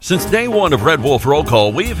Since day one of Red Wolf Roll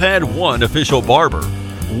Call, we've had one official barber.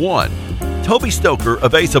 One. Toby Stoker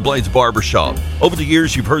of Ace of Blades Barbershop. Over the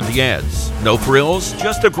years, you've heard the ads. No frills,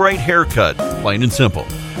 just a great haircut, plain and simple.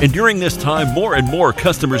 And during this time, more and more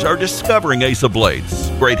customers are discovering Ace of Blades.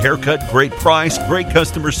 Great haircut, great price, great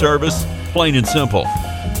customer service, plain and simple.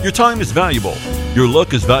 Your time is valuable. Your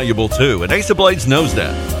look is valuable too, and Ace of Blades knows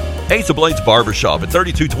that. Ace of Blades Barbershop at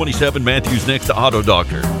 3227 Matthews next to Auto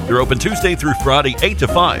Doctor. They're open Tuesday through Friday, 8 to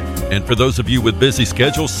 5. And for those of you with busy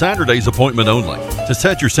schedules, Saturday's appointment only. To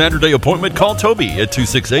set your Saturday appointment, call Toby at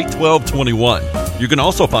 268-1221. You can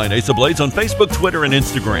also find Ace of Blades on Facebook, Twitter, and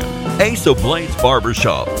Instagram. Ace of Blades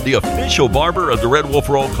Barbershop, the official barber of the Red Wolf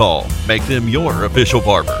Roll Call. Make them your official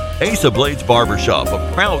barber. Ace of Blades Barbershop, a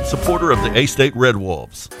proud supporter of the A-State Red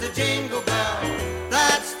Wolves. The jingle bell,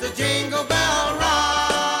 that's the jingle bell rock.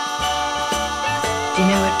 Do you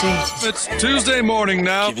know what date it is? It's Tuesday morning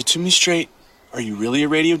now. Give it to me straight. Are you really a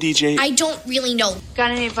radio DJ? I don't really know.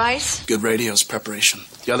 Got any advice? Good radio is preparation.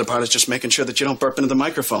 The other part is just making sure that you don't burp into the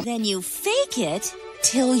microphone. Then you fake it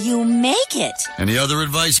till you make it. Any other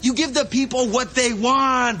advice? You give the people what they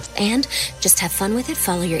want. And just have fun with it,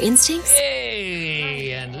 follow your instincts.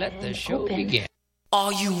 Hey, and let the show begin.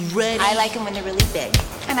 Are you ready? I like them when they're really big.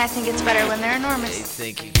 And I think it's better when they're enormous. You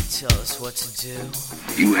think you could tell us what to do?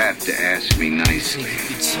 You have to ask me nicely. Think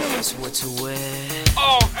you could tell us what to wear?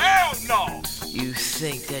 Oh, hell no! You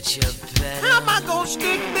think that you're better? How am I gonna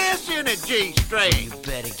stick this in a G-string? You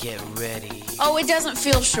better get ready. Oh, it doesn't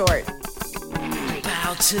feel short.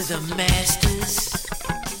 Bow to the masters.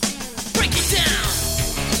 Break it down!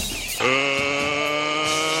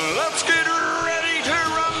 Let's get ready to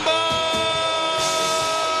rumble!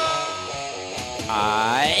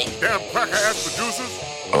 Damn cracker-ass producers.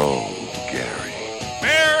 Oh, Gary.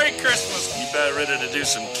 Merry Christmas! You about ready to do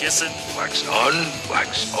some kissing? Wax on,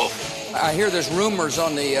 wax off. I hear there's rumors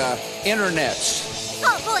on the internets.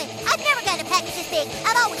 Oh boy, I've never gotten a package this big.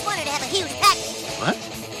 I've always wanted to have a huge package. What?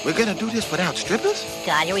 We're gonna do this without strippers?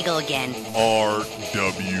 God, here we go again. RWRC.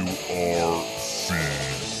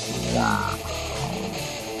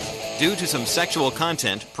 Due to some sexual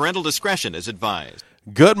content, parental discretion is advised.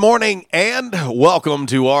 Good morning and welcome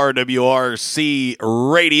to RWRC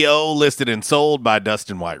Radio, listed and sold by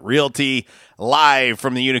Dustin White Realty, live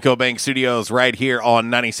from the Unico Bank Studios right here on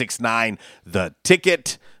 96.9 The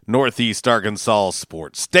Ticket, Northeast Arkansas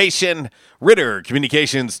Sports Station, Ritter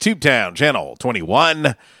Communications Tubetown Channel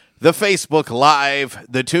 21, the Facebook Live,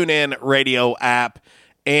 the TuneIn Radio app,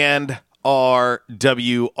 and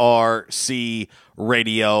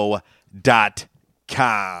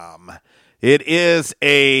RWRCradio.com. It is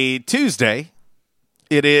a Tuesday.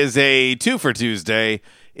 It is a 2 for Tuesday.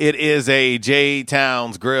 It is a J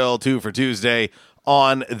Towns Grill 2 for Tuesday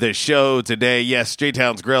on the show today. Yes, J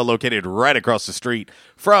Towns Grill located right across the street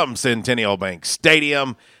from Centennial Bank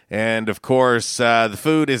Stadium. And, of course, the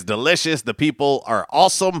food is delicious. The people are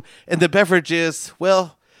awesome. And the beverages,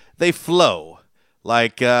 well, they flow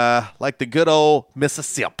like the good old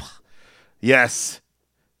Mississippi. Yes.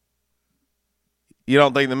 You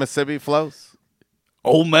don't think the Mississippi flows?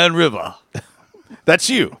 Old Man River. That's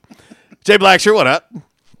you. Jay Blackshear, what up?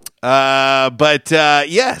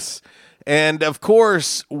 Yes. And, of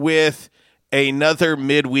course, with another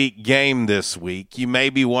midweek game this week, you may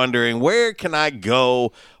be wondering, where can I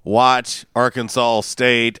go watch Arkansas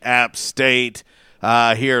State, App State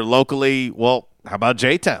here locally? Well, how about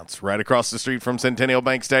J-Towns, right across the street from Centennial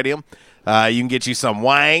Bank Stadium? You can get you some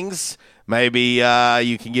wangs. Maybe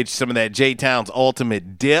you can get you some of that J-Town's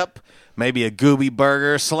Ultimate Dip. Maybe a Gooby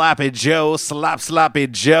Burger, Sloppy Joe, Sloppy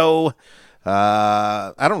Joe.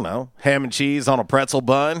 I don't know, ham and cheese on a pretzel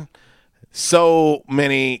bun. So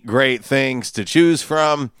many great things to choose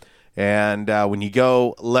from. And when you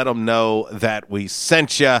go, let them know that we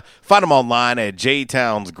sent you. Find them online at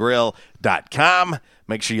jtownsgrill.com.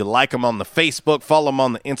 Make sure you like them on the Facebook, follow them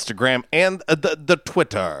on the Instagram, and the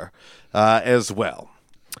Twitter as well.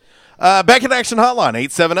 Back in Action Hotline,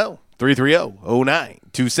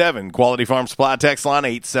 870-330-0927. Quality Farm Supply text line,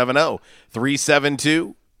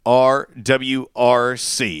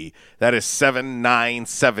 870-372-RWRC. That is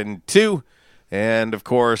 7972. And, of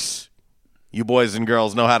course, you boys and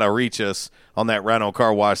girls know how to reach us on that Rhino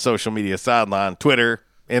Car Wash social media sideline. Twitter,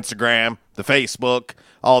 Instagram, the Facebook,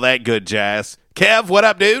 all that good jazz. Kev, what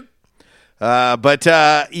up, dude?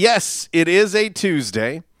 Yes, it is a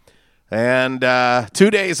Tuesday. And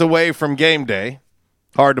 2 days away from game day.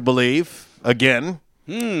 Hard to believe. Again.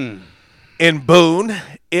 In Boone.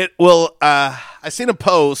 It will I seen a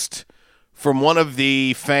post from one of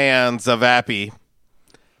the fans of Appy.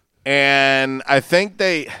 And I think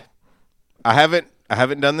I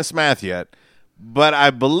haven't done this math yet, But I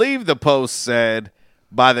believe the Post said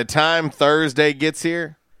by the time Thursday gets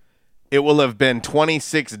here, it will have been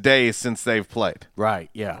 26 days since they've played. Right,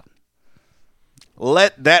 yeah.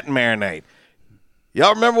 Let that marinate.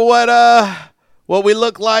 Y'all remember what we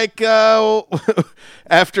looked like after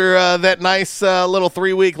that nice little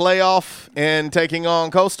 3-week layoff and taking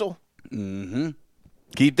on Coastal? Mm-hmm.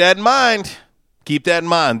 Keep that in mind. Keep that in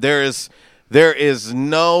mind. There is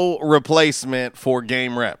no replacement for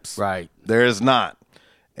game reps. Right. There is not.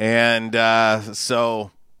 And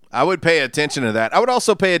so I would pay attention to that. I would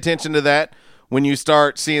also pay attention to that when you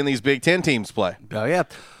start seeing these Big Ten teams play. Oh, yeah.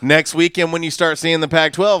 Next weekend when you start seeing the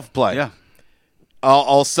Pac-12 play. Yeah.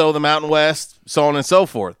 Also the Mountain West, so on and so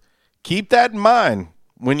forth. Keep that in mind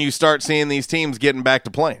when you start seeing these teams getting back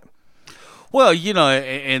to playing. Well,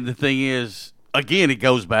 and the thing is, again, it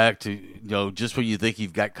goes back to, just when you think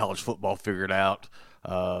you've got college football figured out,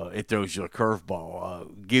 it throws you a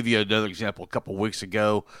curveball. Give you another example. A couple weeks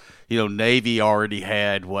ago, Navy already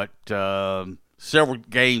had several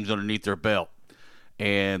games underneath their belt,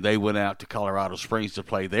 and they went out to Colorado Springs to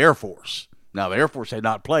play the Air Force. Now, the Air Force had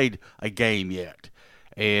not played a game yet,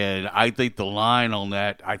 and I think the line on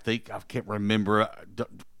that, I can't remember,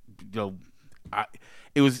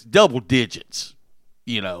 it was double digits,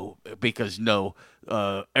 because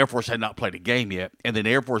Air Force had not played a game yet, and then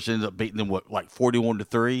Air Force ended up beating them 41-3.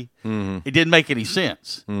 Mm-hmm. It didn't make any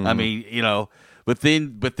sense. Mm-hmm. I mean, but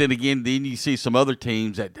then again, you see some other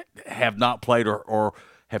teams that have not played or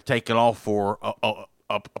have taken off for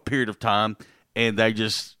a period of time, and they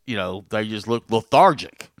just look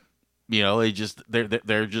lethargic.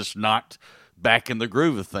 They're just not back in the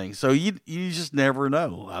groove of things. So you just never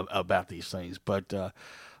know about these things. But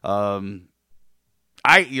I'm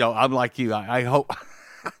like you. I hope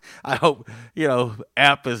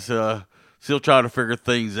App is still trying to figure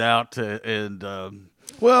things out there's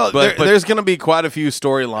going to be quite a few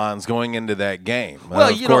storylines going into that game.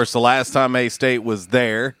 Well, of course, the last time A-State was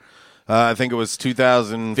there, I think it was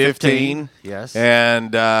 2015. Yes.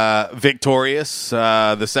 And victorious.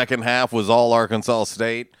 The second half was all Arkansas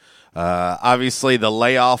State. Obviously, the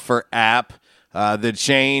layoff for App, the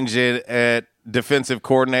change at defensive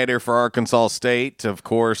coordinator for Arkansas State, of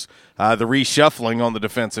course, the reshuffling on the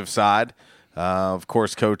defensive side. Of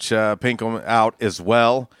course, Coach Pinkham out as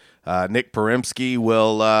well. Nick Perimsky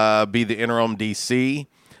will be the interim DC.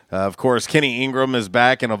 Of course, Kenny Ingram is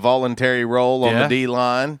back in a voluntary role on the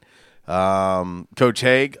D-line. Coach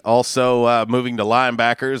Haig also moving to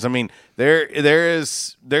linebackers. I mean,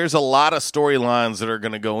 there's a lot of storylines that are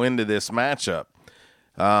going to go into this matchup.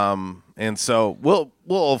 And so we'll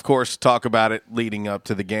of course talk about it leading up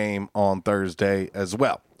to the game on Thursday as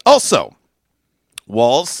well. Also,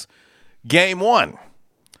 Walls, game 1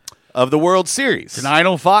 of the World Series. Tonight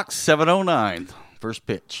on Fox, 7:09, first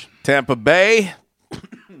pitch. Tampa Bay,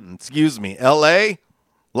 LA,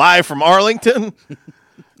 live from Arlington.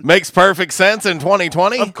 Makes perfect sense in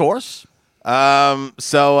 2020. Of course.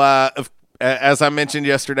 So as I mentioned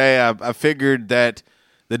yesterday, I figured that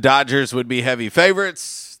the Dodgers would be heavy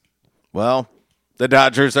favorites. Well, the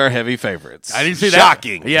Dodgers are heavy favorites. I didn't see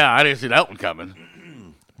Shocking. that. Yeah, I didn't see that one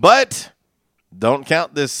coming. But don't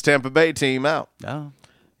count this Tampa Bay team out. No.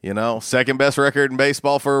 Second best record in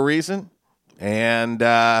baseball for a reason. And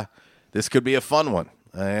this could be a fun one.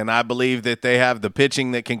 And I believe that they have the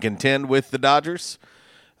pitching that can contend with the Dodgers.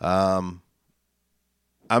 I'm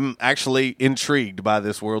actually intrigued by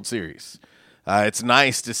this World Series. It's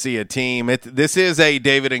nice to see a team. This is a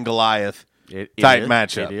David and Goliath type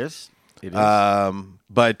matchup. It is.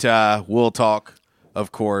 But we'll talk,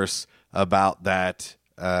 of course, about that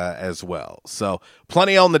as well. So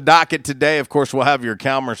plenty on the docket today. Of course, we'll have your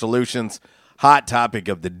Calmer Solutions hot topic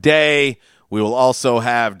of the day. We will also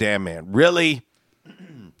have Damn Man Really.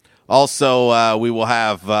 Also, we will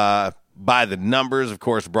have By the Numbers, of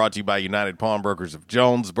course, brought to you by United Pawnbrokers of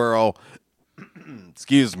Jonesboro.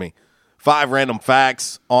 Excuse me. 5 random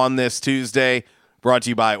facts on this Tuesday, brought to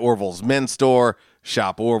you by Orville's Men's Store.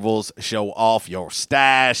 Shop Orville's, show off your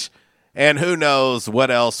stash. And who knows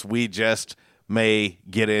what else we just may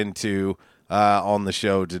get into on the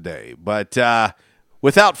show today. But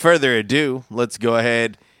without further ado, let's go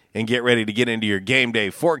ahead and get ready to get into your game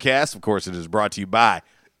day forecast. Of course, it is brought to you by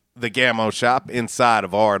the Gammo Shop inside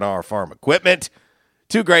of R&R Farm Equipment.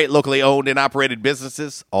 2 great locally owned and operated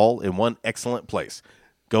businesses, all in one excellent place.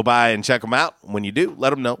 Go by and check them out. When you do,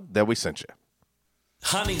 let them know that we sent you.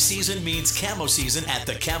 Hunting season means camo season at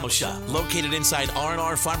the Camo Shop, located inside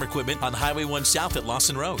R&R Farm Equipment on Highway 1 South at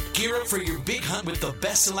Lawson Road. Gear up for your big hunt with the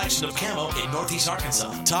best selection of camo in Northeast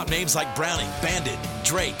Arkansas. Top names like Browning, Bandit,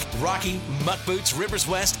 Drake, Rocky, Muck Boots, Rivers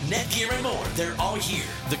West, Netgear, and more. They're all here.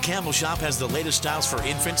 The Camo Shop has the latest styles for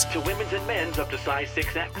infants to women's and men's up to size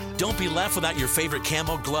 6X. Don't be left without your favorite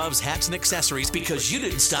camo gloves, hats, and accessories because you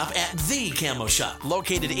didn't stop at the Camo Shop,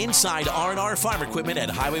 located inside R&R Farm Equipment at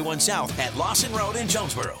Highway 1 South at Lawson Road in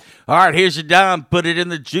Jonesboro. All right, here's your dime. Put it in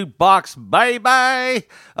the jukebox, baby.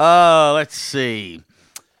 Let's see.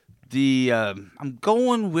 I'm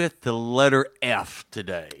going with the letter F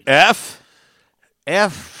today. F?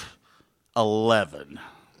 F11.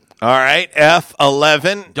 All right,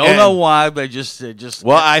 F11. Don't know why, but just.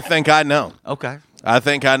 Well, I think I know. Okay. I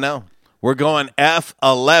think I know. We're going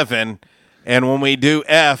F11, and when we do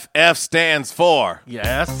F stands for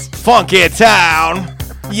yes, Funky Town.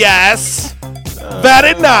 Yes.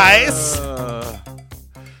 Very nice.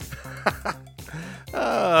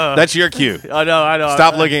 That's your cue. I know.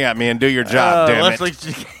 Stop looking at me and do your job, damn it.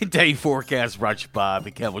 Let's day forecast brought to you by the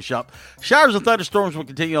Camo Shop. Showers and thunderstorms will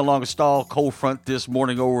continue along a stall cold front this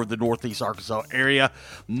morning over the northeast Arkansas area.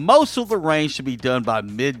 Most of the rain should be done by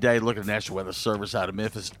midday. Look at the National Weather Service out of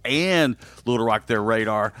Memphis and Little Rock, their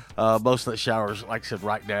radar. Most of the showers, like I said,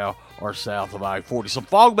 right now are south of I-40. Some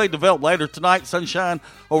fog may develop later tonight. Sunshine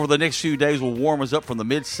over the next few days will warm us up from the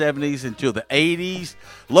mid-70s into the 80s,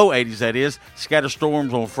 low 80s that is. Scattered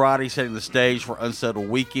storms on Friday, setting the stage for unsettled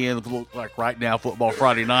weekend. It looks like right now football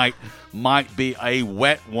Friday night might be a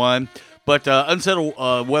wet one. But unsettled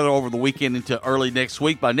weather over the weekend into early next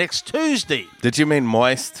week. By next Tuesday. Did you mean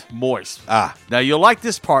moist? Moist. Ah. Now, you'll like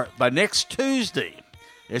this part. By next Tuesday,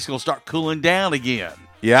 it's going to start cooling down again.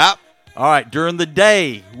 Yep. All right, during the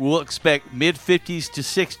day, we'll expect mid-50s to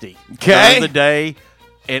 60. Okay. During the day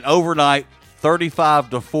and overnight, 35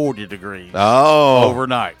 to 40 degrees. Oh.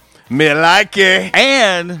 Overnight. Me like it.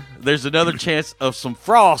 And there's another chance of some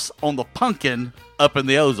frost on the pumpkin up in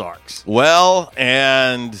the Ozarks. Well,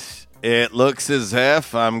 and it looks as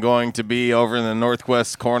if I'm going to be over in the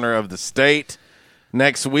northwest corner of the state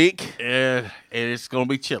next week. And it's going to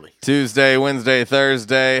be chilly. Tuesday, Wednesday,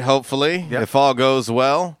 Thursday, hopefully, if all goes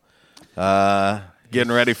well.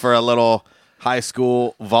 Getting ready for a little high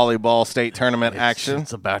school volleyball state tournament action.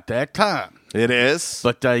 It's about that time. It is.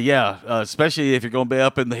 But, especially if you're going to be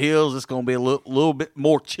up in the hills, it's going to be a little bit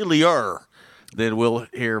more chillier than we'll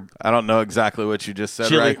hear. I don't know exactly what you just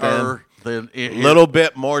said right there. A little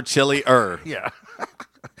bit more chillier. Yeah.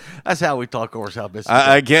 That's how we talk over South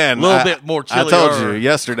Mississippi. Again, a little bit more chillier. I told you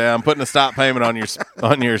yesterday I'm putting a stop payment on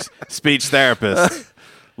your speech therapist.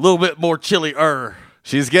 A little bit more chillier.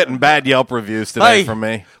 She's getting bad Yelp reviews today from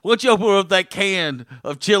me. Why don't you open up that can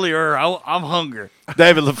of chillier? I'm hungry.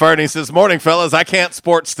 David LaFerny says, "Morning, fellas. I can't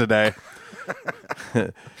sports today."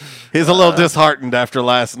 He's a little disheartened after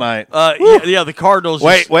last night. Yeah, the Cardinals.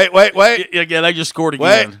 Wait. Yeah, they just scored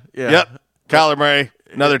again. Yeah. Yep. Kyler Murray,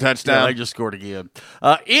 another touchdown. Yeah, they just scored again.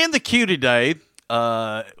 In the queue today,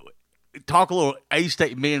 talk a little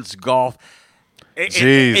A-State men's golf.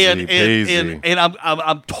 And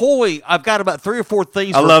I'm toying. I've got about 3 or 4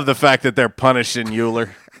 things. I love the fact that they're punishing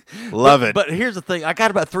Euler. Love it. But here's the thing: I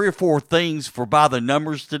got about 3 or 4 things for by the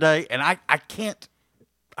numbers today, and I can't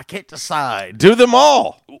decide. Do them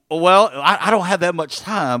all. Well, I don't have that much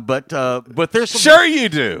time, but there's some, sure you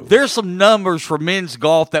do. There's some numbers for men's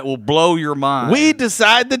golf that will blow your mind. We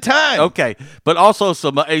decide the time. Okay, but also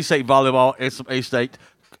some A-State volleyball and some A-State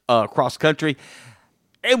cross country.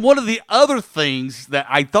 And one of the other things that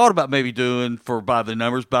I thought about maybe doing for by the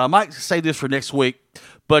numbers, but I might save this for next week.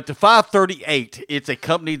 But the 538, it's a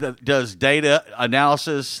company that does data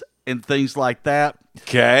analysis and things like that.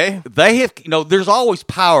 Okay. They have, there's always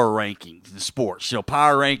power rankings in sports.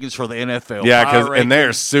 Power rankings for the NFL. Yeah, and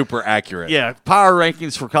they're super accurate. Yeah, power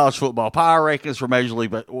rankings for college football, power rankings for Major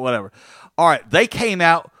League, but whatever. All right, they came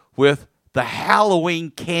out with the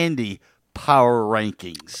Halloween candy power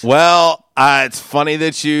rankings. Well, it's funny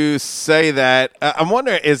that you say that. I'm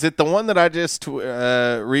wondering, is it the one that I just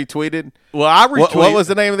retweeted? Well, I retweeted. What was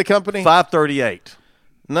the name of the company? 538.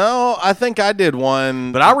 No, I think I did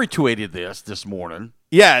one. But I retweeted this morning.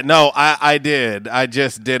 Yeah, no, I did. I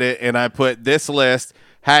just did it, and I put this list,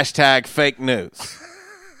 #fake news.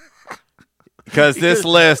 Because this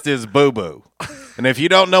list is boo-boo. And if you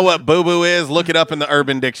don't know what boo-boo is, look it up in the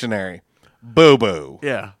Urban Dictionary. Boo-boo.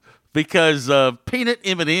 Yeah. Because peanut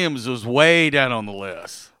M&M's was way down on the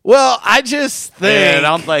list. Well, I just think... And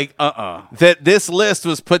I'm like, that this list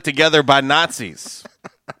was put together by Nazis.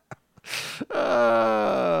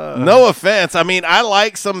 No offense. I mean, I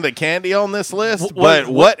like some of the candy on this list, but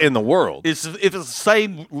what in the world? If it's the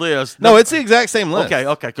same list. No, it's the exact same list.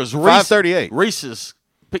 Okay. Because 538.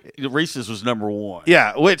 Reese's was number one.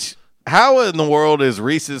 Yeah, which, how in the world is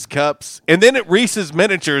Reese's Cups? And then Reese's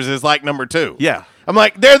Miniatures is like number 2. Yeah. I'm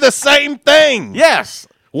like, they're the same thing. Yes.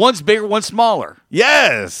 One's bigger, one's smaller.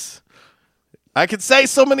 Yes. I could say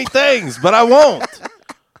so many things, but I won't.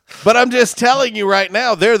 But I'm just telling you right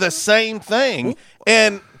now, they're the same thing.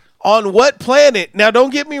 And on what planet? Now,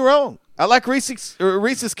 don't get me wrong. I like Reese's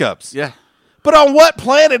Cups. Yeah. But on what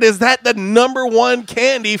planet is that the number one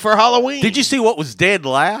candy for Halloween? Did you see what was dead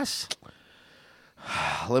last?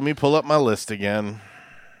 Let me pull up my list again.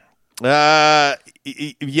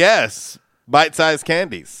 Yes. Bite-sized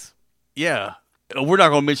candies. Yeah. We're not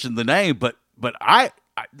going to mention the name, but I'm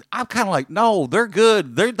kind of like, no, they're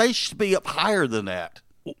good. They should be up higher than that.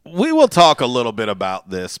 We will talk a little bit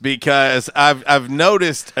about this because I've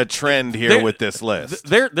noticed a trend here with this list.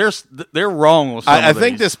 They're wrong on some I of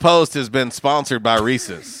think these. this post has been sponsored by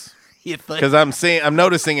Reese's because I'm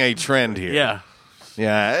noticing a trend here.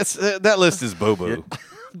 Yeah, it's that list is boo boo,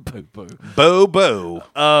 boo boo.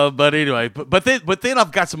 But anyway, but then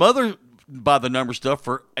I've got some other by the number stuff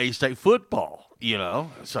for A-State football.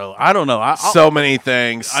 So I don't know. So many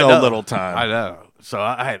things, so little time. I know. So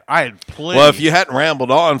I had plenty. Well, if you hadn't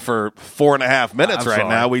rambled on for 4.5 minutes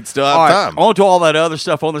now, we'd still have time. On to all that other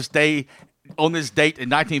stuff on this date in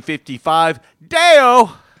 1955.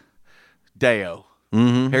 Deo.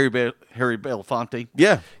 Mm-hmm. Harry Belafonte.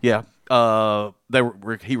 Yeah.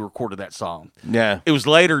 He recorded that song. Yeah. It was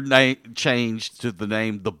later changed to the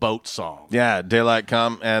name The Boat Song. Yeah, Daylight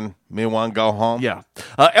Come and Me One Go Home. Yeah.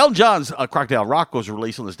 Elton John's Crocodile Rock was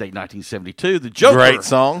released on this date, 1972. The Joker. Great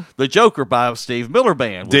song. The Joker by Steve Miller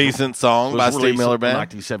Band. Decent song by Steve Miller Band.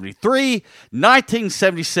 1973.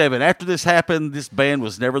 1977. After this happened, this band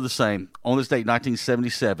was never the same. On this date,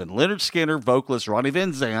 1977, Leonard Skinner, vocalist Ronnie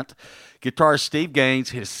Van Zant, guitarist Steve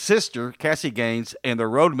Gaines, his sister Cassie Gaines, and their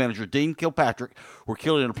road manager Dean Kilpatrick were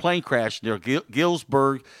killed in a plane crash near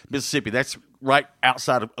Gillsburg, Mississippi. That's right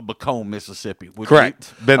outside of Macomb, Mississippi.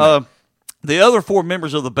 Correct. The other 4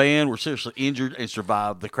 members of the band were seriously injured and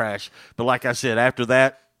survived the crash. But like I said, after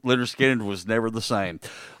that, Leonard Skinner was never the same.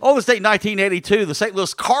 On this date, 1982, the St.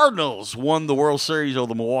 Louis Cardinals won the World Series over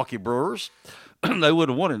the Milwaukee Brewers. They would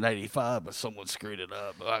have won in 85, but someone screwed it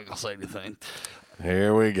up. I'm not going to say anything.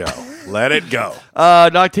 Here we go. Let it go.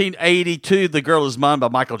 1982, The Girl Is Mine by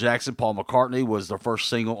Michael Jackson. Paul McCartney was the first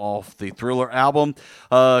single off the Thriller album.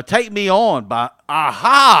 Take Me On by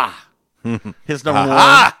Aha. His number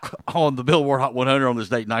one on the Billboard Hot 100 on this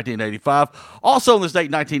date, 1985. Also on this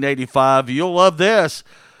date, 1985, you'll love this.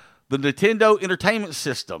 The Nintendo Entertainment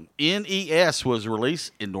System, NES, was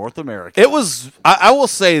released in North America. It was, I will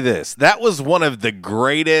say this, that was one of the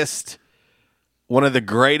greatest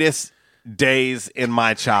days in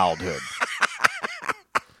my childhood.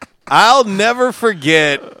 I'll never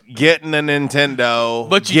forget getting a Nintendo,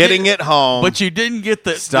 getting it home. But you didn't get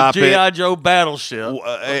the G.I. Joe Battleship.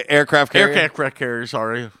 Aircraft carrier? Aircraft carrier,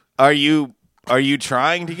 sorry. Are you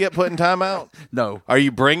trying to get put in timeout? No. Are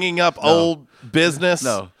you bringing up old business?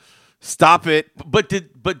 No. Stop it. But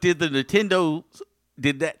did the Nintendo,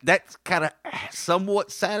 did that kind of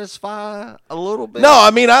somewhat satisfy a little bit? No,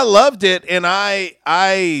 I mean, I loved it, and I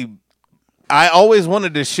always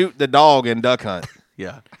wanted to shoot the dog in Duck Hunt.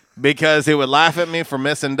 Yeah. Because it would laugh at me for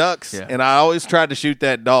missing ducks, and I always tried to shoot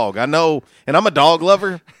that dog. I know, and I'm a dog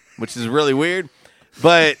lover, which is really weird,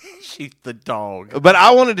 but shoot the dog. But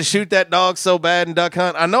I wanted to shoot that dog so bad in Duck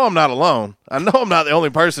Hunt. I know I'm not alone. I know I'm not the only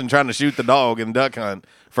person trying to shoot the dog in Duck Hunt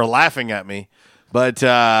for laughing at me. But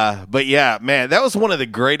yeah, man, that was one of the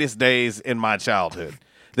greatest days in my childhood.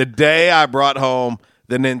 The day I brought home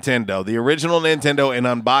the Nintendo, the original Nintendo, and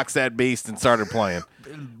unboxed that beast and started playing.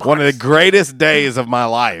 One of the greatest days of my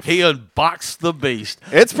life. He unboxed the beast.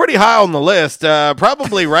 It's pretty high on the list,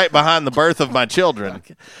 probably right behind the birth of my children.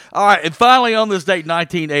 Okay. All right, and finally on this date,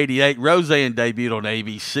 1988, Roseanne debuted on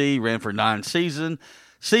ABC, ran for 9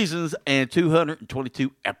 seasons and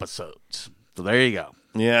 222 episodes. So there you go.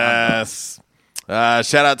 Yes.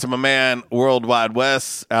 Shout out to my man, Worldwide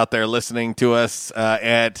Wes, out there listening to us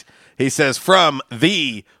he says, from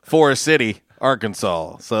the Forest City,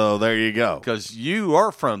 Arkansas. So there you go. Because you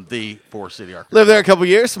are from the Forest City, Arkansas. Lived there a couple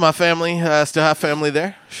years. My family, still have family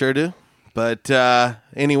there. Sure do. But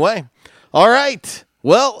anyway. All right.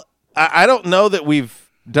 Well, I don't know that we've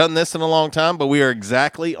done this in a long time, but we are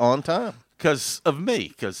exactly on time. Because of me.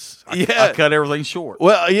 Because I cut everything short.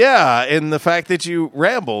 Well, yeah. And the fact that you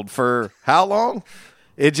rambled for how long?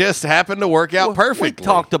 It just happened to work out perfectly. We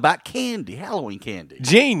talked about candy, Halloween candy.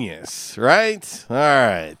 Genius, right? All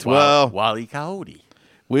right. Well, Wile E. Coyote.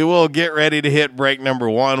 We will get ready to hit break number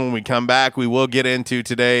 1. When we come back, we will get into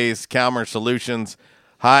today's Calmer Solutions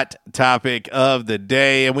hot topic of the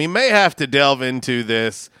day, and we may have to delve into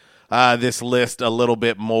this list a little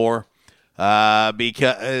bit more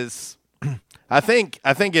because I think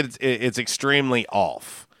it's extremely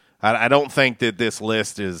off. I don't think that this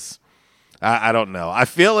list is. I don't know. I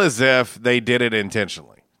feel as if they did it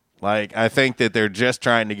intentionally. Like, I think that they're just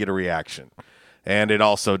trying to get a reaction. And it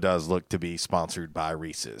also does look to be sponsored by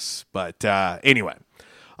Reese's. But anyway.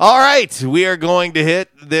 All right. We are going to hit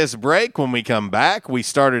this break. When we come back, we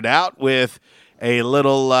started out with a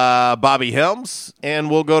little Bobby Helms, and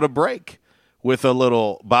we'll go to break with a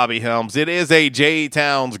little Bobby Helms. It is a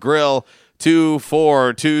J-Town's Grill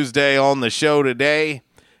 2-4 Tuesday on the show today.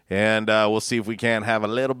 And we'll see if we can have a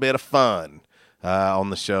little bit of fun on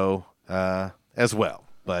the show as well.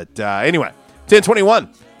 But anyway,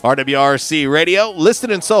 1021 RWRC Radio,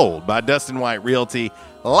 listed and sold by Dustin White Realty,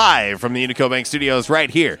 live from the Unico Bank Studios right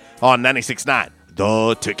here on 96.9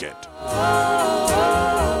 The Ticket.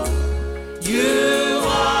 You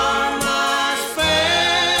are my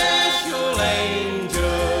special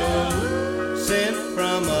angel, sent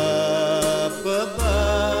from up above.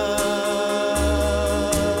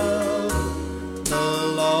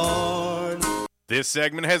 This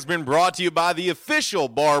segment has been brought to you by the official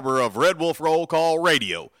barber of Red Wolf Roll Call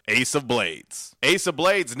Radio, Ace of Blades. Ace of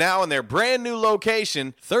Blades now in their brand new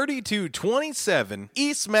location, 3227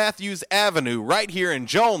 East Matthews Avenue, right here in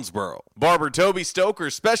Jonesboro. Barber Toby Stoker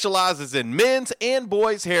specializes in men's and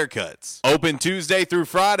boys' haircuts. Open Tuesday through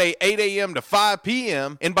Friday, 8 a.m. to 5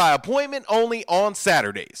 p.m. and by appointment only on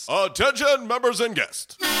Saturdays. Attention, members and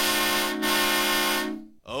guests.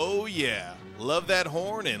 Oh, yeah. Love that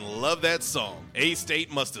horn and love that song.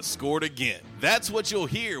 A-State must have scored again. That's what you'll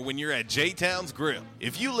hear when you're at J-Town's Grill.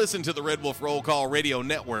 If you listen to the Red Wolf Roll Call Radio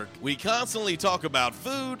Network, we constantly talk about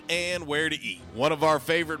food and where to eat. One of our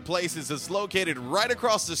favorite places is located right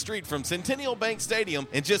across the street from Centennial Bank Stadium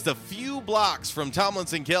and just a few blocks from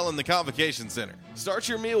Tomlinson Kell and the Convocation Center. Start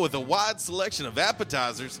your meal with a wide selection of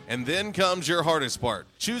appetizers, and then comes your hardest part,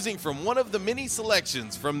 choosing from one of the many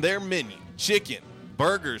selections from their menu. Chicken,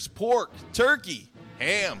 burgers, pork, turkey,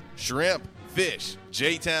 ham, shrimp, fish.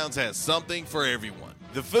 J-Town's has something for everyone.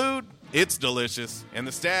 The food, it's delicious, and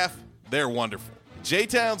the staff, they're wonderful.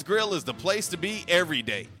 J-Town's Grill is the place to be every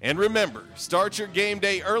day. And remember, start your game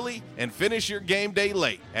day early and finish your game day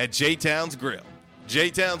late at J-Town's Grill.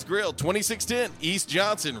 J-Town's Grill, 2610 East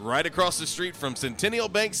Johnson, right across the street from Centennial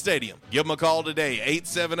Bank Stadium. Give them a call today,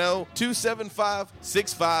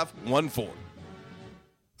 870-275-6514.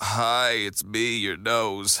 Hi, it's me, your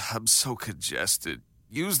nose. I'm so congested.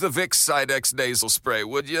 Use the Vicks Sidex nasal spray,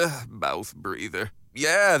 would you? Mouth breather.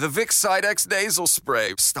 Yeah, the Vicks Sidex nasal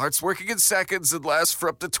spray. Starts working in seconds and lasts for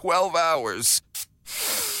up to 12 hours.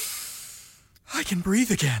 I can breathe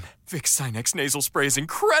again. Vicks Sinex nasal spray is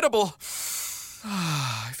incredible.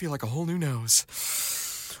 I feel like a whole new nose.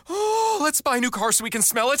 Oh, let's buy a new car so we can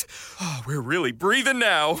smell it. Oh, we're really breathing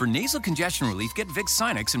now. For nasal congestion relief, get Vicks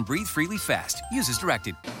Sinex and breathe freely fast. Use as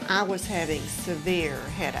directed. I was having severe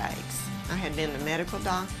headaches. I had been to medical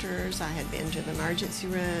doctors. I had been to the emergency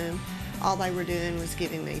room. All they were doing was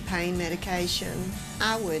giving me pain medication.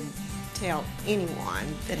 I would tell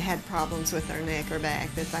anyone that had problems with their neck or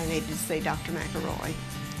back that they needed to see Dr. McElroy.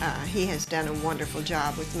 He has done a wonderful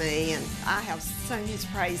job with me, and I have sung his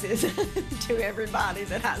praises to everybody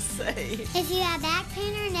that I see. If you have back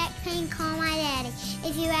pain or neck pain, call my daddy.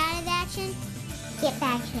 If you're out of action, get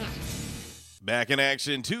back in action. Back in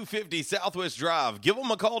action, 250 Southwest Drive. Give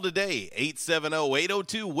them a call today,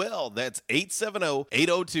 870-802-WELL. That's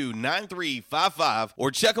 870-802-9355.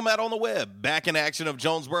 Or check them out on the web,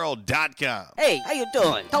 backinactionofjonesboro.com. Hey, how you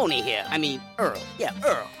doing? Tony here. Earl. Yeah,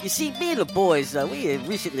 Earl. You see, me and the boys, we have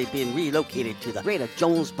recently been relocated to the greater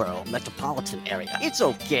Jonesboro metropolitan area. It's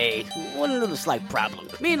okay. One little slight problem.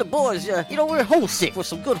 Me and the boys, we're homesick for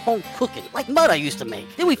some good home cooking, like Mother used to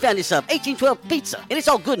make. Then we found this 1812 pizza, and it's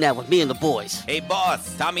all good now with me and the boys. Hey,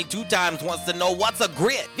 boss, Tommy 2 Times wants to know what's a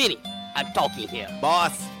grit. Vinny, I'm talking here.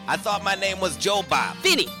 Boss, I thought my name was Joe Bob.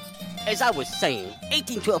 Vinny, as I was saying,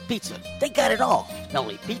 1812 Pizza, they got it all. Not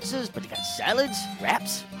only pizzas, but they got salads,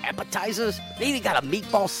 wraps, appetizers. They even got a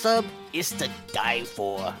meatball sub. It's to die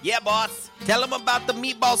for. Yeah, boss. Tell them about the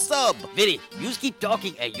meatball sub. Vinny, you just keep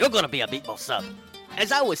talking and you're gonna be a meatball sub.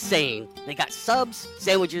 As I was saying, they got subs,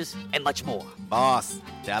 sandwiches, and much more. Boss,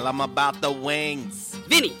 tell them about the wings.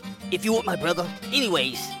 Vinny, if you want my brother,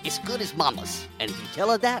 anyways, it's good as mama's. And if you tell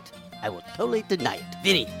her that, I will totally deny it.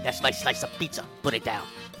 Vinny, that's my slice of pizza. Put it down.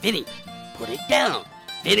 Vinny, put it down.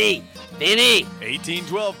 Vinny!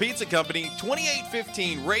 1812 Pizza Company,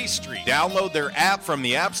 2815 Ray Street. Download their app from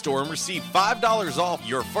the App Store and receive $5 off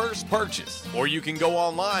your first purchase. Or you can go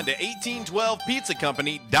online to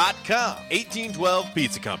 1812pizzacompany.com. 1812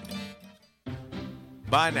 Pizza Company.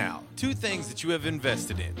 By now, two things that you have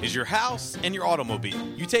invested in is your house and your automobile.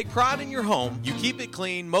 You take pride in your home, you keep it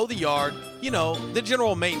clean, mow the yard, the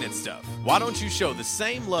general maintenance stuff. Why don't you show the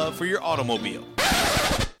same love for your automobile?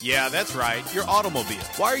 Yeah, that's right, your automobile.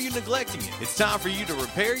 Why are you neglecting it? It's time for you to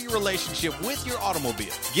repair your relationship with your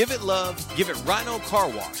automobile. Give it love, give it Rhino Car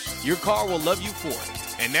Wash. Your car will love you for it.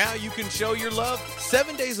 And now you can show your love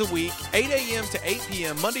 7 days a week, 8 a.m. to 8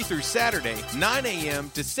 p.m. Monday through Saturday, 9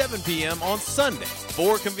 a.m. to 7 p.m. on Sunday.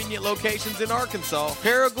 4 convenient locations in Arkansas: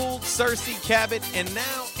 Paragould, Searcy, Cabot, and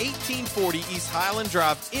now 1840 East Highland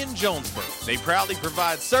Drive in Jonesboro. They proudly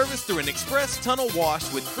provide service through an express tunnel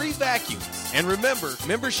wash with free vacuums. And remember,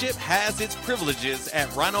 membership has its privileges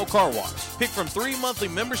at Rhino Car Wash. Pick from 3 monthly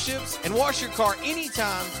memberships and wash your car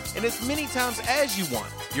anytime and as many times as you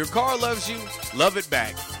want. Your car loves you, love it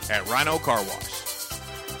back at Rhino Car Wash.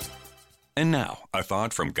 And now, a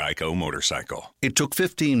thought from Geico Motorcycle. It took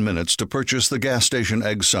 15 minutes to purchase the gas station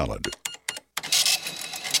egg salad.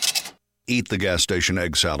 Eat the gas station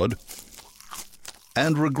egg salad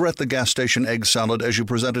and regret the gas station egg salad as you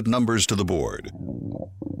presented numbers to the board.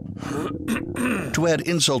 To add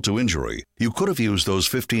insult to injury, you could have used those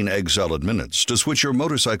 15 egg salad minutes to switch your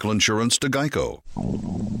motorcycle insurance to Geico.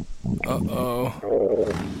 Uh-oh.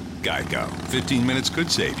 Geico. 15 minutes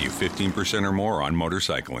could save you 15% or more on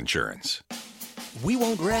motorcycle insurance. We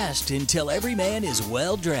won't rest until every man is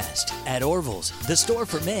well dressed. At Orville's, the store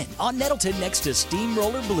for men, on Nettleton next to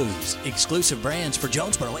Steamroller Blues. Exclusive brands for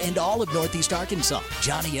Jonesboro and all of Northeast Arkansas.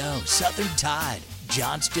 Johnny O, Southern Tide,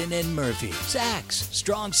 Johnston and Murphy, Saks,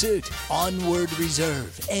 Strong Suit, Onward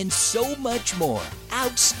Reserve, and so much more.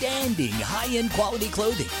 Outstanding high-end quality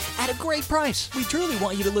clothing at a great price. We truly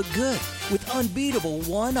want you to look good with unbeatable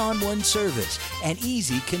one-on-one service and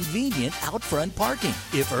easy, convenient out-front parking.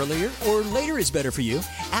 If earlier or later is better for you,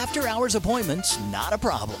 after-hours appointments, not a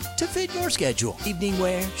problem. To fit your schedule, evening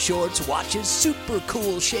wear, shorts, watches, super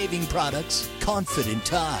cool shaving products, confident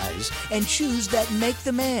ties, and shoes that make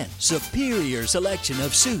the man. Superior selection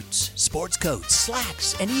of suits, sports coats,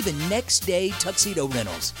 slacks, and even next-day tuxedo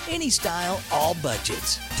rentals. Any style, all budgets.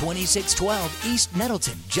 2612 East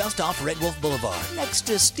Nettleton, just off Red Wolf Boulevard, next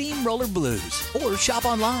to Steamroller Blues. Or shop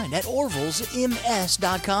online at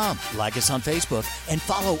orvillesms.com. Like us on Facebook and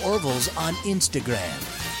follow Orville's on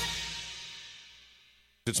Instagram.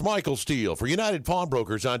 It's Michael Steele for United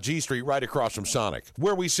Pawnbrokers on G Street right across from Sonic,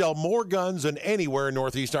 where we sell more guns than anywhere in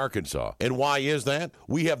Northeast Arkansas. And why is that?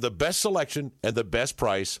 We have the best selection and the best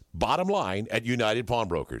price, bottom line, at United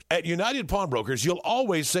Pawnbrokers. At United Pawnbrokers, you'll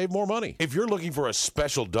always save more money. If you're looking for a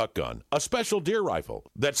special duck gun, a special deer rifle,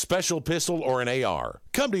 that special pistol, or an AR,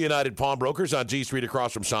 come to United Pawnbrokers on G Street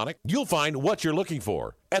across from Sonic. You'll find what you're looking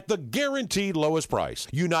for at the guaranteed lowest price.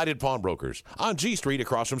 United Pawnbrokers on G Street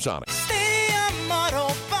across from Sonic.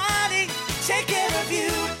 Auto Body, take care of you.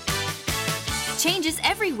 Changes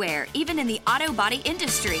everywhere, even in the auto body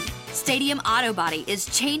industry. Stadium Auto Body is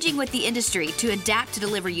changing with the industry to adapt to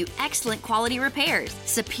deliver you excellent quality repairs,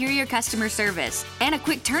 superior customer service, and a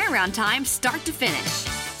quick turnaround time start to finish.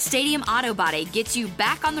 Stadium Auto Body gets you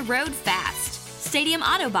back on the road fast. Stadium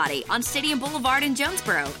Auto Body on Stadium Boulevard in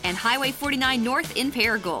Jonesboro and Highway 49 North in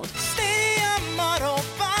Paragould. Stadium Auto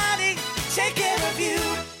Body, take care of you.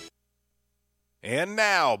 And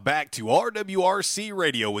now, back to RWRC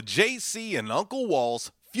Radio with JC and Uncle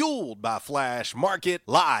Walls, fueled by Flash Market,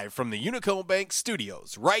 live from the Unico Bank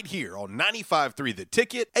Studios, right here on 95.3 The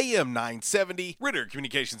Ticket, AM 970, Ritter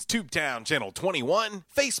Communications Tubetown Channel 21,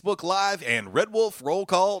 Facebook Live, and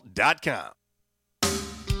RedWolfRollCall.com.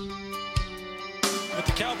 What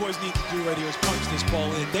the Cowboys need to do right here is punch this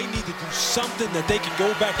ball in. They need to do something that they can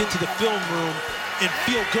go back into the film room and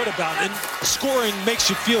feel good about. And scoring makes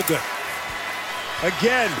you feel good.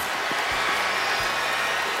 Again.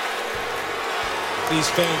 These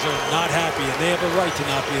fans are not happy, and they have a right to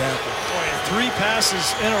not be happy. Boy, 3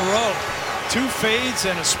 passes in a row. 2 fades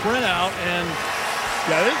and a sprint out, and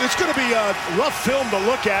yeah, it's going to be a rough film to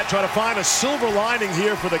look at, try to find a silver lining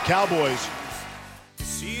here for the Cowboys.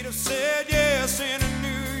 She'd have said yes in a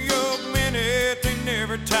New York minute. They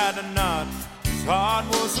never tied a knot. His heart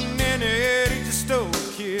wasn't in it. He just stole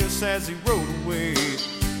a kiss as he rode away.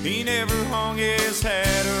 He never hung his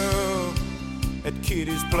hat up at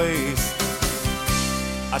Kitty's place.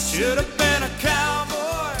 I should have been a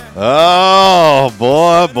cowboy. Oh,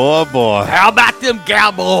 boy. How about them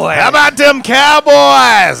Cowboys? How about them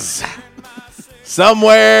Cowboys?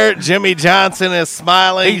 Somewhere, Jimmy Johnson is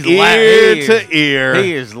smiling ear to ear.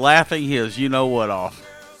 He is laughing his you-know-what off.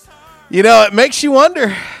 It makes you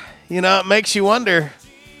wonder.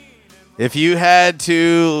 If you had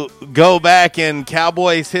to go back in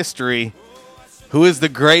Cowboys history, who is the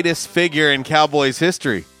greatest figure in Cowboys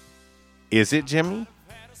history? Is it Jimmy?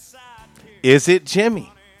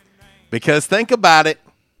 Because think about it.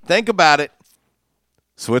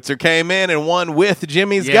 Switzer came in and won with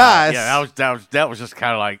Jimmy's guys. Yeah, that was just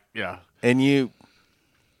kind of like, yeah. And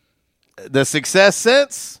the success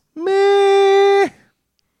since, meh.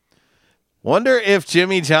 Wonder if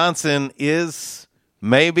Jimmy Johnson is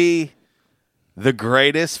maybe the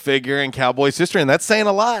greatest figure in Cowboys history, and that's saying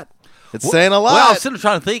a lot. Saying a lot. Well, I was sitting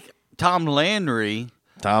trying to think. Tom Landry's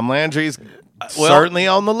certainly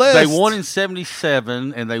on the list. They won in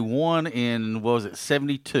 77, and they won in,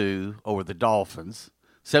 72 over the Dolphins.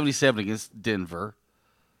 77 against Denver.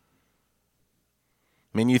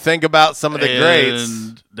 I mean, you think about some of the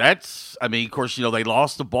greats. Of course, they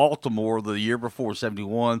lost to Baltimore the year before,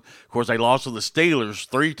 71. Of course, they lost to the Steelers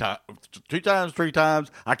three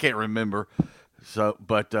times. I can't remember. So,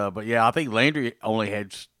 but yeah, I think Landry only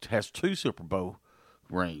has 2 Super Bowl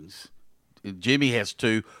rings. And Jimmy has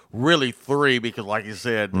 2, really 3, because like you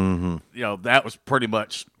said, that was pretty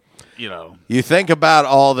much, You think about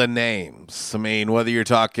all the names. I mean, whether you're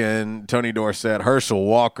talking Tony Dorsett, Herschel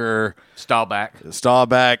Walker, Staubach,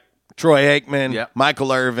 Troy Aikman,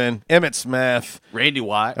 Michael Irvin, Emmitt Smith, Randy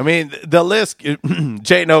White. I mean, the list,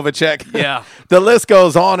 Jay Novacek. Yeah. The list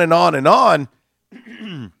goes on and on and on.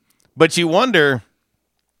 But you wonder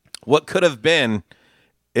what could have been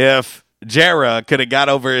if Jara could have got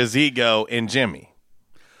over his ego in Jimmy.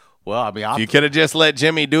 Well, I mean, if you could have just let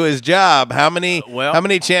Jimmy do his job, how many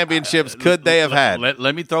championships could they have had?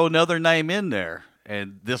 Let me throw another name in there,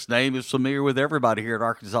 and this name is familiar with everybody here at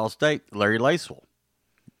Arkansas State, Larry Lacewell.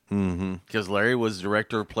 Because Larry was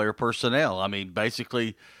director of player personnel. I mean,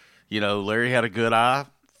 basically, Larry had a good eye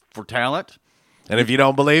for talent. And if you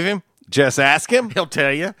don't believe him, just ask him. He'll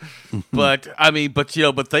tell you. But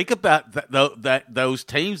think about those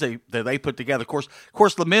teams that they put together. Of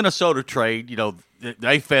course, the Minnesota trade,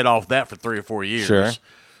 they fed off that for 3 or 4 years. Sure.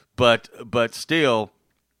 But still,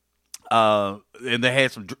 and they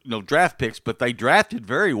had some draft picks, but they drafted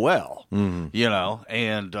very well. And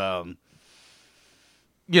the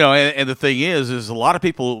thing is a lot of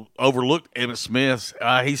people overlooked Emmitt Smith.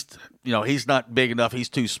 He's not big enough. He's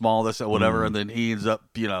too small. That's whatever. And then he ends up,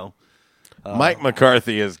 Mike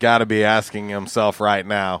McCarthy has got to be asking himself right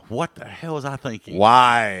now, what the hell was I thinking?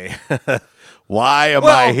 Why? Why am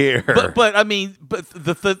I here? But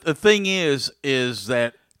the thing is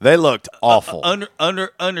that they looked awful under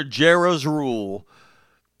Jarrah's rule.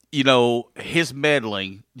 His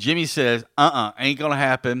meddling. Jimmy says, ain't gonna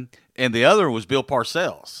happen. And the other was Bill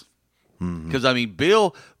Parcells. Because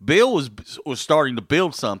Bill was starting to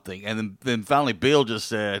build something, and then finally Bill just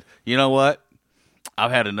said, "You know what? I've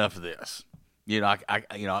had enough of this. I'm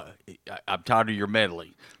tired of your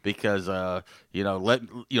meddling because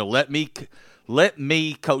let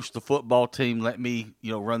me coach the football team. Let me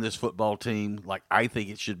run this football team like I think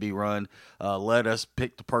it should be run. Let us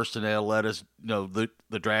pick the personnel. Let us the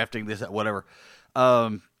drafting, this, that, whatever."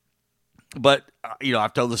 But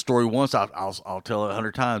I've told the story once. I'll tell it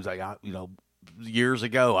 100 times. Years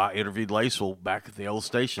ago, I interviewed Lacewell back at the old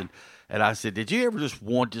station, and I said, "Did you ever just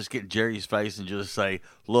want to just get in Jerry's face and just say,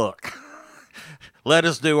 look, let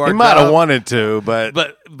us do our job?" He might have wanted to,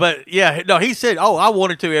 but yeah, no. He said, "Oh, I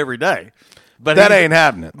wanted to every day." But that ain't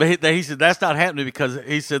happening. But he said that's not happening because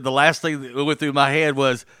he said the last thing that went through my head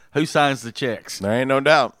was who signs the checks. There ain't no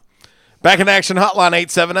doubt. Back in action hotline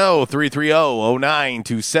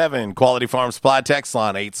 870-330-0927. Quality Farm Supply text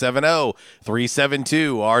line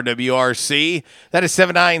 870-372-RWRC. That is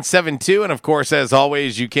 7972. And of course, as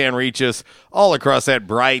always, you can reach us all across that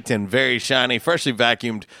bright and very shiny, freshly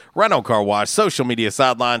vacuumed rental car wash, social media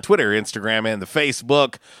sideline, Twitter, Instagram, and the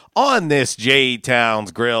Facebook on this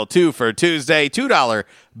J-Town's Grill. 2 for Tuesday, $2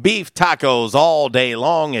 beef tacos all day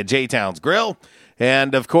long at J-Town's Grill.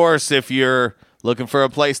 And of course, if you're looking for a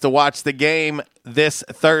place to watch the game this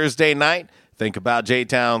Thursday night, think about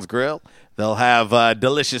J-Town's Grill. They'll have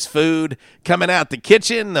delicious food coming out the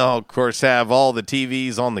kitchen. They'll, of course, have all the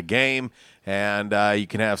TVs on the game, and you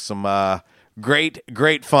can have some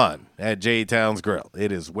great fun at J-Town's Grill.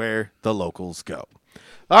 It is where the locals go.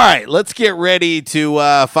 All right, let's get ready to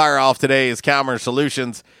fire off today's Calmer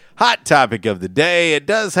Solutions hot topic of the day. It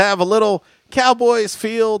does have a little Cowboys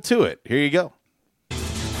feel to it. Here you go.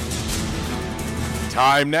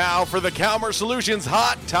 Time now for the Calmer Solutions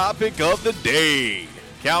Hot Topic of the Day.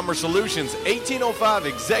 Calmer Solutions 1805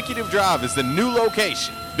 Executive Drive is the new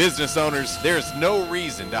location. Business owners, there's no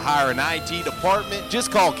reason to hire an IT department. Just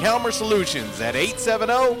call Calmer Solutions at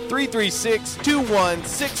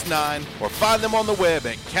 870-336-2169 or find them on the web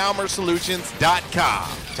at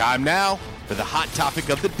calmersolutions.com. Time now for the Hot Topic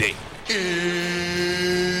of the Day.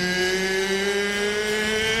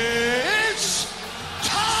 It's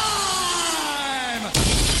time!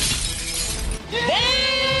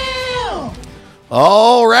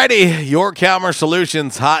 Alrighty, your Calmer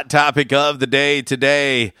Solutions Hot Topic of the Day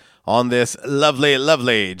today on this lovely,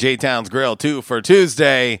 lovely J-Town's Grill 2 for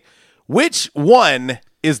Tuesday. Which one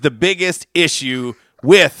is the biggest issue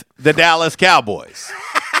with the Dallas Cowboys?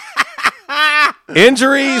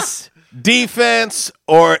 Injuries, defense,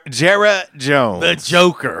 or Jarrett Jones? The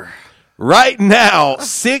Joker. Right now,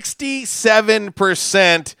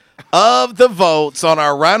 67% of the votes on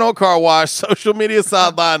our Rhino Car Wash social media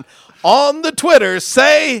sideline on the Twitter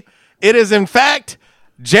say it is, in fact,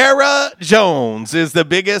 Jarrett Jones is the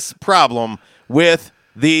biggest problem with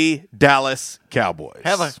the Dallas Cowboys.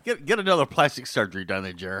 Get another plastic surgery done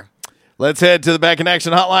there, Jarrett. Let's head to the Back in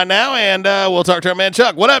Action hotline now, and we'll talk to our man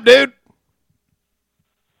Chuck. What up, dude?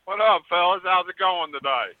 What up, fellas? How's it going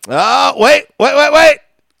today? Oh, wait.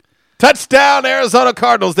 Touchdown, Arizona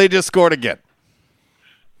Cardinals. They just scored again.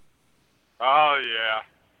 Oh,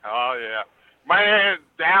 yeah. Man,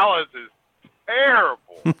 Dallas is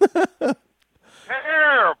terrible.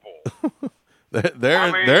 Terrible.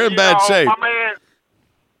 They're in bad shape.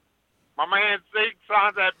 My man Zeke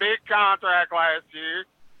signed that big contract last year.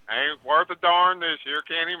 Ain't worth a darn this year.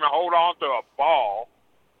 Can't even hold on to a ball.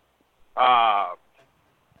 I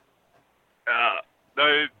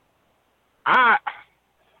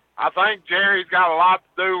think Jerry's got a lot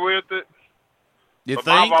to do with it. You but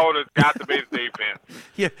think? my vote has got to be the defense.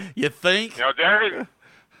 You think? You know, Jerry.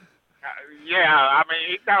 Yeah, I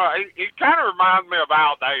mean, he kind of reminds me of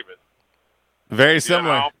Al Davis. Very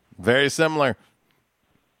similar. You know? Very similar.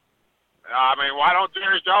 I mean, why don't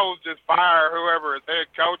Jerry Jones just fire whoever his head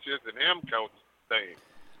coach is and him coach the team?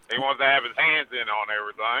 He wants to have his hands in on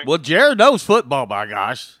everything. Well, Jared knows football, by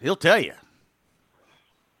gosh. He'll tell you.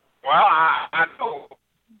 Well, I know.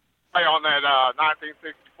 On that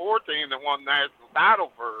 1964 team that won the national title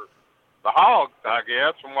for the Hogs, I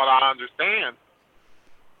guess, from what I understand.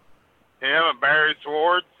 Him and Barry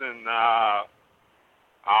Schwartz and, who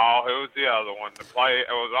was the other one to play? It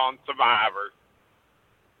was on Survivor.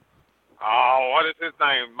 Oh, what is his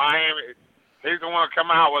name? Miami. He's the one to come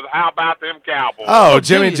out with, how about them Cowboys? Oh,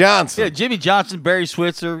 Jimmy Johnson. Yeah, Jimmy Johnson, Barry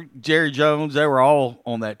Switzer, Jerry Jones, they were all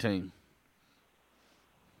on that team.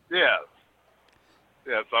 Yes.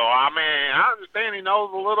 Yeah, so, I mean, I understand he knows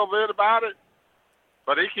a little bit about it,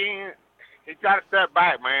 but he can't. He's got to step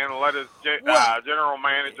back, man, and let his general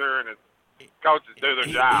manager and his coaches do their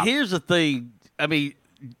job. Here's the thing. I mean,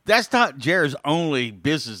 that's not Jared's only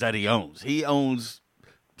business that he owns. He owns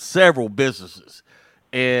several businesses.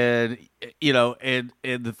 And, you know, and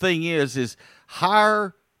the thing is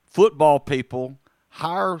hire football people,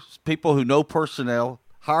 hire people who know personnel,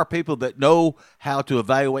 hire people that know how to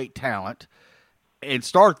evaluate talent, and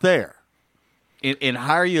start there. And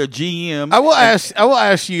hire you a GM. I will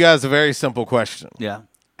ask you guys a very simple question. Yeah.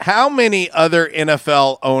 How many other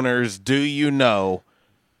NFL owners do you know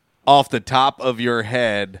off the top of your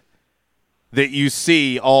head that you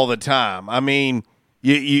see all the time? I mean,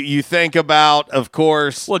 you think about, of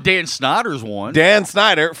course. Well, Dan Snyder's one. Dan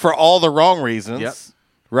Snyder for all the wrong reasons. Yep.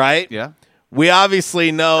 Right? Yeah. We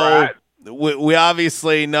obviously know. Right. We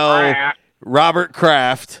obviously know Robert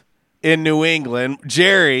Kraft in New England,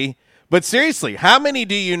 Jerry. But seriously, how many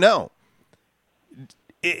do you know?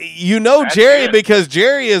 You know that's Jerry it. Because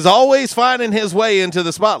Jerry is always finding his way into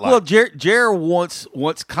the spotlight. Well, Jerry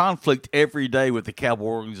wants conflict every day with the Cowboy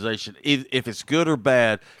organization, if it's good or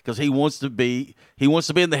bad, because he wants to be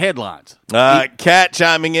in the headlines. Kat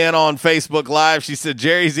chiming in on Facebook Live, she said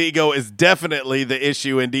Jerry's ego is definitely the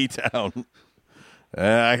issue in D-Town.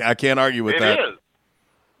 I can't argue with that.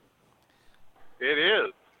 It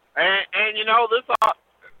is. And you know,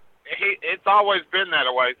 it's always been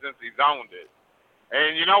that way since he's owned it.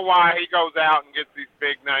 And you know why he goes out and gets these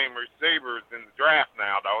big-name receivers in the draft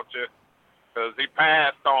now, don't you? Because he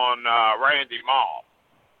passed on Randy Moss.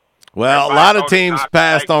 Well, a lot of teams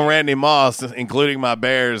passed on Randy Moss, including my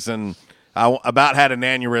Bears, and I about had an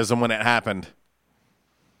aneurysm when it happened.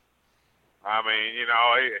 I mean, you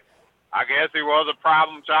know, I guess he was a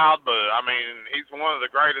problem child, but, I mean, he's one of the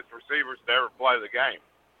greatest receivers to ever play the game.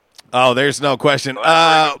 Oh, there's no question.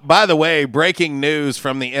 By the way, breaking news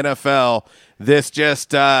from the NFL. This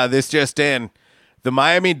just in. The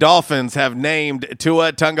Miami Dolphins have named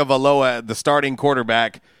Tua Tagovailoa the starting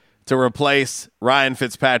quarterback to replace Ryan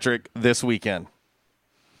Fitzpatrick this weekend.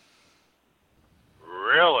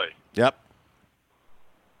 Really?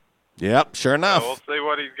 Yep, sure enough. So we'll see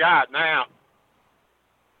what he's got now.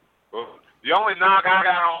 Well, the only knock I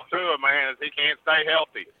got on Tua, man, is he can't stay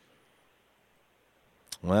healthy.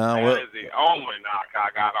 Well, that is the only knock I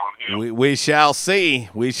got on him. We shall see.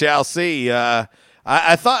 We shall see. I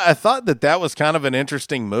thought that was kind of an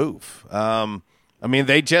interesting move. I mean,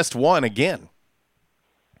 they just won again.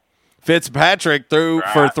 Fitzpatrick threw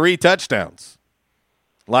for 3 touchdowns.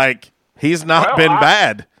 Like, he's not been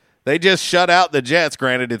bad. They just shut out the Jets.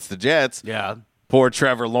 Granted, it's the Jets. Yeah. Poor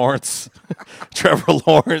Trevor Lawrence. Trevor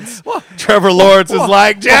Lawrence is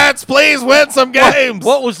like, Jets, please win some games.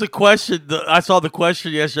 What was the question? I saw the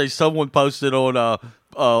question yesterday. Someone posted on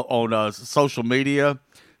social media.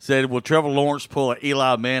 Said, will Trevor Lawrence pull an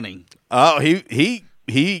Eli Manning? Oh, he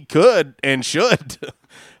could and should.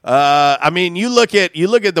 I mean, you look at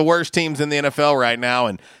the worst teams in the NFL right now,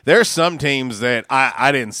 and there's some teams that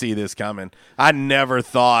I didn't see this coming. I never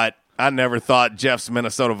thought Jeff's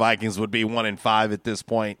Minnesota Vikings would be 1-5 at this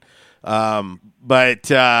point. But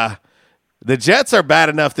the Jets are bad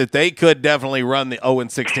enough that they could definitely run the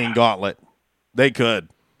 0-16 gauntlet. They could.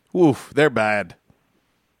 Oof, they're bad.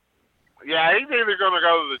 Yeah, he's either going to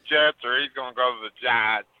go to the Jets or he's going to go to the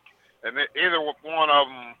Giants. And either one of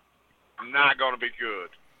them not going to be good,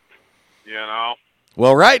 you know?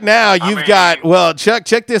 Well, right now you've got – well, Chuck,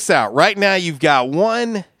 check this out. Right now you've got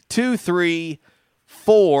 1, 2, 3,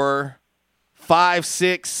 4, 5,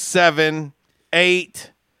 6, 7,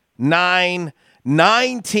 8, 9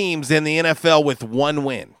 teams in the NFL with 1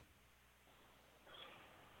 win.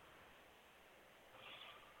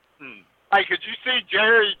 Hey, could you see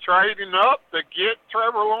Jerry trading up to get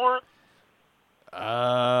Trevor Lawrence?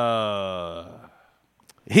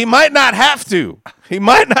 He might not have to. He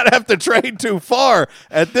might not have to trade too far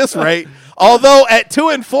at this rate. Although at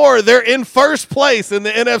 2-4, they're in first place in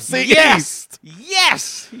the NFC East.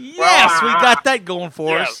 Yes, we got that going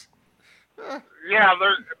for us. Yeah,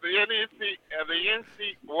 the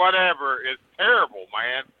NC whatever is terrible,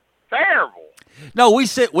 man. Terrible. No, we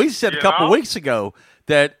said a couple weeks ago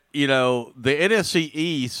that the NFC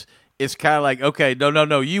East is kind of like, okay,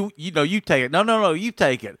 no, you take it. No, you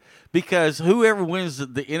take it. Because whoever wins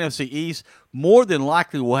the NFC East more than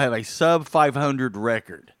likely will have a sub-500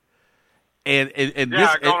 record. And going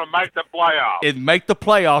to make the playoffs. And make the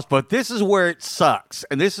playoffs, but this is where it sucks.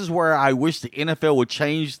 And this is where I wish the NFL would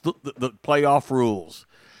change the playoff rules.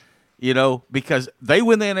 Because they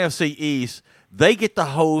win the NFC East, they get to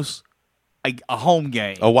host a home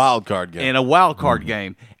game. A wild card game. And a wild card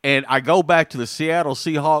game. And I go back to the Seattle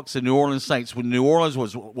Seahawks and New Orleans Saints when New Orleans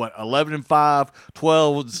was, 11-5,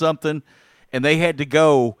 12 something, and they had to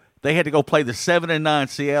go play the 7-9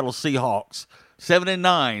 Seattle Seahawks.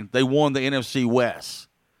 7-9, they won the NFC West.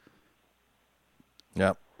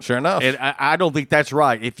 Yep, sure enough. And I don't think that's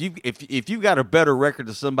right. If you got a better record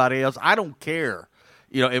than somebody else, I don't care.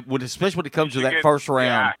 Especially when it comes to that first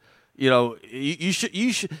round.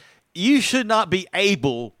 You should not be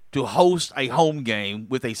able to host a home game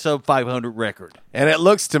with a sub-500 record. And it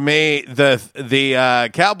looks to me the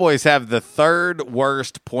Cowboys have the 3rd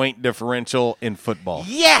worst point differential in football.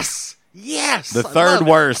 Yes. The 3rd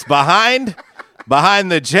worst behind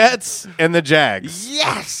the Jets and the Jags.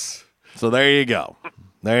 Yes. So there you go.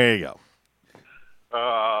 But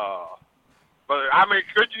I mean,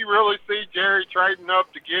 could you really see Jerry trading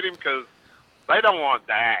up to get him? Because they don't want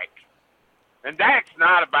Dak. And Dak's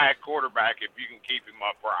not a bad quarterback if you can keep him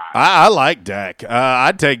upright. I like Dak.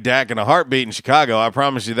 I'd take Dak in a heartbeat in Chicago. I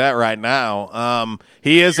promise you that right now.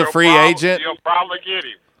 He is a free agent. You'll probably get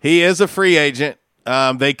him. He is a free agent.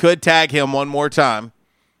 They could tag him one more time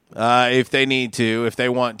if they need to, if they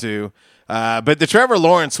want to. But the Trevor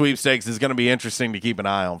Lawrence sweepstakes is going to be interesting to keep an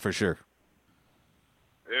eye on for sure.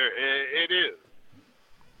 It is.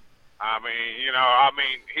 I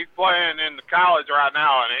mean, he's playing in the college right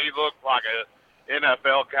now, and he looks like a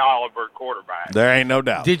NFL caliber quarterback. There ain't no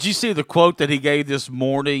doubt. Did you see the quote that he gave this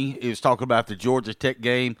morning? He was talking about the Georgia Tech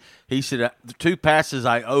game. He said, "The 2 passes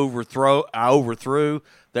I overthrew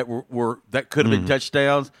that were that could have been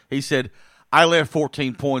touchdowns." He said, "I left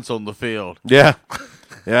 14 points on the field." Yeah,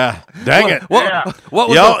 yeah. Dang it!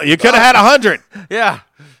 You could have had 100. Yeah,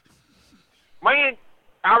 man.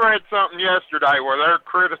 I read something yesterday where they're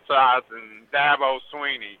criticizing Dabo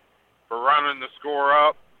Sweeney for running the score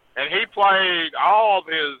up, and he played all of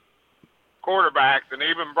his quarterbacks and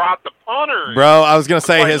even brought the punter in. Bro, I was going to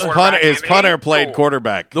say his quarterback, punter and played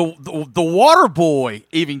quarterback. The water boy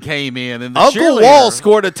even came in. And the Uncle cheerleader. Wall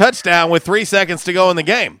scored a touchdown with 3 seconds to go in the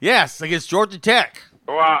game. Yes, against Georgia Tech.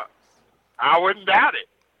 Well, I wouldn't doubt it.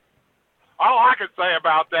 All I can say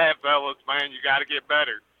about that, fellas, man, you got to get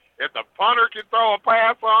better. If the punter can throw a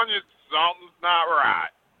pass on you, something's not right.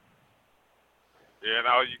 You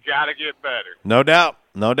know, you got to get better. No doubt.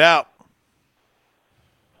 No doubt.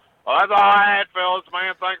 Well, that's all I had, fellas,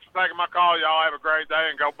 man. Thanks for taking my call. Y'all have a great day,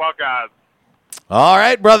 and go Buckeyes. All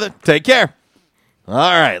right, brother. Take care. All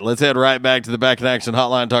right, let's head right back to the Back in Action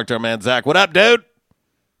hotline. Talk to our man, Zach. What up, dude?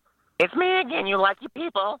 It's me again, you lucky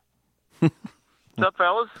people. What's up,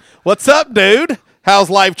 fellas? What's up, dude?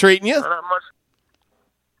 How's life treating you? Not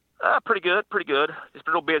much. Pretty good, pretty good. Just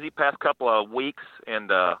been real busy past couple of weeks, and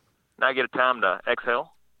now I get a time to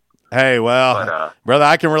exhale. Hey, well, brother,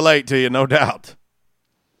 I can relate to you, no doubt.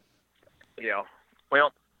 Yeah.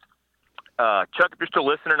 Well, Chuck, if you're still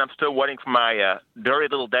listening, I'm still waiting for my Dirty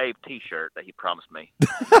Little Dave T-shirt that he promised me.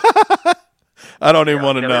 I don't even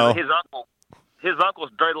want to know. His uncle's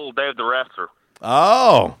Dirty Little Dave the wrestler.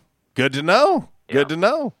 Oh, good to know. Yeah. Good to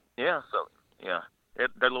know. Yeah. So yeah,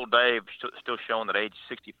 Dirty Little Dave still showing that age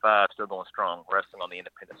 65, still going strong, wrestling on the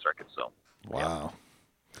independent circuit. So. Wow.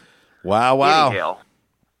 Yeah. Wow. Anyhow.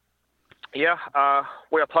 Yeah,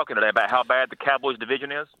 we are talking today about how bad the Cowboys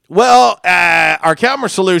division is. Well, our Calmer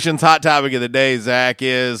Solutions hot topic of the day, Zach,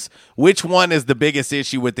 is which one is the biggest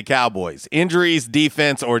issue with the Cowboys? Injuries,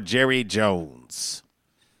 defense, or Jerry Jones?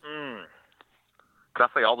 Could I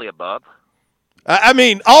say all the above? I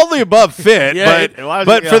mean, all the above fit, Yeah,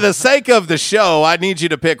 but for the sake of the show, I need you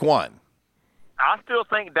to pick one. I still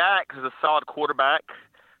think Dak is a solid quarterback.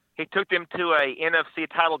 He took them to a NFC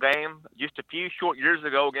title game just a few short years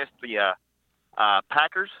ago against the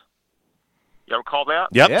Packers. You ever recall that?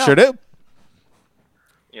 Yep, Sure do.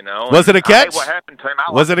 You know, was it a catch? What happened to him?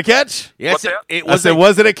 Was it a catch? Yes,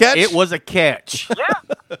 was it a catch? It was a catch.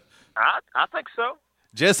 Yeah, I think so.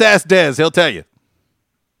 Just ask Dez; he'll tell you.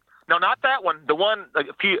 No, not that one. The one a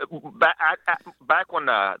few back when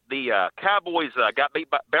the Cowboys got beat,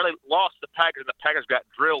 barely lost to the Packers, and the Packers got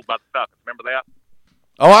drilled by the Falcons. Remember that?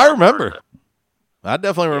 Oh, I remember. I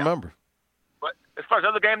definitely remember. But as far as the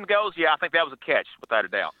other game goes, yeah, I think that was a catch, without a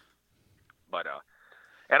doubt. But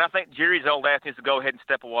and I think Jerry's old ass needs to go ahead and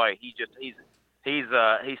step away. He's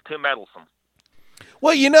too meddlesome.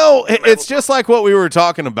 Well, you know, it's just like what we were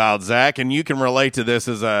talking about, Zach, and you can relate to this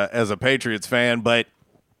as a Patriots fan. But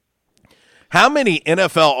how many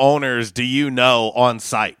NFL owners do you know on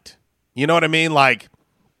site? You know what I mean? Like,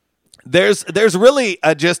 there's really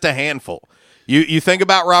just a handful. You think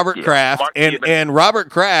about Robert Kraft, and Robert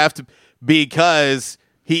Kraft, because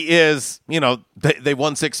he is, you know, they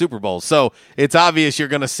won 6 Super Bowls, so it's obvious you're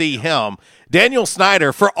going to see him. Daniel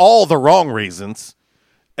Snyder, for all the wrong reasons,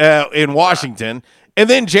 in Washington, and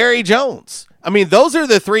then Jerry Jones. I mean, those are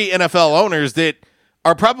the 3 NFL owners that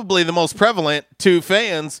are probably the most prevalent to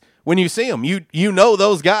fans when you see them. You know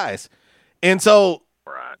those guys, and so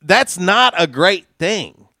that's not a great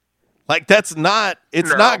thing. Like, it's not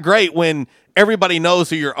great when everybody knows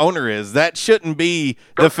who your owner is. That shouldn't be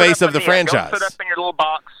the face of the franchise. Go sit up in your little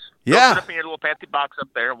box. Yeah. Go sit up in your little fancy box up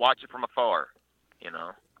there and watch it from afar. You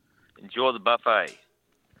know, enjoy the buffet.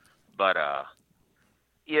 But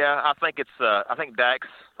yeah, I think I think Dax,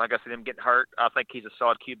 like I said, him getting hurt. I think he's a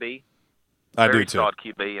solid QB. I do Very too. solid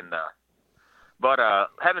QB, and but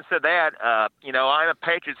having said that, you know, I'm a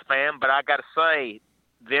Patriots fan, but I got to say,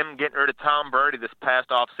 them getting rid of Tom Brady this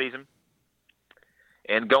past off season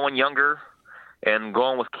and going younger and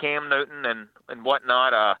going with Cam Newton and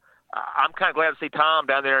whatnot, I'm kind of glad to see Tom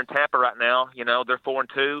down there in Tampa right now. You know, they're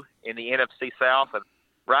 4-2 in the NFC South, and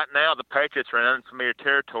right now the Patriots are in unfamiliar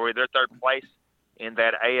territory. They're third place in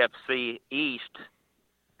that AFC East,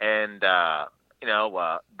 and you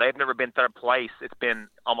know, they've never been third place. It's been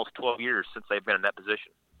almost 12 years since they've been in that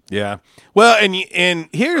position. Yeah. Well, and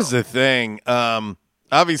here's the thing.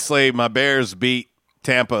 Obviously, my Bears beat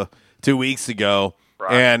Tampa 2 weeks ago,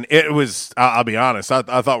 and it was, I'll be honest, I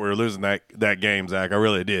thought we were losing that game, Zach. I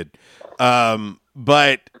really did.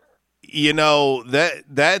 But, you know,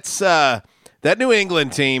 that's that New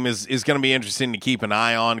England team is going to be interesting to keep an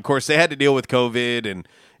eye on. Of course, they had to deal with COVID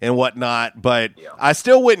and whatnot, but I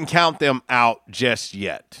still wouldn't count them out just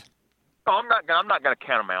yet. Oh, I'm not going to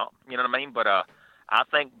count them out. You know what I mean? But I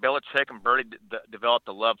think Belichick and Brady developed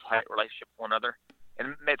a love-hate relationship with one another.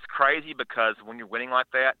 And it's crazy because when you're winning like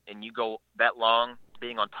that and you go that long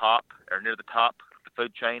being on top or near the top of the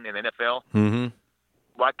food chain in the NFL,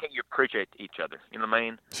 why can't you appreciate each other? You know what I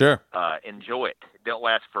mean? Sure. Enjoy it. It don't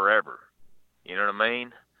last forever. You know what I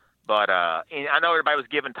mean? But and I know everybody was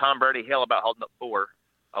giving Tom Brady hell about holding up 4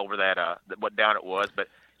 over that what down it was. But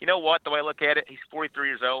you know what? The way I look at it, he's 43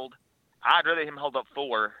 years old. I'd rather him hold up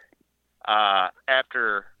 4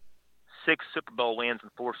 after 6 Super Bowl wins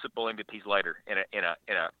and 4 Super Bowl MVPs later in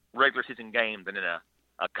a regular season game than in a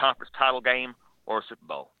conference title game or a Super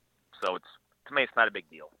Bowl. So to me, it's not a big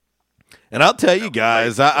deal. And I'll tell you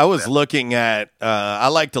guys, I was looking at I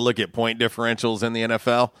like to look at point differentials in the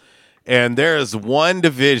NFL, and there's one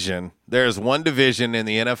division in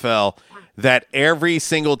the NFL that every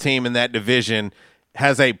single team in that division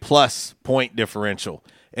has a plus point differential.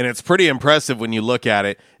 And it's pretty impressive when you look at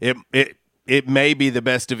it. It may be the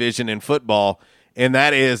best division in football, and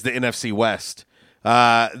that is the NFC West.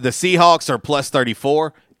 The Seahawks are plus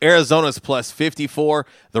 34. Arizona's plus 54.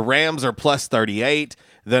 The Rams are plus 38.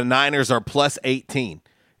 The Niners are plus 18.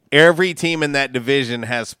 Every team in that division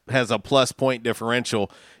has a plus point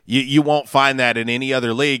differential. You won't find that in any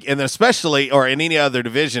other league, and especially, or in any other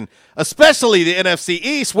division, especially the NFC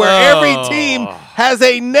East, where every team has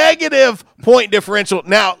a negative point differential.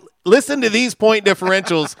 Now, listen to these point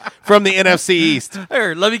differentials from the NFC East.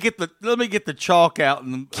 Here, let me get the chalk out.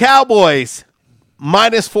 Cowboys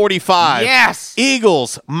minus 45. Yes.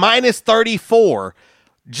 Eagles minus 34.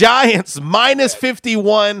 Giants minus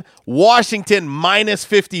 51. Washington minus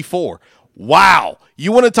 54. Wow.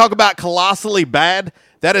 You want to talk about colossally bad?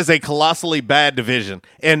 That is a colossally bad division.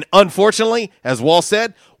 And unfortunately, as Wall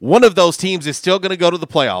said, one of those teams is still going to go to the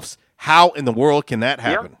playoffs. How in the world can that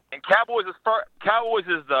happen? Yep. And Cowboys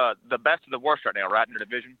is the best of the worst right now, right, in the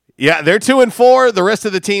division? Yeah, they're 2-4. The rest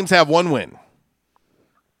of the teams have 1 win.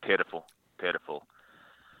 Pitiful.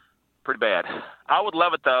 Pretty bad. I would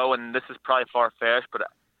love it, though, and this is probably far-fetched, but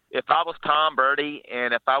if I was Tom Brady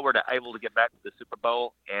and if I were able to get back to the Super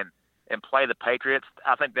Bowl and play the Patriots,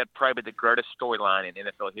 I think that'd probably be the greatest storyline in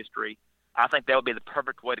NFL history. I think that would be the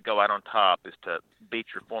perfect way to go out on top, is to beat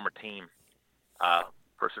your former team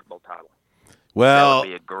for a Super Bowl title. Well, that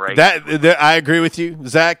would be a great I agree with you,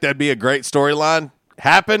 Zach. That'd be a great storyline.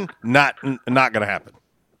 Happen? Not going to happen.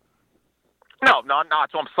 No,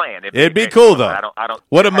 that's what I'm saying. It'd be cool, though. I don't.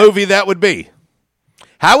 What a movie that would be.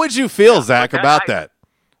 How would you feel, Zach, about that?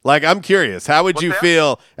 Like, I'm curious. How would you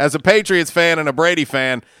feel as a Patriots fan and a Brady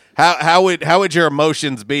fan? How would your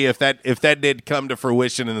emotions be if that did come to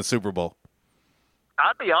fruition in the Super Bowl?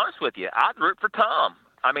 I'd be honest with you. I'd root for Tom.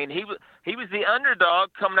 I mean, he was the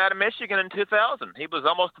underdog coming out of Michigan in 2000. He was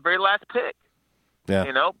almost the very last pick. Yeah.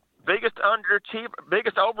 You know, biggest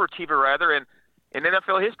overachiever rather in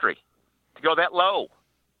NFL history to go that low.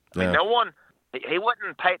 I mean, no one. He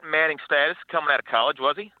wasn't Peyton Manning status coming out of college,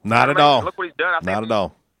 was he? Not at all. Look what he's done. I think Not at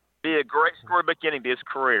all. Be a great story beginning to his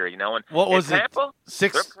career, you know. And what was Tampa, it?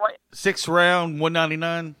 Sixth round,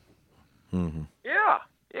 199. Mm-hmm. Yeah.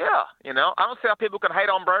 You know, I don't see how people can hate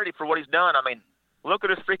on Brady for what he's done. I mean, look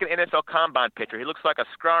at his freaking NFL Combine picture. He looks like a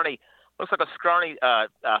scrawny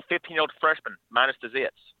 15-year-old freshman minus the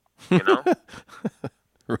zits. You know.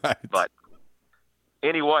 Right. But,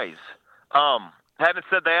 anyways, having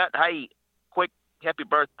said that, hey, quick happy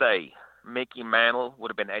birthday, Mickey Mantle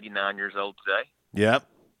would have been 89 years old today. Yep.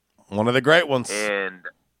 One of the great ones. And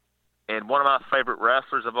one of my favorite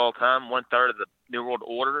wrestlers of all time, 1/3 of the New World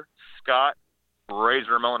Order, Scott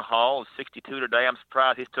Razor Ramon Hall, is 62 today. I'm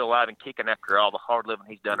surprised he's still alive and kicking after all the hard living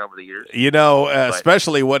he's done over the years. You know,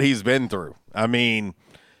 especially what he's been through. I mean,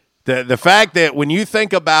 the fact that when you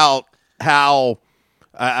think about how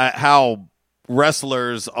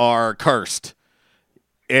wrestlers are cursed,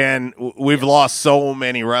 and we've lost so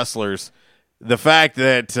many wrestlers, the fact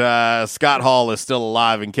that Scott Hall is still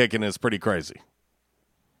alive and kicking is pretty crazy.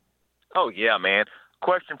 Oh, yeah, man.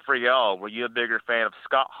 Question for y'all. Were you a bigger fan of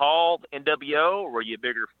Scott Hall, NWO, or were you a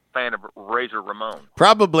bigger fan of Razor Ramon?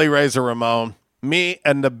 Probably Razor Ramon. Me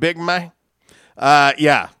and the big man.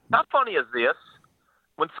 Yeah. How funny is this?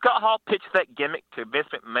 When Scott Hall pitched that gimmick to Vince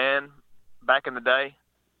McMahon back in the day,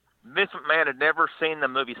 Vince McMahon had never seen the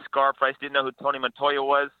movie Scarface, didn't know who Tony Montoya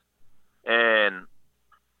was, and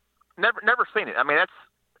never seen it. I mean, that's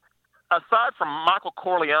aside from Michael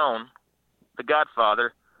Corleone, the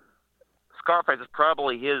Godfather, Scarface is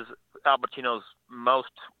probably Al Pacino's most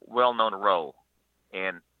well-known role,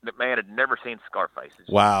 and McMahon had never seen Scarface.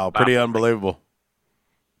 Wow, pretty unbelievable.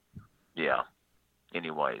 Yeah.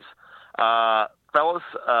 Anyways, fellas,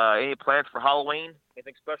 any plans for Halloween?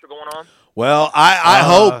 Anything special going on? Well, I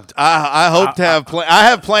hope to have I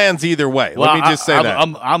have plans either way. Well, let me just say that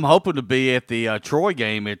I'm hoping to be at the Troy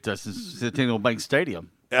game at Centennial Bank Stadium.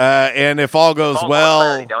 And if all goes well,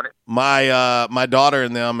 Saturday, don't it? my daughter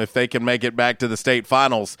and them, if they can make it back to the state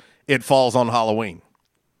finals, it falls on Halloween.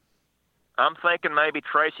 I'm thinking maybe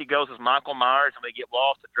Tracy goes as Michael Myers and we get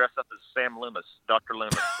Walsh to dress up as Sam Loomis, Dr.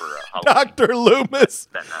 Loomis for Halloween. Dr. Loomis.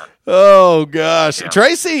 Oh, gosh. Yeah.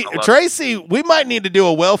 Tracy, we might need to do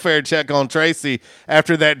a welfare check on Tracy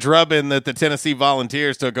after that drubbing that the Tennessee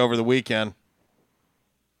Volunteers took over the weekend.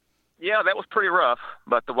 Yeah, that was pretty rough,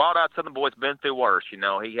 but the Wild-Eyed Southern boy's been through worse. You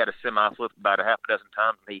know, he had a semi-flip about a half a dozen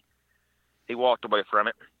times, and he walked away from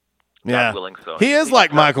it. Yeah. Willing, so He is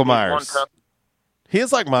like Michael Myers. He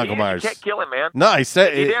is like Michael Myers. You can't kill him, man. No, he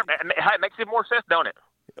said it makes it more sense, don't it?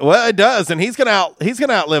 Well, it does, and he's gonna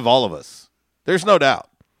outlive all of us. There's no doubt.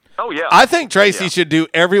 Oh yeah. I think Tracy should do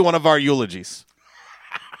every one of our eulogies.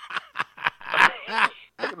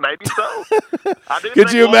 Maybe so.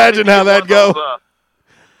 Could you imagine how that'd go?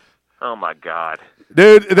 Oh my God,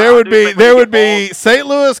 dude! There would be St.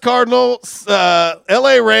 Louis Cardinals,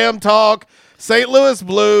 L.A. Ram talk, St. Louis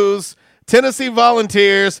Blues, Tennessee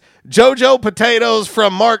Volunteers, JoJo Potatoes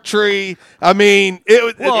from Mark Tree. I mean,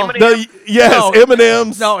 M&M's.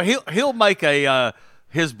 No, he'll make a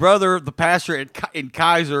his brother, the pastor in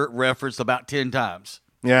Kaiser, reference about 10 times.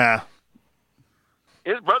 Yeah.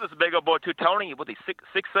 His brother's a big old boy too, Tony. Was he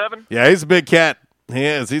 6'7"? Yeah, he's a big cat. He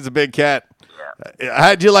is. He's a big cat. Yeah.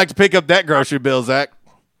 How'd you like to pick up that grocery bill, Zach?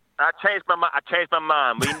 I changed my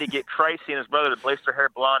mind. We need to get Tracy and his brother to bleach their hair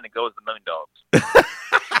blonde and go as the Moondogs.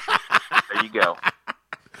 There you go.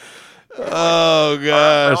 Oh,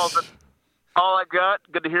 gosh. All I got.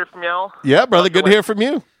 Good to hear from y'all. Yeah, brother. Good to hear from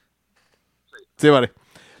you. See you, buddy.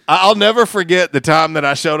 I'll never forget the time that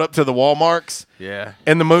I showed up to the Walmarts. Yeah.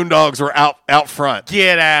 And the Moondogs were out front.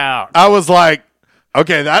 Get out. I was like,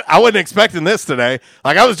 okay, I wasn't expecting this today.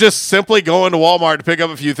 Like, I was just simply going to Walmart to pick up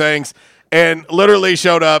a few things and literally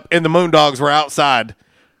showed up, and the Moondogs were outside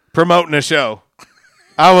promoting a show.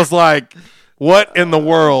 I was like, what in the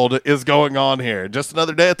world is going on here? Just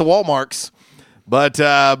another day at the Walmarts. But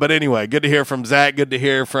anyway, good to hear from Zach. Good to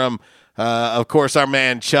hear from, of course, our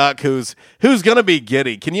man Chuck, who's going to be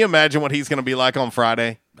giddy. Can you imagine what he's going to be like on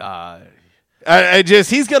Friday?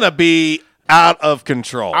 He's going to be out of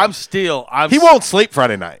control. He won't sleep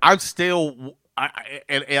Friday night. And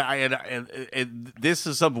this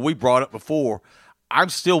is something we brought up before. I'm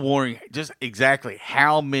still wondering just exactly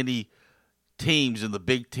how many teams in the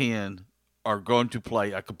Big Ten are going to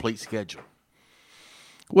play a complete schedule.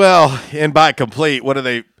 Well, and by complete, what are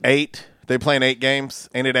they, 8? They playing 8 games?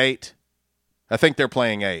 Ain't it 8? I think they're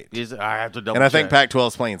playing 8. I have to double And I think check. Pac-12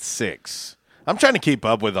 is playing 6. I'm trying to keep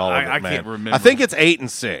up with all of it, man. I can't remember. I think it's 8 and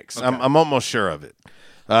 6. Okay. I'm almost sure of it.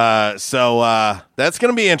 So that's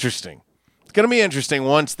going to be interesting. It's going to be interesting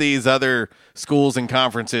once these other schools and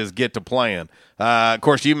conferences get to playing. Of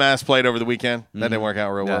course, UMass played over the weekend. That didn't work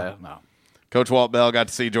out real well. No. Coach Walt Bell got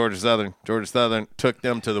to see Georgia Southern. Georgia Southern took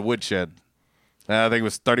them to the woodshed. I think it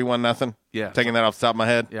was 31-0. Yeah. Taking that off the top of my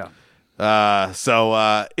head. Yeah.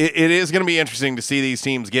 So it is going to be interesting to see these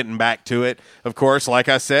teams getting back to it. Of course, like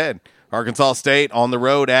I said, Arkansas State on the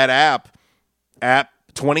road at App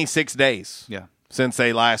 26 days since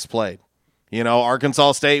they last played. You know,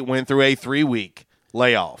 Arkansas State went through a 3-week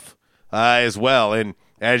layoff as well. And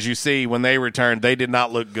as you see, when they returned, they did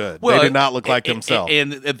not look good. They did not look like themselves.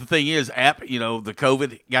 And the thing is, App, you know, the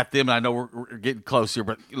COVID got them. And I know we're getting close here,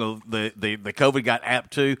 but, you know, the COVID got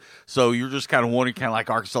App too. So you're just kind of wondering, kind of like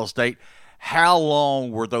Arkansas State, how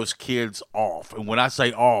long were those kids off? And when I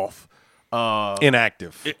say off,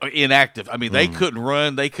 inactive. I mean, they couldn't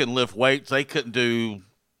run. They couldn't lift weights. They couldn't do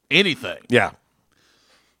anything. Yeah.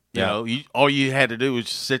 You know, all you had to do was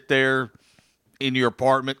sit there in your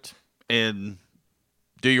apartment and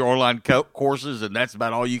do your online courses, and that's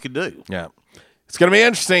about all you can do. Yeah. It's going to be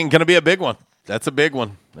interesting. Going to be a big one. That's a big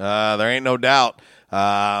one. There ain't no doubt.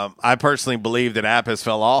 I personally believe that App has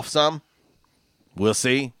fell off some. We'll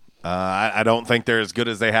see. I don't think they're as good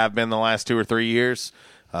as they have been the last 2 or 3 years.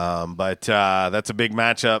 But that's a big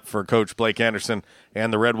matchup for Coach Blake Anderson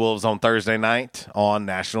and the Red Wolves on Thursday night on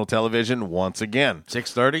national television once again.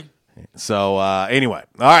 6:30. So anyway,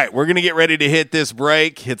 all right, we're going to get ready to hit this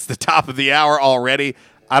break. It's the top of the hour already.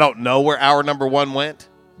 I don't know where hour number 1 went,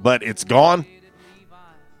 but it's gone.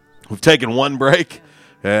 We've taken one break.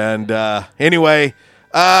 And anyway,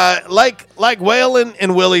 like Waylon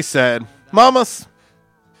and Willie said, mamas,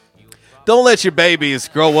 don't let your babies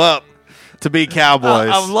grow up to be cowboys.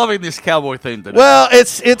 I'm loving this cowboy theme today. Well,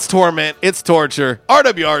 it's torment. It's torture.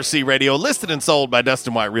 RWRC Radio, listed and sold by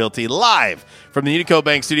Dustin White Realty, live from the Unico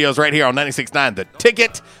Bank Studios right here on 96.9 The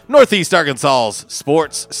Ticket, Northeast Arkansas's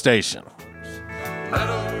sports station. Let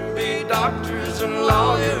them be doctors and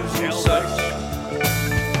lawyers and such.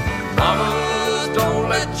 Mamas, don't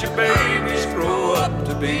let your babies grow up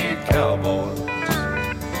to be cowboys.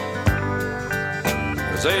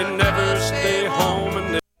 'cause they never stay home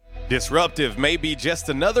and Disruptive may be just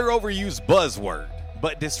another overused buzzword,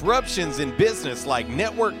 but disruptions in business like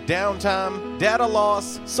network downtime, data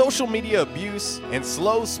loss, social media abuse, and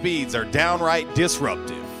slow speeds are downright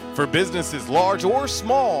disruptive. For businesses large or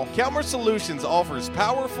small, Calmer Solutions offers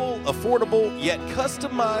powerful, affordable, yet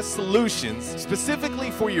customized solutions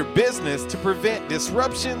specifically for your business to prevent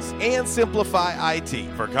disruptions and simplify IT.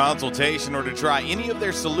 For consultation or to try any of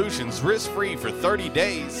their solutions risk-free for 30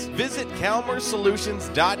 days, visit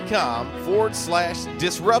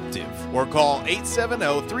calmersolutions.com/disruptive or call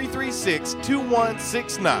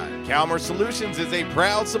 870-336-2169. Calmer Solutions is a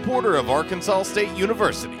proud supporter of Arkansas State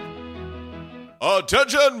University.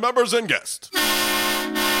 Attention, members and guests.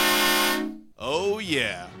 Oh,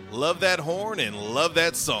 yeah. Love that horn and love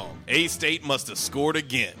that song. A-State must have scored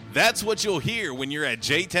again. That's what you'll hear when you're at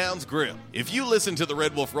J-Town's Grill. If you listen to the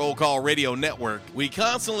Red Wolf Roll Call Radio Network, we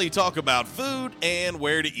constantly talk about food and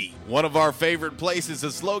where to eat. One of our favorite places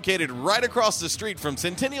is located right across the street from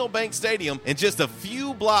Centennial Bank Stadium and just a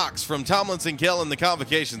few blocks from Tomlinson Kell and the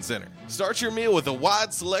Convocation Center. Start your meal with a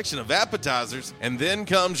wide selection of appetizers, and then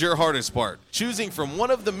comes your hardest part, choosing from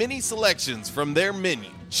one of the many selections from their menu.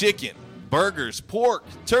 Chicken, burgers, pork,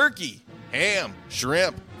 turkey, ham,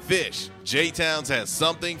 shrimp, fish. J-Town's has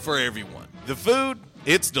something for everyone. The food,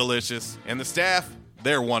 it's delicious, and the staff,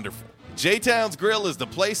 they're wonderful. J-Town's Grill is the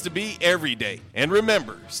place to be every day. And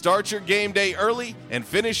remember, start your game day early and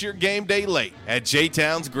finish your game day late at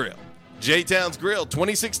J-Town's Grill. J-Town's Grill,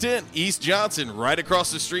 2610 East Johnson, right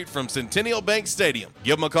across the street from Centennial Bank Stadium.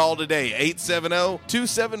 Give them a call today,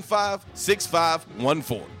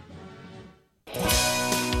 870-275-6514.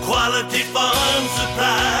 Quality Farm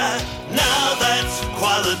Supply, now that's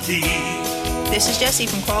quality. This is Jessie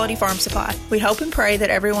from Quality Farm Supply. We hope and pray that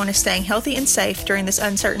everyone is staying healthy and safe during this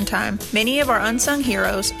uncertain time. Many of our unsung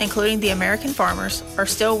heroes, including the American farmers, are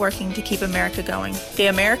still working to keep America going. The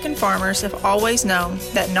American farmers have always known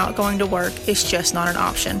that not going to work is just not an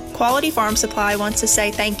option. Quality Farm Supply wants to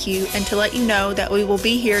say thank you and to let you know that we will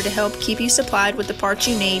be here to help keep you supplied with the parts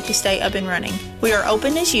you need to stay up and running. We are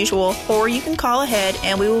open as usual, or you can call ahead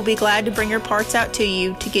and we will be glad to bring your parts out to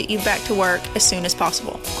you to get you back to work as soon as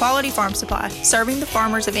possible. Quality Farm Supply, serving the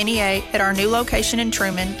farmers of NEA at our new location in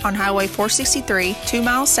Truman on Highway 463, 2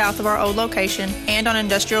 miles south of our old location, and on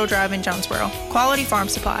Industrial Drive in Jonesboro. Quality Farm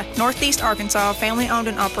Supply, Northeast Arkansas, family owned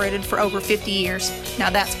and operated for over 50 years.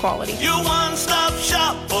 Now that's quality. Your one-stop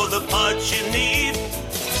shop for the parts you need.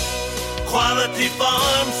 Quality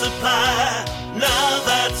Farm Supply, now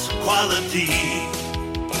that's quality.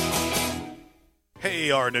 Hey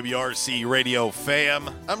RWRC Radio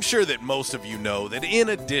fam, I'm sure that most of you know that in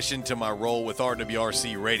addition to my role with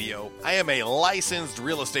RWRC Radio, I am a licensed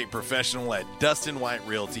real estate professional at Dustin White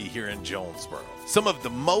Realty here in Jonesboro. Some of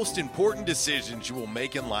the most important decisions you will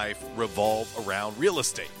make in life revolve around real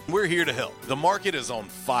estate. We're here to help. The market is on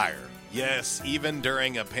fire. Yes, even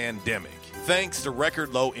during a pandemic, thanks to record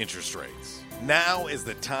low interest rates. Now is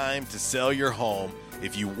the time to sell your home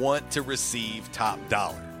if you want to receive top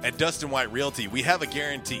dollar. At Dustin White Realty, we have a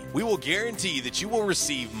guarantee. We will guarantee that you will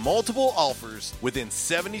receive multiple offers within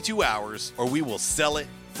 72 hours, or we will sell it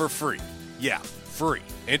for free. Yeah, free.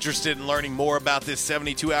 Interested in learning more about this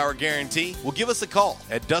 72-hour guarantee? Well, give us a call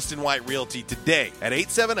at Dustin White Realty today at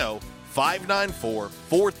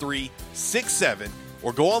 870-594-4367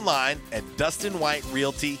 or go online at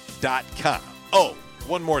DustinWhiteRealty.com. Oh,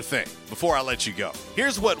 one more thing before I let you go.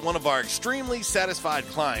 Here's what one of our extremely satisfied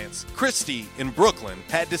clients, Christy in Brooklyn,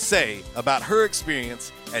 had to say about her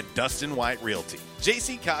experience at Dustin White Realty.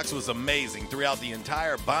 J.C. Cox was amazing throughout the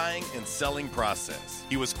entire buying and selling process.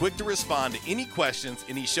 He was quick to respond to any questions,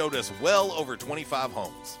 and he showed us well over 25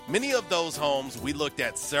 homes. Many of those homes we looked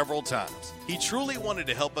at several times. He truly wanted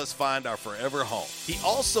to help us find our forever home. He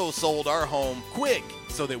also sold our home quick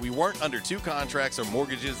so that we weren't under 2 contracts or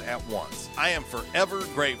mortgages at once. I am forever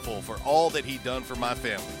grateful for all that he done for my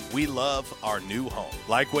family. We love our new home.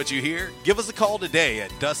 Like what you hear? Give us a call today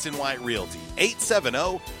at Dustin White Realty,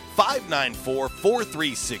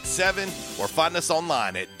 870-594-4367, or find us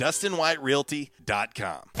online at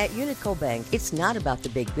DustinWhiteRealty.com. At Unico Bank, it's not about the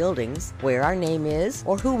big buildings, where our name is,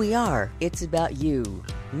 or who we are. It's about you,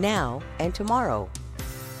 now and tomorrow.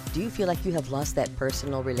 Do you feel like you have lost that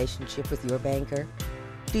personal relationship with your banker?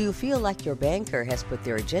 Do you feel like your banker has put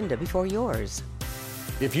their agenda before yours?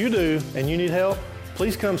 If you do and you need help,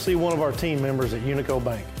 please come see one of our team members at Unico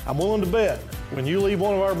Bank. I'm willing to bet when you leave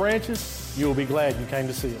one of our branches, you will be glad you came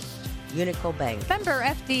to see us. Unico Bank. Member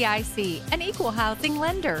FDIC, an equal housing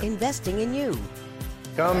lender. Investing in you.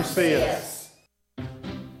 Come see us.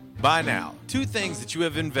 By now, two things that you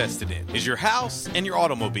have invested in is your house and your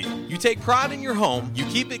automobile. You take pride in your home, you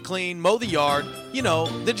keep it clean, mow the yard, you know,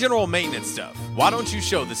 the general maintenance stuff. Why don't you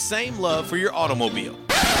show the same love for your automobile?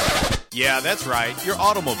 Yeah, that's right, your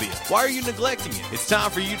automobile. Why are you neglecting it? It's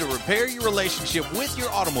time for you to repair your relationship with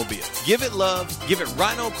your automobile. Give it love, give it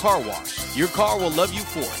Rhino Car Wash. Your car will love you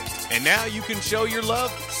for it. And now you can show your love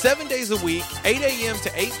 7 days a week, 8 a.m. to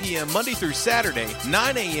 8 p.m. Monday through Saturday,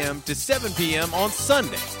 9 a.m. to 7 p.m. on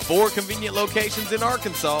Sunday. 4 convenient locations in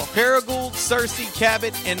Arkansas: Paragould, Searcy,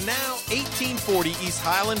 Cabot, and now 1840 East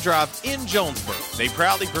Highland Drive in Jonesboro. They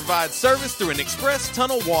proudly provide service through an express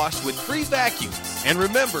tunnel wash with free vacuums. And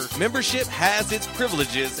remember, membership has its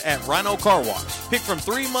privileges at Rhino Car Wash. Pick from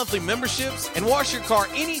 3 monthly memberships and wash your car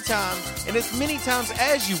anytime and as many times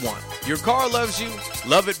as you want. Your car loves you,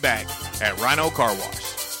 love it back at Rhino Car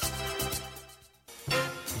Wash.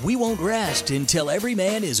 We won't rest until every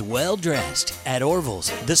man is well dressed. At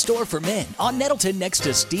Orville's, the store for men, on Nettleton next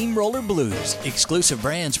to Steamroller Blues. Exclusive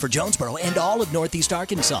brands for Jonesboro and all of Northeast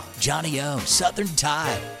Arkansas. Johnny O, Southern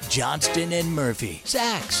Tide, Johnston and Murphy,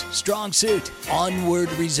 Saks, Strong Suit,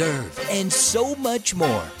 Onward Reserve, and so much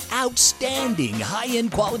more. Outstanding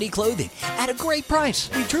high-end quality clothing at a great price.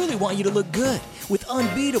 We truly want you to look good with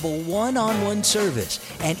unbeatable one-on-one service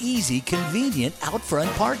and easy, convenient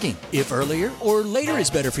out-front parking. If earlier or later is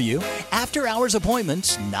better for you, after-hours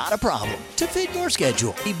appointments, not a problem. To fit your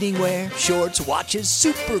schedule. Evening wear, shorts, watches,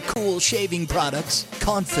 super cool shaving products,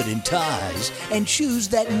 confident ties, and shoes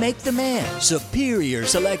that make the man. Superior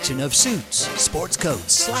selection of suits, sports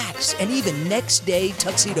coats, slacks, and even next-day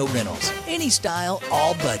tuxedo rentals. Any style,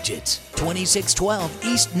 all budgets. 2612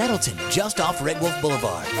 East Nettleton, just off Red Wolf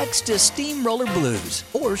Boulevard, next to Steamroller Blues.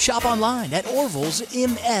 Or shop online at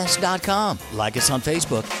orvillesms.com. Like us on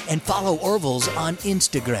Facebook and follow Orville's on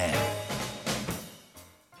Instagram.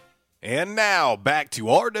 And now, back to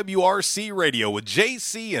RWRC Radio with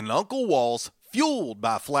JC and Uncle Walls, fueled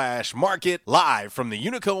by Flash Market, live from the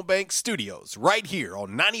Unico Bank Studios, right here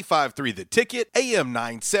on 95.3 The Ticket, AM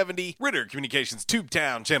 970, Ritter Communications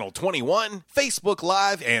Tubetown Channel 21, Facebook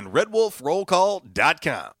Live, and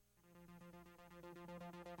RedWolfRollCall.com.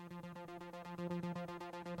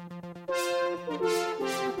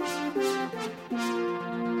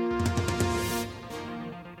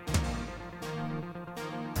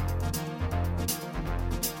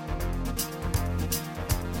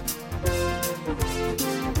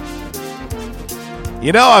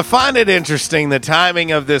 You know, I find it interesting, the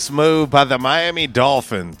timing of this move by the Miami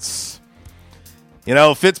Dolphins. You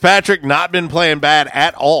know, Fitzpatrick not been playing bad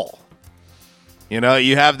at all. You know,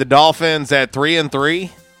 you have the Dolphins at 3-3.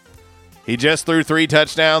 He just threw 3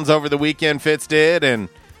 touchdowns over the weekend, Fitz did, and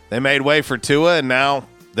they made way for Tua, and now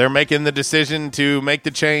they're making the decision to make the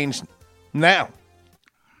change now.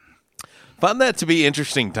 Find that to be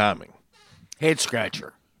interesting timing. Head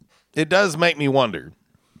scratcher. It does make me wonder.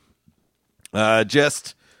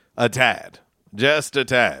 Just a tad. Just a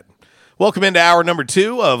tad. Welcome into hour number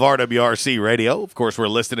 2 of RWRC Radio. Of course, we're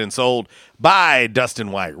listed and sold by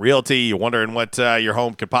Dustin White Realty. You're wondering what your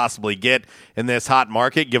home could possibly get in this hot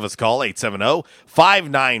market? Give us a call,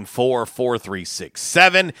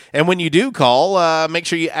 870-594-4367. And when you do call, make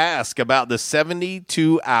sure you ask about the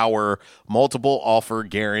 72-hour multiple offer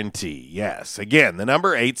guarantee. Yes, again, the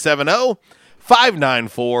number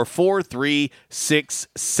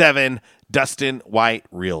 870-594-4367. Dustin White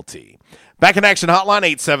Realty. Back in action hotline,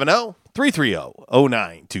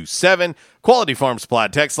 870-330-0927. Quality Farm Supply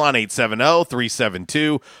text line,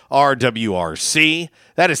 870-372-RWRC.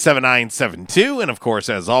 That is 7972. And, of course,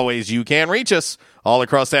 as always, you can reach us all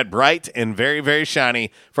across that bright and very, very shiny,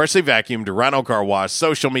 freshly vacuumed Rhino Car Wash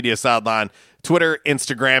social media sideline, Twitter,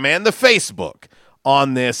 Instagram, and the Facebook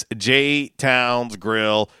on this J Towns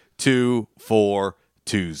Grill 2-4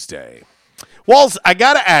 Tuesday. Walls, I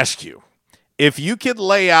got to ask you, if you could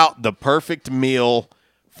lay out the perfect meal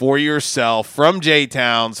for yourself from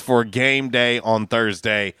J-Towns for game day on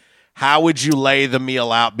Thursday, how would you lay the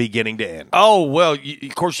meal out beginning to end? Oh, well,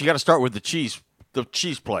 of course, you got to start with the cheese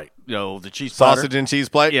plate. You know, the cheese sausage platter. And cheese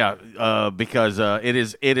plate? Yeah, because it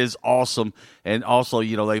is awesome. And also,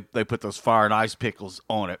 you know, they put those fire and ice pickles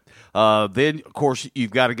on it. Then, of course,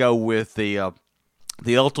 you've got to go with the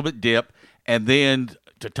ultimate dip. And then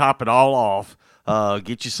to top it all off,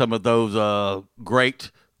 get you some of those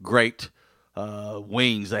great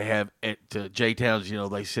wings they have at J-Towns. You know,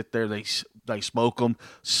 they sit there, they smoke them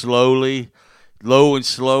slowly, low and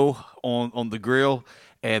slow on the grill,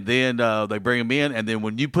 and then they bring them in. And then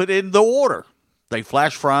when you put in the order, they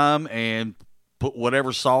flash fry them and put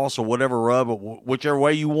whatever sauce or whatever rub or whichever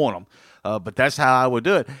way you want them. But that's how I would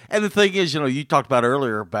do it. And the thing is, you know, you talked about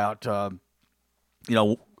earlier about, you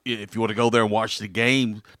know, if you want to go there and watch the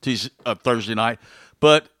game Thursday night.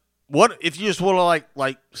 But what if you just want to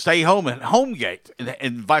like stay home at home gate and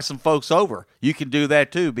invite some folks over? You can do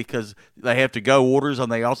that too because they have to go orders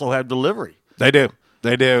and they also have delivery. They do.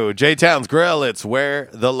 They do. J-Town's Grill, it's where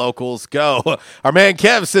the locals go. Our man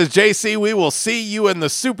Kev says, JC, we will see you in the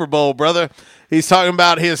Super Bowl, brother. He's talking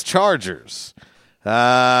about his Chargers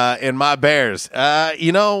and my Bears.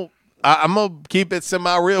 I'm going to keep it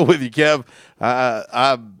semi-real with you, Kev.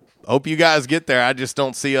 I hope you guys get there. I just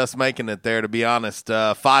don't see us making it there, to be honest.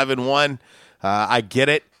 5-1, I get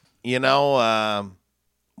it.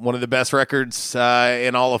 One of the best records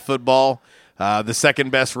in all of football. The second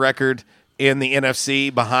best record in the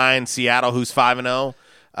NFC behind Seattle, who's 5-0.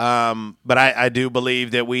 But I do believe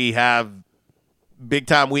that we have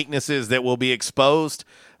big-time weaknesses that will be exposed.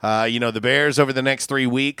 The Bears over the next 3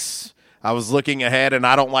 weeks, I was looking ahead, and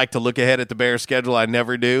I don't like to look ahead at the Bears schedule. I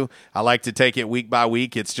never do. I like to take it week by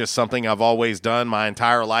week. It's just something I've always done my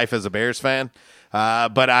entire life as a Bears fan.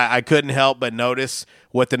 But I couldn't help but notice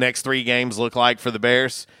what the next 3 games look like for the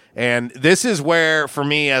Bears. And this is where, for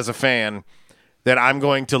me as a fan, that I'm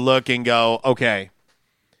going to look and go, okay,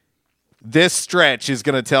 this stretch is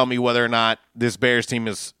going to tell me whether or not this Bears team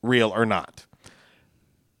is real or not.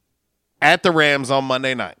 At the Rams on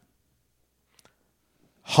Monday night.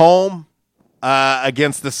 Home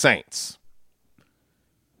against the Saints.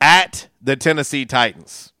 At the Tennessee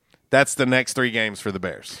Titans. That's the next 3 games for the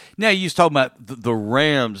Bears. Now, you was talking about the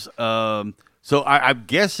Rams. So I'm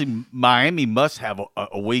guessing Miami must have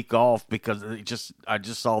a week off because I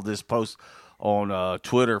just saw this post on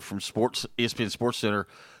Twitter from ESPN Sports Center.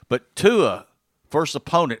 But Tua, first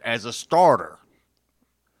opponent as a starter,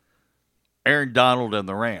 Aaron Donald and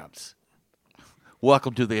the Rams.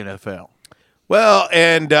 Welcome to the NFL. Well,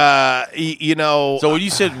 and So when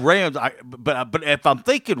you said Rams, but if I'm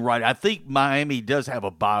thinking right, I think Miami does have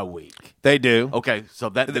a bye week. They do. Okay, so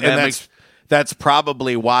that's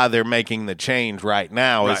probably why they're making the change right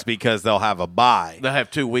now, is because they'll have a bye. They'll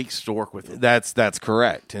have 2 weeks to work with it. That's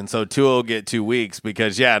correct. And so Tua will get 2 weeks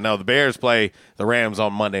because, the Bears play the Rams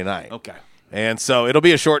on Monday night. Okay. And so it'll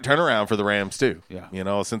be a short turnaround for the Rams too,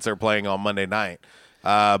 Yeah. Since they're playing on Monday night.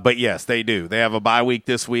 But, yes, they do. They have a bye week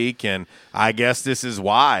this week, and I guess this is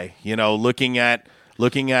why, looking at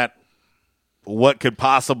what could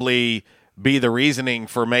possibly be the reasoning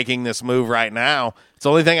for making this move right now, it's the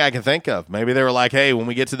only thing I can think of. Maybe they were like, hey, when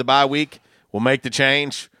we get to the bye week, we'll make the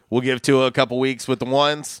change. We'll give Tua a couple weeks with the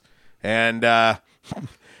ones and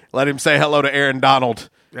let him say hello to Aaron Donald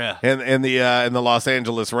in the Los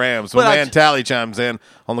Angeles Rams. When man Tally chimes in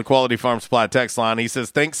on the Quality Farm Supply text line, he says,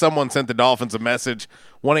 think someone sent the Dolphins a message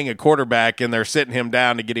wanting a quarterback, and they're sitting him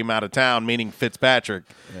down to get him out of town, meaning Fitzpatrick.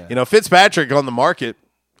 Yeah. Fitzpatrick on the market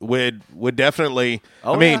would definitely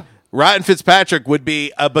Ryan Fitzpatrick would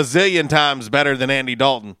be a bazillion times better than Andy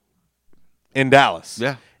Dalton in Dallas.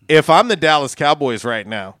 Yeah. If I'm the Dallas Cowboys right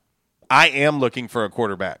now, I am looking for a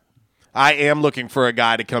quarterback. I am looking for a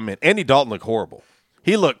guy to come in. Andy Dalton looked horrible.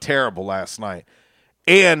 He looked terrible last night.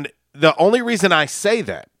 And the only reason I say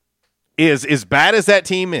that is, as bad as that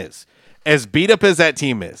team is, as beat up as that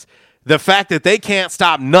team is, the fact that they can't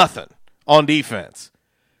stop nothing on defense,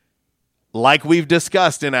 like we've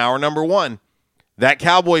discussed in hour number 1, that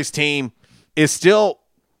Cowboys team is still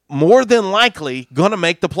more than likely going to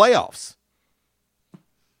make the playoffs.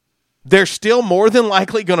 They're still more than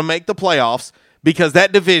likely going to make the playoffs because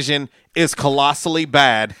that division is colossally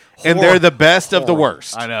bad, and they're the best of the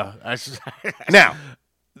worst. I know. Now,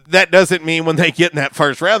 that doesn't mean when they get in that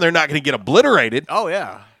first round, they're not going to get obliterated. Oh,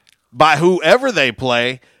 yeah. By whoever they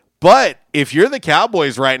play. But if you're the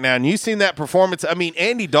Cowboys right now and you've seen that performance,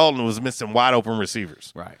 Andy Dalton was missing wide open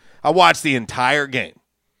receivers. Right. I watched the entire game.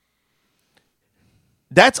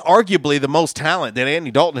 That's arguably the most talent that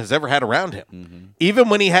Andy Dalton has ever had around him. Mm-hmm. Even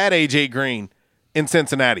when he had A.J. Green in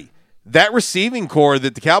Cincinnati. That receiving core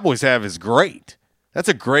that the Cowboys have is great. That's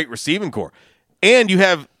a great receiving core. And you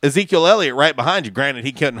have Ezekiel Elliott right behind you. Granted,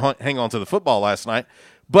 he couldn't hang on to the football last night.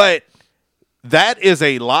 But that is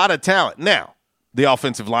a lot of talent. Now, the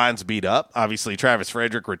offensive line's beat up. Obviously, Travis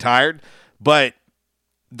Frederick retired. But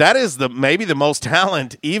that is maybe the most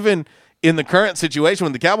talent, even in the current situation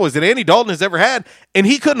with the Cowboys, that Andy Dalton has ever had, and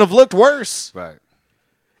he couldn't have looked worse. Right.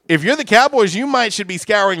 If you're the Cowboys, you should be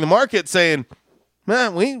scouring the market saying,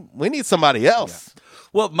 man, we need somebody else. Yeah.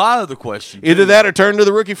 Well, my other question, either that or turn to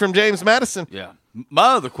the rookie from James Madison. Yeah.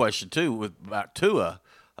 My other question, too, about Tua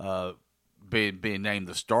being named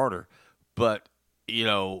the starter, but,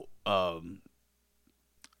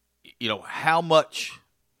 how much,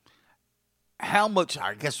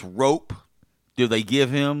 I guess, rope do they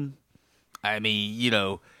give him?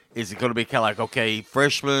 Is it going to be kind of like, okay,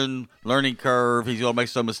 freshman, learning curve, he's going to make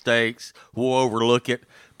some mistakes, we'll overlook it.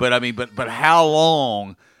 But, I mean, but how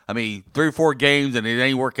long? I mean, 3 or 4 games and it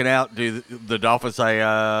ain't working out. Do the Dolphins say?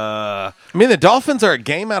 I mean, the Dolphins are a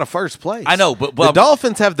game out of first place. I know, but the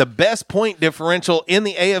Dolphins have the best point differential in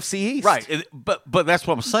the AFC East. Right, but that's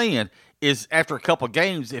what I'm saying is after a couple of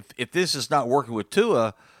games, if this is not working with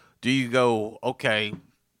Tua, do you go, okay,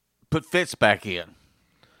 put Fitz back in?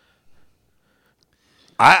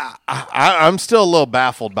 I'm still a little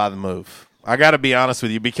baffled by the move. I got to be honest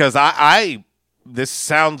with you because this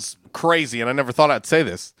sounds crazy and I never thought I'd say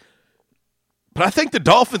this. But I think the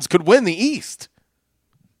Dolphins could win the East.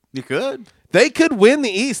 You could. They could win the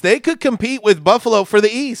East. They could compete with Buffalo for the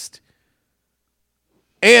East.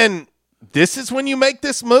 And this is when you make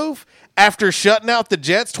this move after shutting out the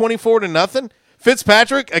Jets 24-0.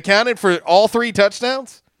 Fitzpatrick accounted for all 3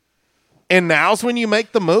 touchdowns. And now's when you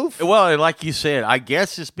make the move? Well, like you said, I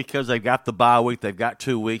guess it's because they've got the bye week. They've got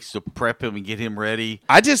 2 weeks to prep him and get him ready.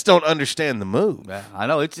 I just don't understand the move. I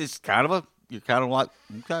know. It's kind of you're kind of like,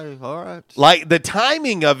 okay, all right. Like, the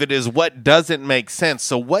timing of it is what doesn't make sense.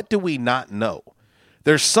 So what do we not know?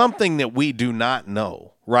 There's something that we do not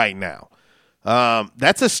know right now.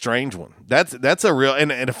 That's a strange one. That's a real –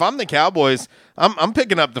 and if I'm the Cowboys, I'm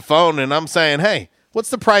picking up the phone and I'm saying, hey, what's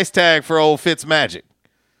the price tag for old Fitzmagic?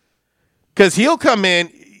 Because he'll come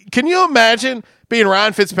in. Can you imagine being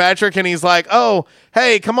Ryan Fitzpatrick and he's like, oh,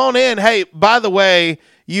 hey, come on in. Hey, by the way,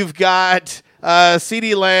 you've got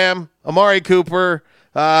CeeDee Lamb, Amari Cooper,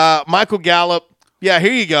 Michael Gallup. Yeah,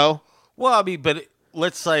 here you go. Well, I mean, but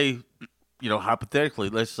let's say, hypothetically,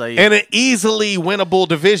 let's say. And an easily winnable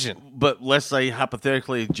division. But let's say,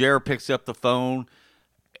 hypothetically, Jared picks up the phone.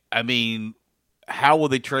 I mean, how will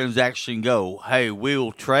the transaction go? Hey,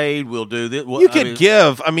 we'll trade. We'll do this. You could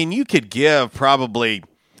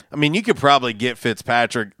probably get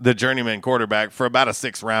Fitzpatrick, the journeyman quarterback, for about a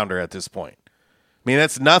 6th rounder at this point. I mean,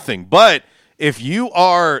 that's nothing. But if you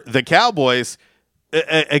are the Cowboys,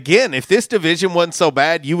 again, if this division wasn't so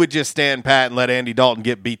bad, you would just stand pat and let Andy Dalton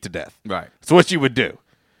get beat to death. Right. That's what you would do.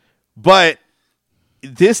 But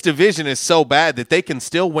this division is so bad that they can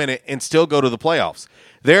still win it and still go to the playoffs.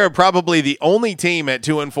 They're probably the only team at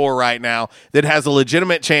 2-4 right now that has a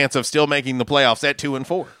legitimate chance of still making the playoffs at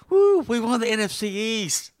 2-4. Woo, we won the NFC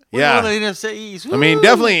East. We won the NFC East. Woo. I mean,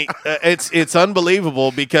 definitely, it's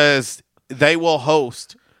unbelievable because they will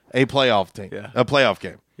host a playoff team, a playoff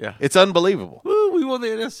game. Yeah, it's unbelievable. Woo, we won the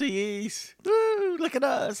NFC East. Woo, look at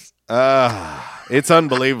us. It's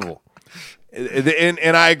unbelievable.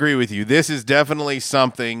 And I agree with you. This is definitely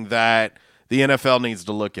something that the NFL needs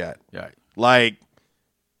to look at. Right. Like,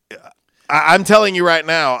 I'm telling you right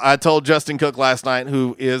now, I told Justin Cook last night,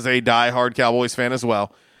 who is a diehard Cowboys fan as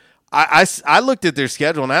well, I looked at their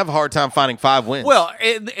schedule, and I have a hard time finding 5 wins. Well,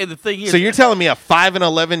 and the thing is... So you're telling me a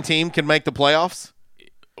 5-11 team can make the playoffs?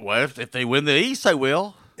 Well, if they win the East, they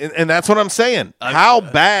will. And that's what I'm saying. How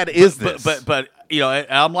bad is this? But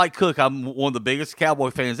I'm like Cook. I'm one of the biggest Cowboy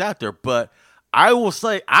fans out there. But I will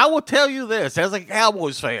tell you this, as a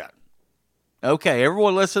Cowboys fan. Okay,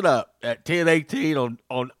 everyone listen up. At 10:18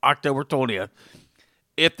 on October 20th,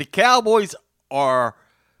 if the Cowboys are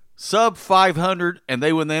sub 500 and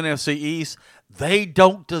they win the NFC East, they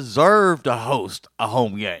don't deserve to host a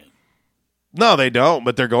home game. No, they don't,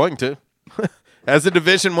 but they're going to. As a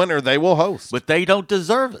division winner, they will host. But they don't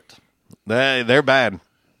deserve it. They're bad.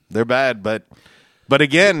 They're bad, but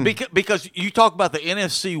again... Because you talk about the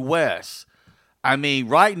NFC West. I mean,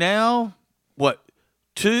 right now,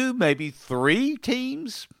 2, maybe 3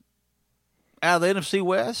 teams out of the NFC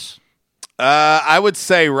West? I would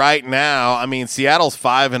say right now, I mean, Seattle's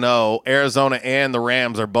 5-0. Arizona and the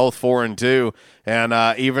Rams are both 4-2, and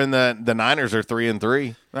even the Niners are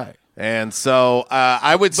 3-3. Right. And so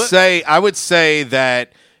I would say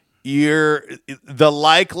that the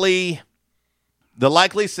likely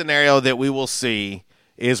scenario that we will see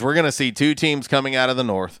is we're going to see 2 teams coming out of the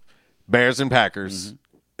North, Bears and Packers,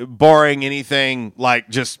 barring anything like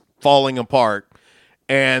just falling apart.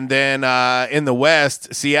 And then in the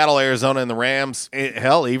West, Seattle, Arizona, and the Rams,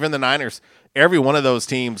 hell, even the Niners, every one of those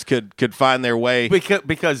teams could find their way.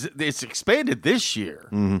 Because it's expanded this year.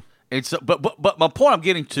 Mm-hmm. And so, but my point I'm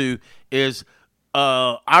getting to is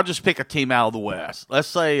I'll just pick a team out of the West. Let's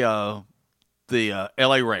say the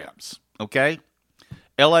L.A. Rams, okay?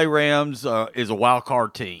 L.A. Rams is a wild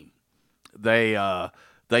card team. They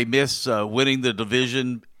miss winning the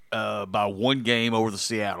division by 1 game over the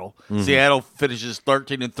Seattle. Mm-hmm. Seattle finishes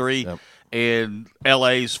 13-3, and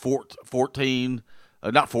LA's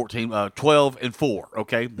 12-4.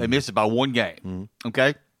 Okay, they miss it by 1 game.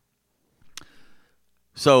 Okay,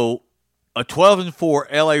 so a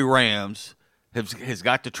 12-4 LA Rams has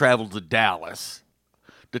got to travel to Dallas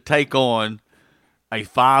to take on a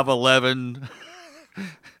 5-11,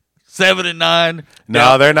 7-9.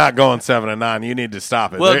 No, they're not going 7-9. You need to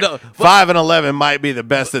stop it. Well, no, 5-11 might be the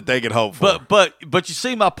best that they could hope for. But you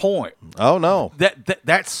see my point. Oh no,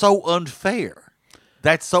 that's so unfair.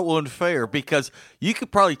 That's so unfair because you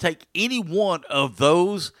could probably take any one of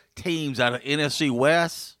those teams out of NFC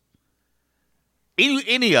West,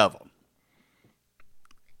 any of them,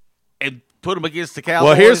 and put them against the Cowboys.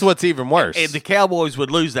 Well, here's what's even worse. And the Cowboys would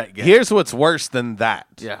lose that game. Here's what's worse than that.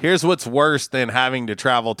 Yeah. Here's what's worse than having to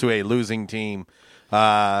travel to a losing team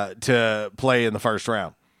to play in the first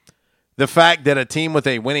round. The fact that a team with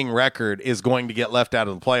a winning record is going to get left out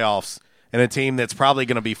of the playoffs and a team that's probably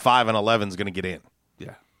going to be 5-11 is going to get in.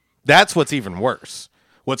 Yeah. That's what's even worse.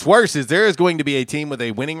 What's worse is there is going to be a team with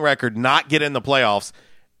a winning record not get in the playoffs,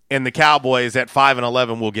 and the Cowboys at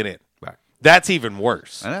 5-11 will get in. Right. That's even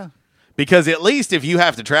worse. I know. Because at least if you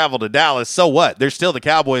have to travel to Dallas, so what? They're still the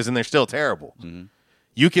Cowboys, and they're still terrible. Mm-hmm.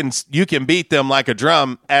 You can beat them like a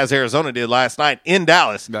drum, as Arizona did last night in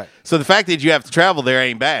Dallas. Right. So the fact that you have to travel there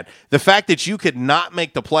ain't bad. The fact that you could not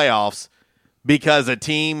make the playoffs because a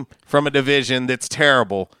team from a division that's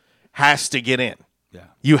terrible has to get in. Yeah.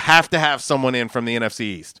 You have to have someone in from the NFC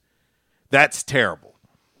East. That's terrible.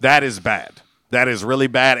 That is bad. That is really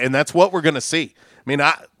bad, and that's what we're going to see. I mean,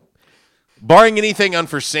 barring anything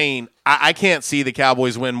unforeseen, I can't see the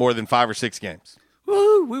Cowboys win more than 5 or 6 games.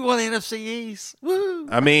 Woo! We won the NFC East. Woo!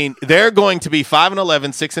 I mean, they're going to be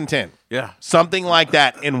 5-11, 6-10. Yeah. Something like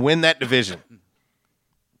that, and win that division.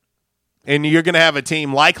 And you're going to have a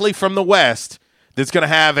team likely from the West that's going to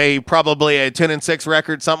have probably a 10-6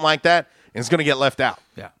 record, something like that, and it's going to get left out.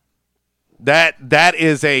 Yeah. That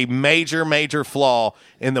is a major, major flaw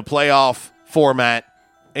in the playoff format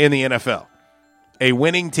in the NFL. A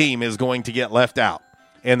winning team is going to get left out.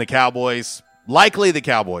 And the Cowboys, likely the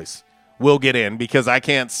Cowboys, will get in because I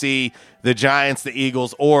can't see the Giants, the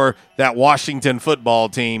Eagles, or that Washington football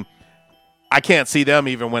team. I can't see them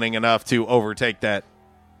even winning enough to overtake that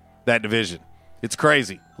division. It's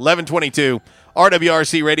crazy. 11:22,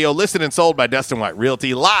 RWRC Radio, listed and sold by Dustin White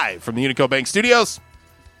Realty, live from the Unico Bank Studios,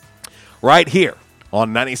 right here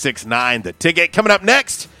on 96.9 The Ticket. Coming up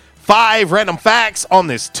next, 5 random facts on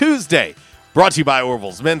this Tuesday. Brought to you by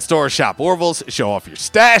Orville's Men's Store. Shop Orville's. Show off your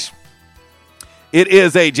stash. It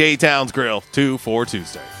is a J-Town's Grill 2 for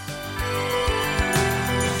Tuesday.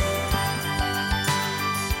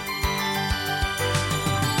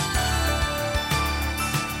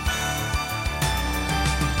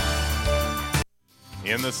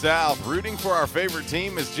 In the South, rooting for our favorite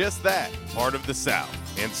team is just that, part of the South.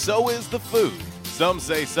 And so is the food. Some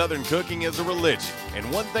say Southern cooking is a religion.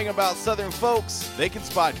 And one thing about Southern folks, they can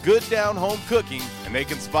spot good down-home cooking, and they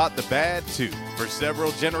can spot the bad, too. For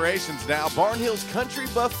several generations now, Barnhill's Country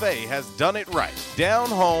Buffet has done it right.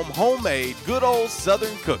 Down-home, homemade, good old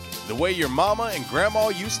Southern cooking. The way your mama and grandma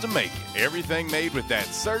used to make it. Everything made with that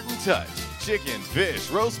certain touch. Chicken, fish,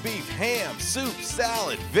 roast beef, ham, soup,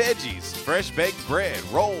 salad, veggies, fresh baked bread,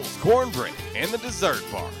 rolls, cornbread, and the dessert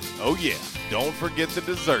bar. Oh yeah, don't forget the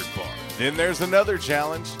dessert bar. Then there's another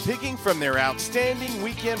challenge, picking from their outstanding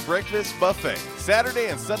weekend breakfast buffet. Saturday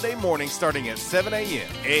and Sunday morning starting at 7 a.m.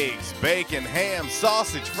 Eggs, bacon, ham,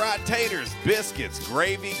 sausage, fried taters, biscuits,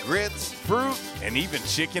 gravy, grits, fruit, and even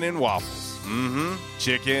chicken and waffles.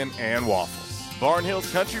 Chicken and waffles.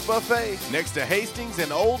 Barnhill's Country Buffet, next to Hastings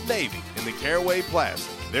and Old Navy in the Caraway Plaza.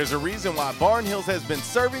 There's a reason why Barnhill's has been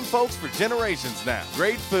serving folks for generations now.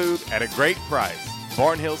 Great food at a great price.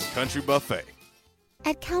 Barnhill's Country Buffet.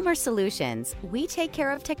 At Calmer Solutions, we take care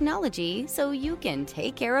of technology so you can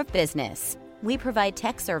take care of business. We provide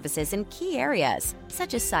tech services in key areas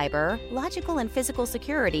such as cyber, logical and physical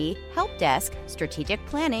security, help desk, strategic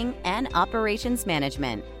planning, and operations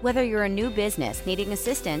management. Whether you're a new business needing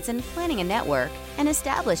assistance in planning a network, an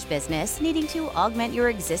established business needing to augment your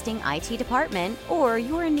existing IT department, or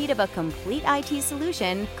you're in need of a complete IT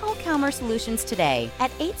solution, call Calmer Solutions today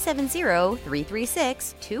at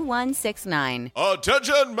 870-336-2169.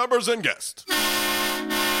 Attention, members and guests.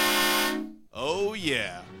 Oh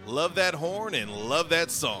yeah, love that horn and love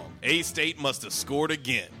that song. A-State must have scored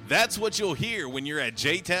again. That's what you'll hear when you're at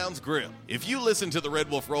J-Town's Grill. If you listen to the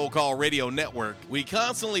Red Wolf Roll Call Radio Network, we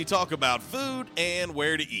constantly talk about food and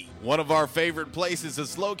where to eat. One of our favorite places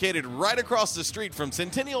is located right across the street from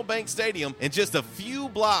Centennial Bank Stadium and just a few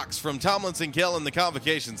blocks from Tomlinson Kell and the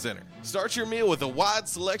Convocation Center. Start your meal with a wide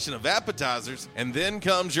selection of appetizers, and then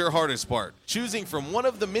comes your hardest part, choosing from one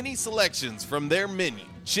of the many selections from their menu.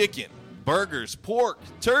 Chicken, burgers, pork,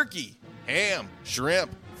 turkey, ham,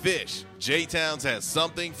 shrimp, fish. J-Town's has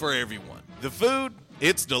something for everyone. The food,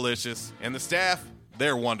 it's delicious, and the staff,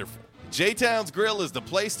 they're wonderful. J-Town's Grill is the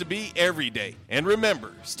place to be every day. And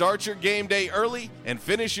remember, start your game day early and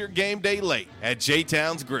finish your game day late at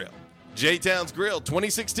J-Town's Grill. J-Town's Grill,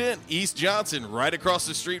 2610 East Johnson, right across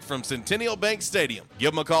the street from Centennial Bank Stadium.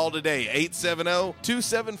 Give them a call today,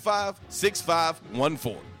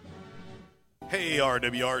 870-275-6514. Hey,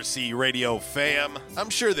 RWRC Radio fam. I'm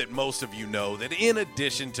sure that most of you know that in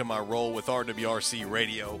addition to my role with RWRC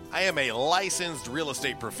Radio, I am a licensed real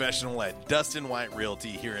estate professional at Dustin White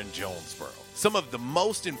Realty here in Jonesboro. Some of the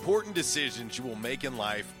most important decisions you will make in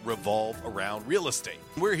life revolve around real estate.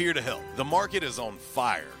 We're here to help. The market is on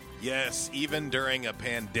fire. Yes, even during a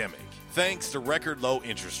pandemic, thanks to record low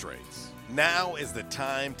interest rates. Now is the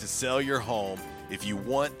time to sell your home if you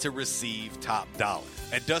want to receive top dollar.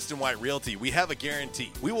 At Dustin White Realty, we have a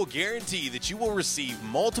guarantee. We will guarantee that you will receive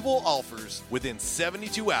multiple offers within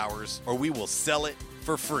 72 hours, or we will sell it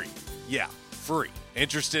for free. Yeah, free.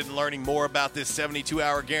 Interested in learning more about this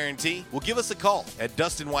 72-hour guarantee? Well, give us a call at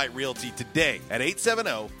Dustin White Realty today at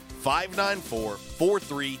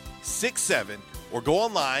 870-594-4367 or go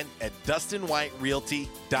online at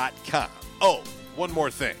DustinWhiteRealty.com. Oh, one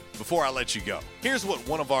more thing before I let you go. Here's what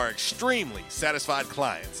one of our extremely satisfied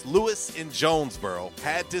clients, Lewis in Jonesboro,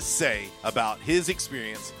 had to say about his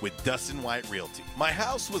experience with Dustin White Realty. My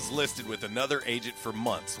house was listed with another agent for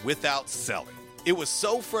months without selling. It was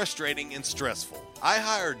so frustrating and stressful. I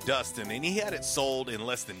hired Dustin and he had it sold in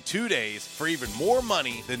less than 2 days for even more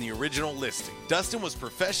money than the original listing. Dustin was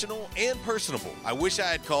professional and personable. I wish I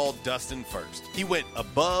had called Dustin first. He went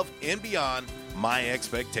above and beyond my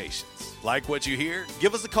expectations. Like what you hear?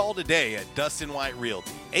 Give us a call today at Dustin White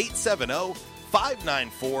Realty,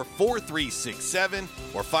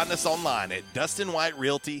 870-594-4367, or find us online at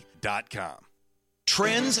DustinWhiteRealty.com.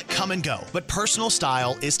 Trends come and go, but personal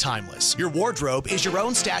style is timeless. Your wardrobe is your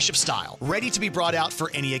own stash of style, ready to be brought out for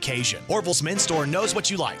any occasion. Orville's Men's Store knows what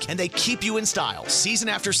you like, and they keep you in style season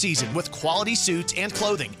after season with quality suits and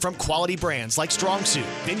clothing from quality brands like Strong Suit,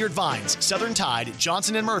 Vineyard Vines, Southern Tide,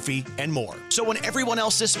 Johnson & Murphy, and more. So when everyone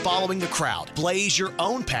else is following the crowd, blaze your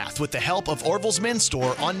own path with the help of Orville's Men's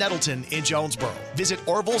Store on Nettleton in Jonesboro. Visit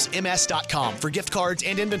orvillesms.com for gift cards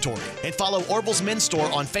and inventory, and follow Orville's Men's Store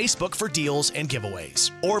on Facebook for deals and giveaways.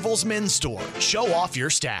 Orville's Men's Store. Show off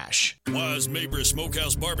your stash. Why is Mabry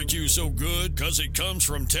Smokehouse Barbecue so good? Because it comes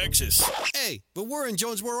from Texas. Hey, but we're in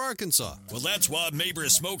Jonesboro, Arkansas. Well, that's why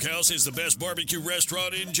Mabry Smokehouse is the best barbecue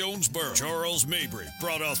restaurant in Jonesboro. Charles Mabry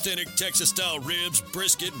brought authentic Texas-style ribs,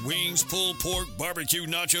 brisket, wings, pulled pork, barbecue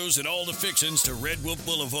nachos, and all the fixings to Red Wolf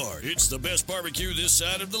Boulevard. It's the best barbecue this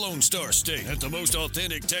side of the Lone Star State at the most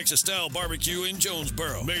authentic Texas-style barbecue in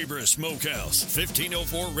Jonesboro. Mabry Smokehouse,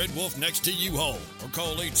 1504 Red Wolf next to U-Haul. Or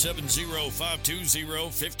call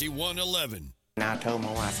 870-520-5111. And I told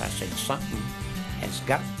my wife, I said, something has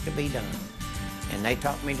got to be done. And they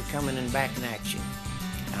taught me to come in and back in action.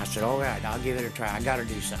 And I said, all right, I'll give it a try. I got to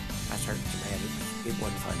do something. I was hurting so bad, it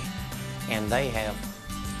wasn't funny. And they have,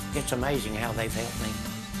 it's amazing how they've helped me.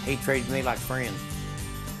 He treated me like a friend.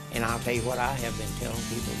 And I'll tell you what, I have been telling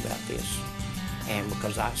people about this. And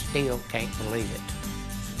because I still can't believe it.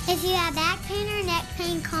 If you have back pain or neck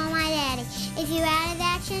pain, call my daddy. If you're out of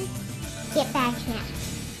action, get back in.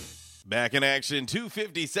 Back in action,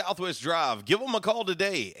 250 Southwest Drive. Give them a call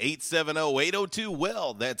today,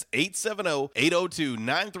 870-802-WELL. That's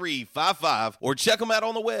 870-802-9355. Or check them out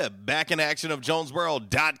on the web,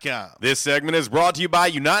 backinactionofjonesboro.com. This segment is brought to you by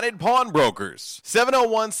United Pawnbrokers,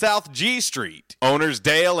 701 South G Street. Owners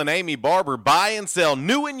Dale and Amy Barber buy and sell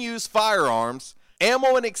new and used firearms,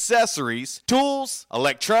 ammo and accessories, tools,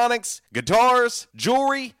 electronics, guitars,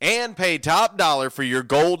 jewelry, and pay top dollar for your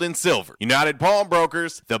gold and silver. United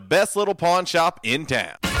Pawnbrokers, the best little pawn shop in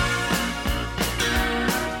town.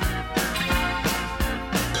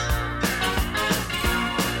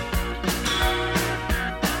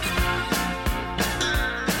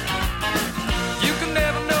 You can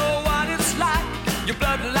never know what it's like. Your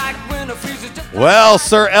blood like winter freezes just Well,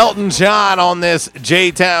 Sir Elton John on this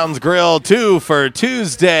J-Town's Grill 2 for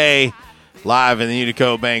Tuesday, live in the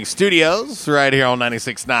Unico Bank Studios, right here on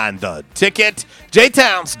 96.9 The Ticket.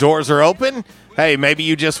 J-Town's doors are open. Hey, maybe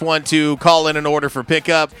you just want to call in an order for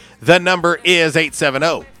pickup. The number is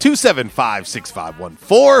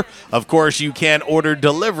 870-275-6514. Of course, you can order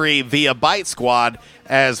delivery via Bite Squad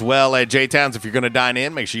as well at J-Town's. If you're going to dine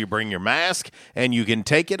in, make sure you bring your mask, and you can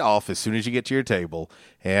take it off as soon as you get to your table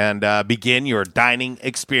and begin your dining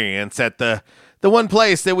experience at the one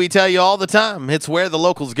place that we tell you all the time. It's where the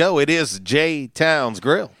locals go. It is J-Town's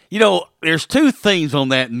Grill. You know, there's two things on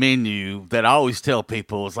that menu that I always tell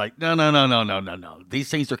people. It's like, no. These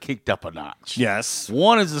things are kicked up a notch. Yes.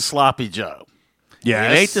 One is the sloppy Joe.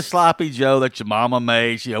 Yes. It ain't the sloppy Joe that your mama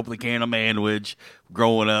made. She opened the can of manwich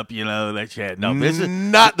growing up, you know, that you had. No, this is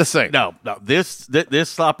not the same. No. This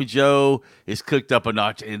sloppy Joe is cooked up a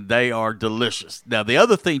notch, and they are delicious. Now, the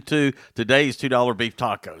other thing, too, today is $2 beef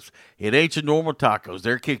tacos. It ain't your normal tacos.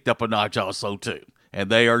 They're kicked up a notch also, too, and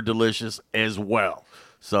they are delicious as well.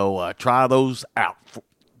 So try those out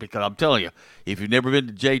because I'm telling you, if you've never been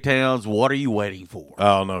to J-Town's, what are you waiting for?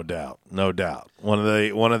 Oh, no doubt. One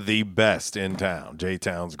of the best in town,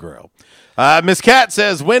 J-Town's Grill. Miss Cat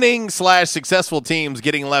says winning/successful teams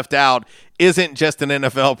getting left out isn't just an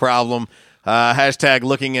NFL problem. Hashtag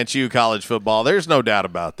looking at you, college football. There's no doubt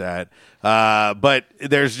about that. But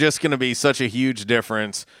there's just going to be such a huge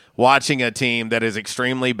difference watching a team that is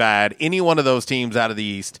extremely bad. Any one of those teams out of the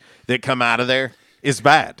East that come out of there is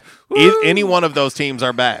bad. Any one of those teams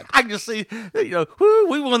are bad. I can just see,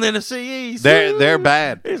 we won the NFC East. They're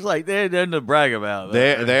bad. It's like they're nothing to brag about.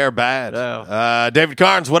 They're bad. No. David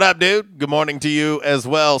Carnes, what up, dude? Good morning to you as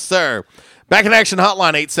well, sir. Back in action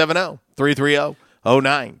hotline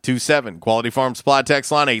 870-330-0927. Quality Farm Supply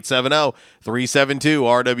text line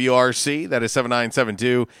 870-372-RWRC. That is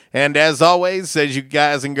 7972. And as always, as you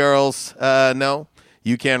guys and girls know,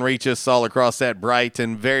 you can reach us all across that bright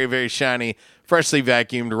and very, very shiny, freshly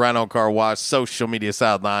vacuumed Rhino Car Wash social media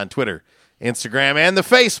sideline, Twitter, Instagram, and the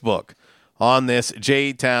Facebook on this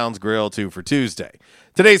J-Town's Grill 2 for Tuesday.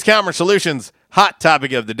 Today's Commerce Solutions hot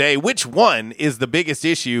topic of the day: which one is the biggest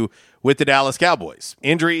issue with the Dallas Cowboys?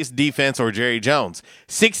 Injuries, defense, or Jerry Jones?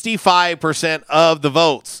 65% of the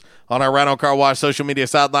votes on our Rhino Car Wash social media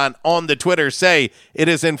sideline on the Twitter say it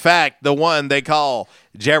is, in fact, the one they call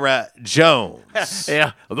Jerry Jones.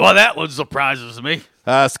 Yeah, well, that one surprises me.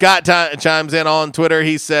 Scott chimes in on Twitter.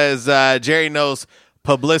 He says Jerry knows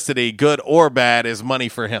publicity, good or bad, is money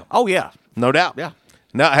for him. Oh, yeah. No doubt. Yeah.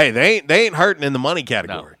 No, hey, they ain't hurting in the money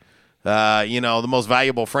category. No. The most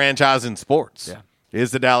valuable franchise in sports is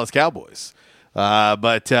the Dallas Cowboys.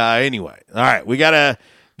 But anyway, all right, we got to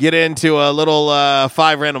get into a little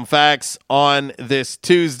 5 random facts on this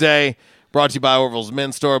Tuesday, brought to you by Orville's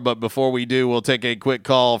Men's Store. But before we do, we'll take a quick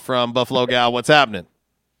call from Buffalo Gal. What's happening?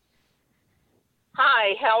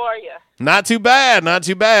 Hi, how are you? Not too bad.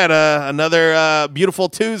 Another beautiful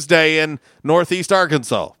Tuesday in Northeast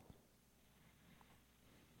Arkansas.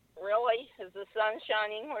 Really? Is the sun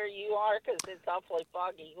shining where you are? Because it's awfully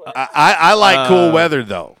foggy. I like cool weather,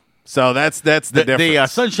 though. So that's the difference. The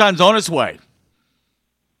sunshine's on its way.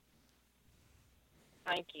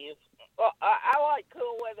 Thank you. Well, I like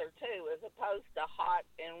cool weather, too, as opposed to hot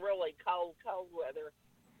and really cold weather.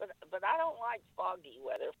 But I don't like foggy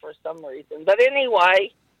weather for some reason. But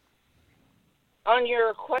anyway, on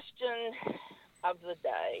your question of the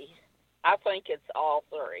day, I think it's all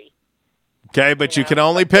three. Okay, but you can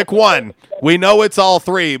only pick one. We know it's all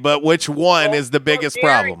three, but which one is the biggest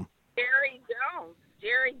problem? Jerry Jones.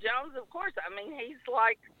 Jerry Jones, of course. I mean, he's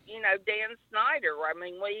like, Dan Snyder. I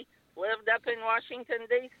mean, we lived up in Washington,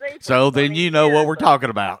 D.C. So then you know what we're talking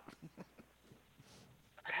about.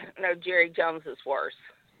 No, Jerry Jones is worse.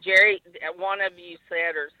 Jerry, one of you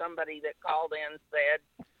said, or somebody that called in said,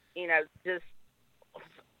 just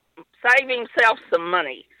save himself some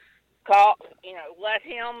money. Let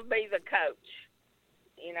him be the coach.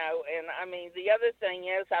 And I mean, the other thing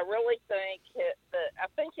is, I really think I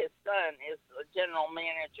think his son is the general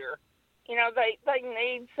manager. They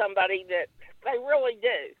need somebody that they really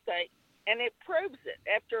do. And it proves it.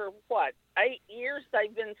 After 8 years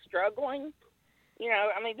they've been struggling.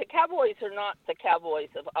 I mean, the Cowboys are not the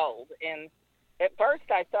Cowboys of old. And at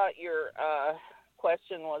first I thought your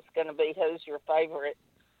question was going to be, who's your favorite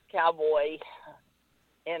Cowboy?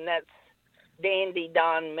 And that's Dandy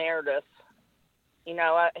Don Meredith.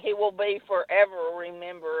 He will be forever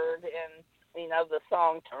remembered. And, the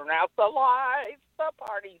song, Turn Out the Lights, the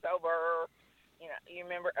party's over. You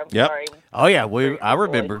remember? I'm sorry. Oh, yeah, I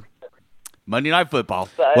remember. Monday Night Football.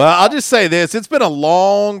 Well, I'll just say this. It's been a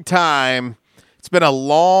long time. It's been a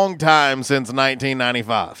long time since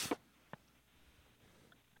 1995.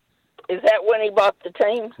 Is that when he bought the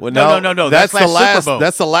team? Well, no. That's the last. Super Bowl.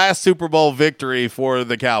 That's the last Super Bowl victory for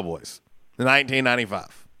the Cowboys. The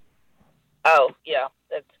 1995. Oh yeah,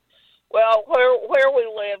 where we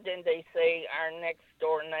lived in D.C. Our next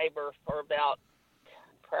door neighbor for about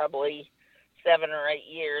probably 7 or 8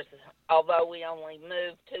 years. Although we only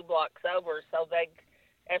moved 2 blocks over, so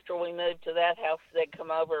after we moved to that house, they'd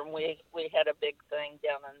come over and we had a big thing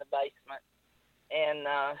down in the basement, and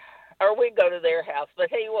or we'd go to their house. But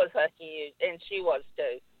he was and she was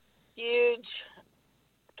too, huge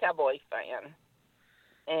Cowboy fan.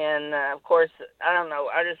 And, of course, I don't know,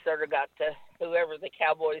 I just sort of got to whoever the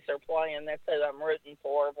Cowboys are playing, that's who I'm rooting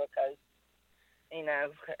for because, you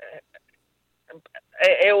know,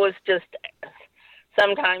 it was just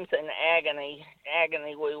sometimes an agony.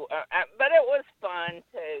 But it was fun,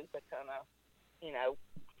 too, to kind of, you know,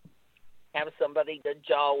 have somebody to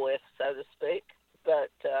jaw with, so to speak.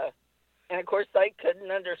 But, and, of course, they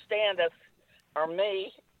couldn't understand us, or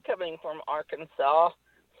me, coming from Arkansas,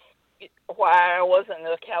 why I wasn't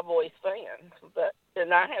a Cowboys fan.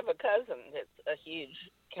 And I have a cousin that's a huge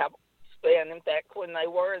Cowboys fan. In fact, when they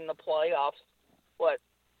were in the playoffs, 3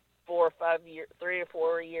 or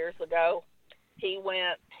 4 years ago, he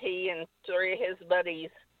and 3 of his buddies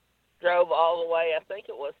drove all the way, I think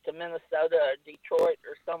it was to Minnesota or Detroit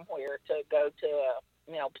or somewhere to go to a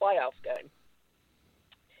playoff game.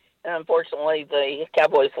 And unfortunately, the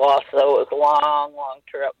Cowboys lost, so it was a long, long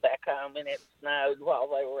trip back home, and it snowed while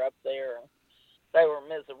they were up there. And they were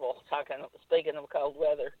miserable, speaking of cold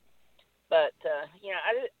weather. But,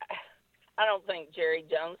 I don't think Jerry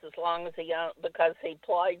Jones, as long as because he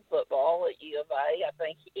played football at U of A, I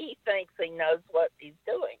think he thinks he knows what he's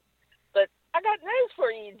doing. But I got news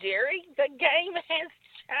for you, Jerry. The game has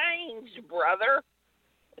changed, brother.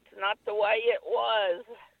 It's not the way it was.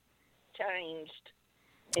 Changed.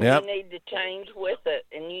 And you need to change with it,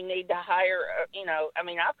 and you need to hire,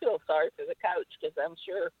 I feel sorry for the coach because I'm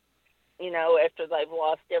sure, after they've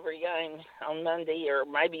lost every game on Monday or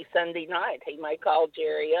maybe Sunday night, he may call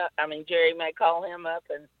Jerry up. Jerry may call him up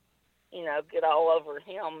and, get all over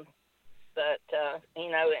him. But,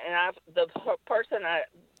 the person I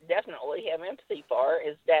definitely have empathy for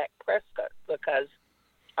is Dak Prescott because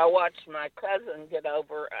I watched my cousin get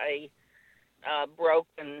over a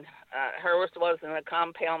broken, hers wasn't a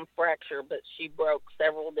compound fracture, but she broke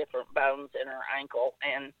several different bones in her ankle.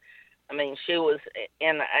 And, she was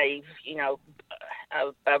in a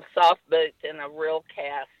soft boot and a real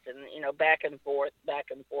cast and, back and forth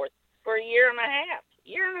for a year and a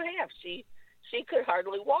half. She could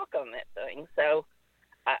hardly walk on that thing. So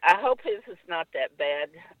I hope his is not that bad.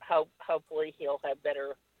 Hopefully he'll have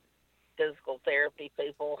better physical therapy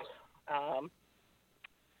people.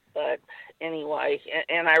 But anyway,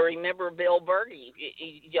 and I remember Bill Berge.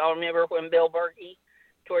 Y'all remember when Bill Berge,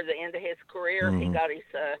 toward the end of his career, he got his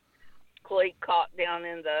cleat caught down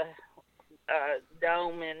in the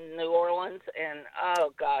dome in New Orleans, and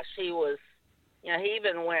oh gosh, he was. He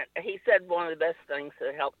even went. He said one of the best things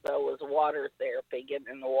that helped though was water therapy, getting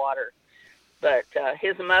in the water. But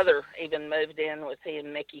his mother even moved in with he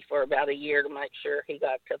and Mickey for about a year to make sure he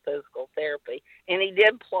got to physical therapy, and he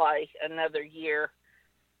did play another year.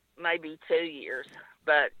 Maybe 2 years,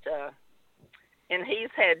 but and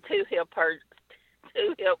he's had two hip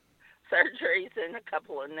surgeries and a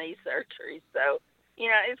couple of knee surgeries. So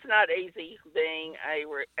it's not easy being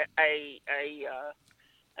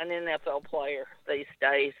an NFL player these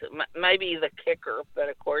days. Maybe the kicker, but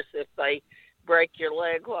of course, if they break your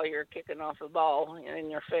leg while you're kicking off a ball,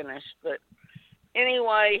 and you're finished. But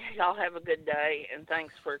anyway, y'all have a good day, and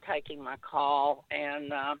thanks for taking my call.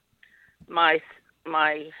 And my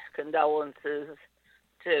condolences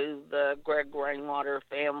to the Greg Rainwater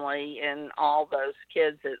family and all those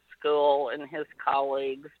kids at school and his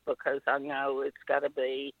colleagues, because I know it's got to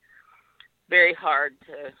be very hard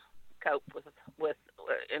to cope with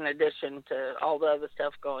in addition to all the other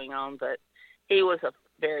stuff going on. But he was a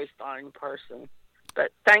very fine person.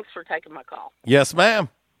 But thanks for taking my call. Yes, ma'am.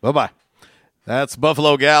 Bye-bye. That's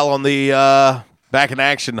Buffalo Gal on the Back in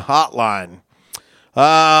Action hotline.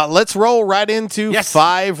 Let's roll right into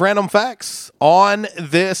 5 random facts on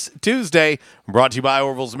this Tuesday. Brought to you by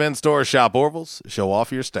Orville's Men's Store. Shop Orville's. Show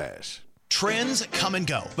off your stash. Trends come and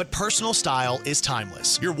go, but personal style is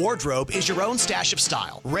timeless. Your wardrobe is your own stash of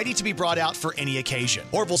style, ready to be brought out for any occasion.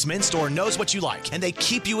 Orville's Men's Store knows what you like, and they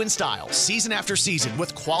keep you in style season after season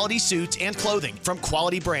with quality suits and clothing from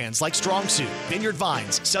quality brands like Strong Suit, Vineyard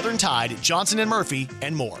Vines, Southern Tide, Johnson & Murphy,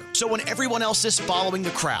 and more. So when everyone else is following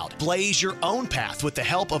the crowd, blaze your own path with the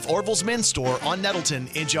help of Orville's Men's Store on Nettleton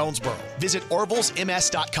in Jonesboro. Visit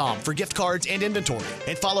orvillesms.com for gift cards and inventory,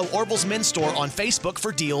 and follow Orville's Men's Store on Facebook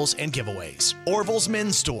for deals and giveaways. Orville's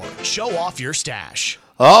Men's Store. Show off your stash.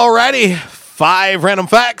 Alrighty. 5 random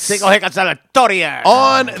facts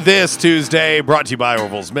on this Tuesday. Brought to you by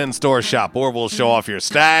Orville's Men's Store. Shop Orville's. Show off your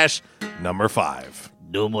stash. Number 5.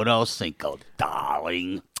 Numero 5,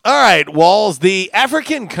 darling. All right, Walls. The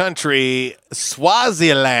African country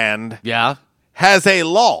Swaziland has a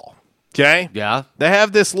law. Okay? Yeah. They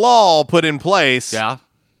have this law put in place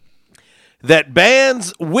that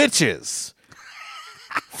bans witches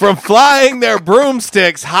from flying their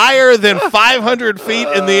broomsticks higher than 500 feet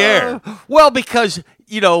in the air. Well, because,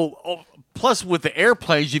 plus with the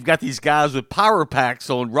airplanes, you've got these guys with power packs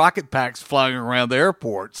on rocket packs flying around the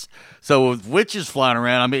airports. So with witches flying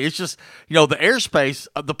around, I mean, it's just, the airspace,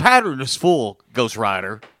 the pattern is full, Ghost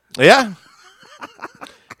Rider. Yeah.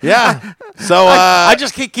 Yeah. So I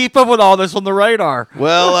just can't keep up with all this on the radar.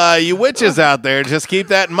 Well, you witches out there, just keep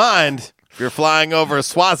that in mind if you're flying over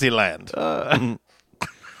Swaziland.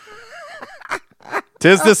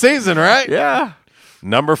 'Tis the season, right? Yeah.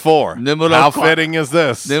 Number 4. How fitting is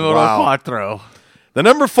this? Numero cuatro. The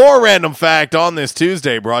number 4 random fact on this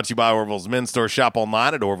Tuesday brought to you by Orville's Men's Store. Shop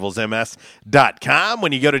online at orvillesms.com.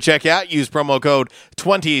 When you go to checkout, use promo code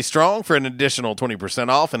 20STRONG for an additional 20%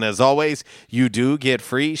 off. And as always, you do get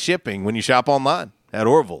free shipping when you shop online at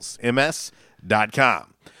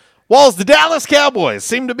orvillesms.com. Walls, the Dallas Cowboys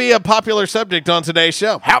seem to be a popular subject on today's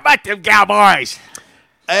show. How about them Cowboys?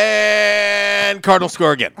 And Cardinals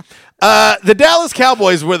score again. The Dallas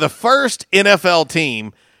Cowboys were the first NFL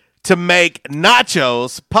team to make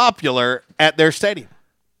nachos popular at their stadium.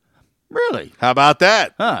 Really? How about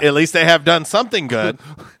that? Huh. At least they have done something good.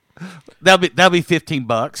 That'll be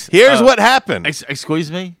 $15. Here's what happened. Excuse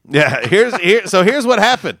me? Yeah, here's what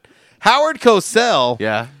happened. Howard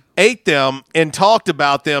Cosell ate them and talked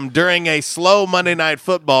about them during a slow Monday Night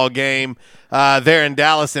Football game there in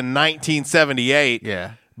Dallas in 1978.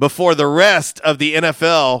 Yeah. Before the rest of the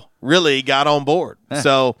NFL really got on board.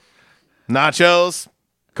 So, nachos,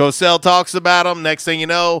 Cosell talks about them. Next thing you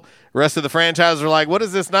know, the rest of the franchise are like, what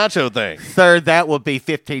is this nacho thing? Third, that would be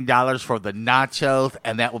 $15 for the nachos,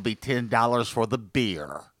 and that would be $10 for the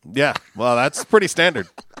beer. Yeah, well, that's pretty standard.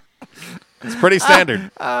 It's pretty standard.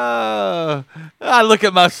 I look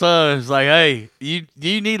at my son. It's like, hey, you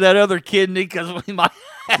need that other kidney because we might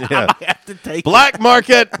have to take Black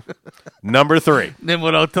market. Number 3.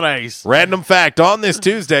 Numero tres. Random fact on this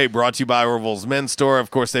Tuesday brought to you by Orville's Men's Store.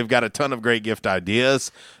 Of course, they've got a ton of great gift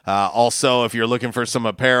ideas. Also, if you're looking for some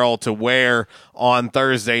apparel to wear on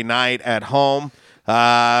Thursday night at home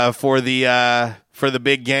for the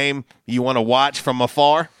big game you want to watch from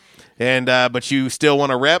afar, and but you still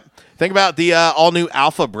want to rep, think about the all-new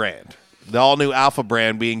Alpha brand. The all-new Alpha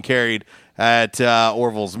brand being carried at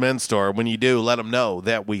Orville's Men's Store. When you do, let them know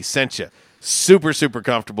that we sent you. Super, super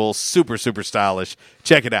comfortable, super, super stylish.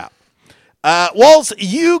 Check it out. Walls,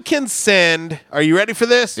 you can send, are you ready for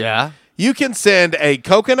this? Yeah. You can send a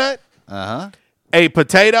coconut, a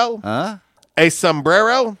potato, a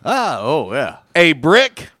sombrero, a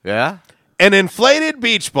brick, an inflated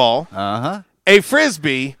beach ball, a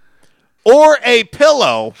frisbee, or a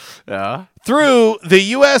pillow through the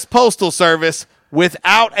U.S. Postal Service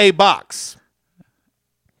without a box.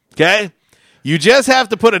 Okay? You just have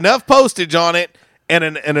to put enough postage on it and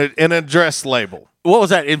an address label. What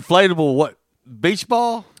was that? Inflatable beach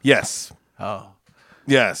ball? Yes. Oh.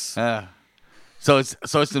 Yes. So it's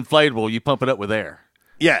inflatable. You pump it up with air.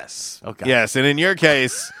 Yes. Okay. Yes, and in your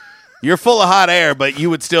case, you're full of hot air, but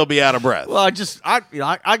you would still be out of breath. Well, I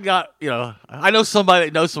know somebody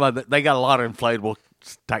that knows somebody that they got a lot of inflatable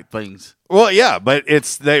type things. Well, yeah, but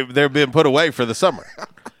they've been put away for the summer.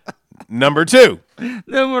 Number 2.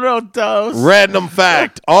 Numero dos. Random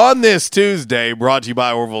fact on this Tuesday, brought to you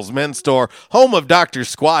by Orville's Men's Store, home of Dr.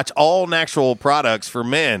 Squatch, all natural products for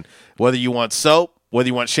men. Whether you want soap, whether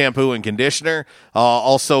you want shampoo and conditioner,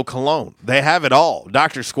 also cologne. They have it all.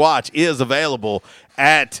 Dr. Squatch is available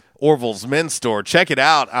at Orville's Men's Store. Check it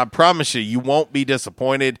out. I promise you won't be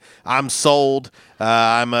disappointed. I'm sold.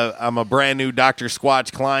 I'm a brand new Dr.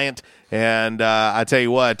 Squatch client, and I tell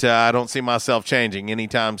you what, I don't see myself changing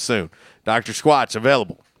anytime soon. Dr. Squatch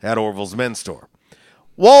available at Orville's Men's Store.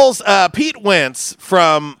 Walls, Pete Wentz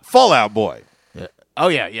from Fall Out Boy. Yeah. Oh,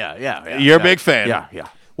 yeah. You're a big fan. Yeah.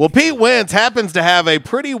 Well, Pete Wentz happens to have a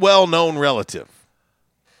pretty well-known relative.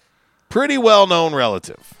 With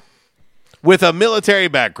a military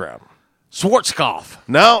background. Schwarzkopf.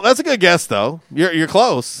 No, that's a good guess, though. You're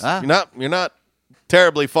close. You're not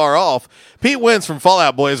terribly far off. Pete Wentz from Fall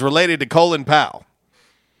Out Boy is related to Colin Powell.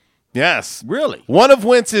 Yes. Really? One of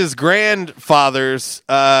Wentz's grandfathers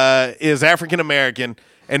is African-American,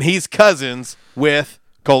 and he's cousins with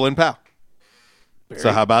Colin Powell.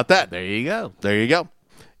 So how about that? There you go.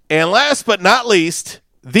 And last but not least,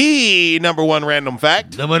 the number 1 random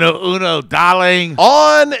fact. Numero uno, darling.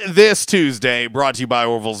 On this Tuesday, brought to you by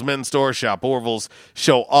Orville's Men's Store. Shop Orville's,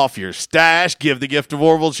 show off your stash. Give the gift of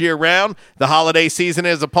Orville's year-round. The holiday season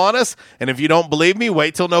is upon us, and if you don't believe me,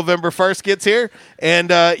 wait till November 1st gets here,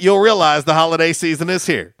 and you'll realize the holiday season is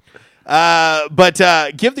here. But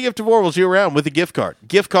give the gift of Orville's year-round with a gift card.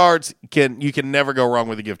 Gift cards, you can never go wrong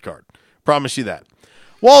with a gift card. Promise you that.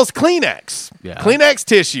 Walls, Kleenex. Yeah. Kleenex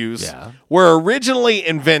tissues were originally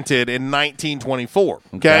invented in 1924.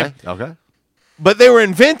 Okay? Okay. But they were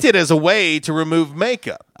invented as a way to remove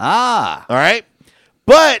makeup. Ah. All right?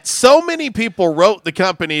 But so many people wrote the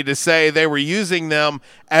company to say they were using them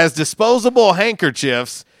as disposable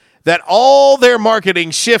handkerchiefs that all their marketing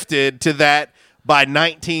shifted to that by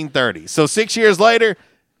 1930. So 6 years later,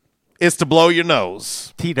 it's to blow your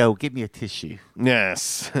nose. Tito, give me a tissue.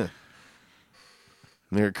 Yes.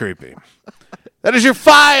 You're creepy. That is your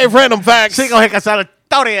 5 random facts on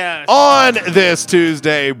this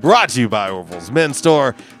Tuesday, brought to you by Orville's Men's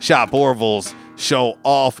Store. Shop Orville's. Show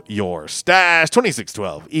off your stash.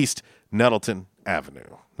 2612 East Nettleton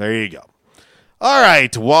Avenue. There you go. All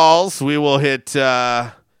right, Walls, we will hit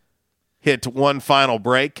one final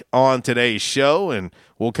break on today's show, and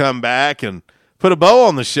we'll come back and put a bow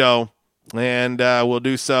on the show, and we'll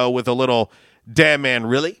do so with a little Damn Man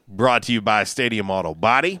Really, brought to you by Stadium Auto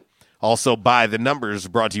Body. Also by The Numbers,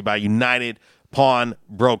 brought to you by United Pawn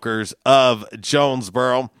Brokers of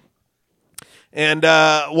Jonesboro. And,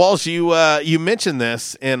 Walsh, you mentioned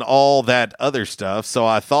this and all that other stuff, so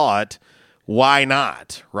I thought, why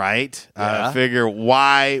not, right? Yeah. I figure,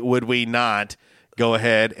 why would we not go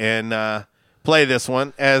ahead and play this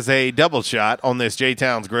one as a double shot on this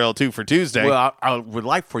J-Town's Grill 2 for Tuesday? Well, I would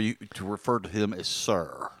like for you to refer to him as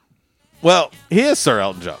Sir. Well, he is Sir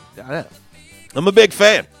Elton John. Yeah. I'm a big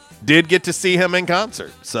fan. Did get to see him in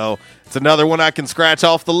concert, so it's another one I can scratch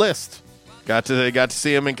off the list. Got to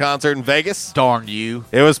see him in concert in Vegas. Darn you.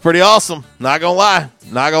 It was pretty awesome. Not gonna lie.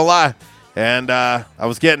 And I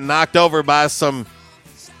was getting knocked over by some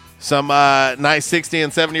nice 60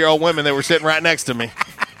 and 70-year-old women that were sitting right next to me.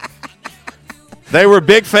 They were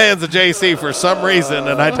big fans of JC for some reason,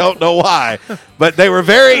 and I don't know why. But they were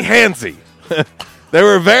very handsy. They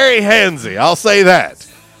were very handsy. I'll say that.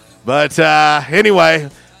 But anyway,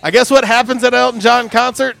 I guess what happens at an Elton John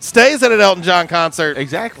concert stays at an Elton John concert.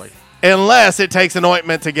 Exactly. Unless it takes an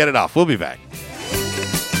ointment to get it off. We'll be back.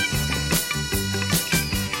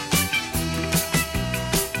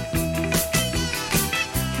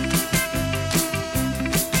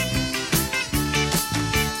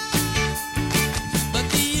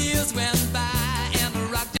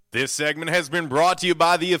 This segment has been brought to you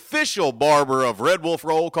by the official barber of Red Wolf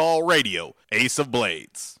Roll Call Radio, Ace of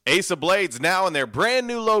Blades. Ace of Blades now in their brand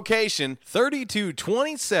new location,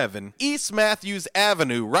 3227 East Matthews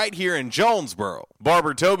Avenue, right here in Jonesboro.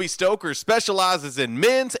 Barber Toby Stoker specializes in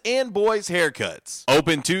men's and boys' haircuts.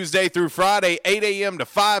 Open Tuesday through Friday, 8 a.m. to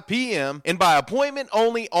 5 p.m. and by appointment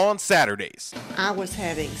only on Saturdays. I was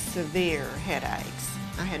having severe headaches.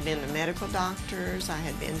 I had been to medical doctors. I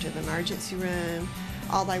had been to the emergency room.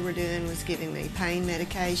 All they were doing was giving me pain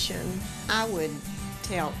medication. I would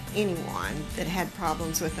tell anyone that had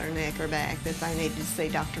problems with their neck or back that they needed to see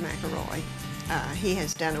Dr. McElroy. He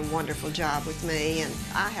has done a wonderful job with me, and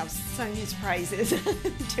I have sung his praises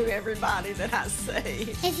to everybody that I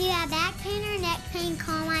see. If you have back pain or neck pain,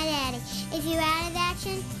 call my daddy. If you're out of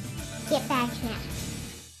action, get back now.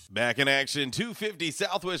 Back in action, 250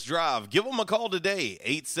 Southwest Drive. Give them a call today,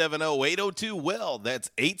 870-802-WELL.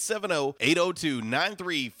 That's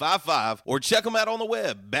 870-802-9355. Or check them out on the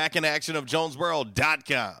web,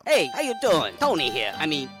 backinactionofjonesboro.com. Hey, how you doing? Tony here.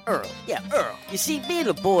 Earl. Yeah, Earl. You see, me and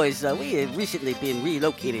the boys, we have recently been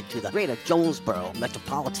relocated to the greater Jonesboro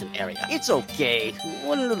metropolitan area. It's okay.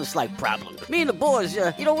 One little slight problem. Me and the boys,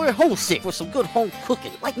 we're homesick for some good home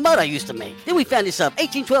cooking, like Mother used to make. Then we found this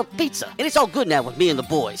 1812 pizza, and it's all good now with me and the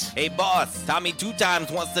boys. Hey, boss, Tommy 2 Times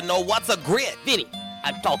wants to know what's a grit. Vinny,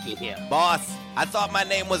 I'm talking here. Boss, I thought my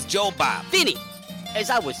name was Joe Bob. Vinny, as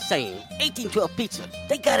I was saying, 1812 Pizza,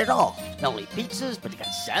 they got it all. Not only pizzas, but they got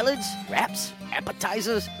salads, wraps,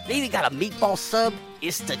 appetizers. They even got a meatball sub.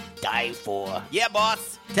 It's to die for. Yeah,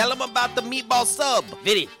 boss. Tell them about the meatball sub.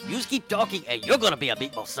 Vinny, you just keep talking and you're gonna be a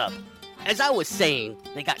meatball sub. As I was saying,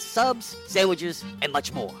 they got subs, sandwiches, and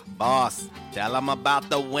much more. Boss, tell them about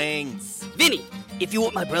the wings. Vinny, if you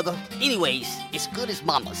want my brother, anyways, it's good as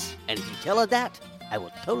Mama's. And if you tell her that, I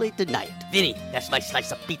will totally deny it. Vinny, that's my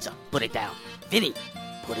slice of pizza. Put it down. Vinny,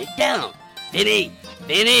 put it down. Vinny!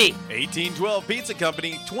 1812 Pizza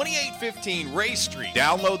Company, 2815 Ray Street.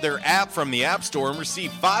 Download their app from the App Store and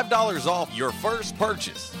receive $5 off your first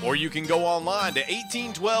purchase. Or you can go online to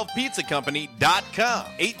 1812pizzacompany.com.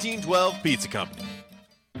 1812 Pizza Company.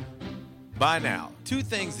 By now, 2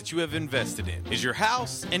 things that you have invested in is your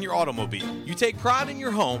house and your automobile. You take pride in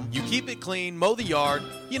your home, you keep it clean, mow the yard,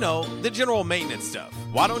 the general maintenance stuff.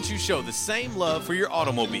 Why don't you show the same love for your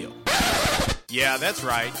automobile? Yeah, that's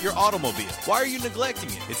right, your automobile. Why are you neglecting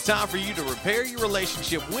it? It's time for you to repair your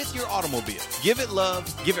relationship with your automobile. Give it love,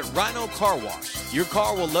 give it Rhino Car Wash. Your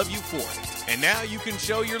car will love you for it. And now you can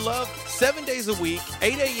show your love 7 days a week,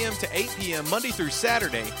 8 a.m. to 8 p.m. Monday through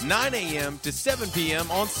Saturday, 9 a.m. to 7 p.m.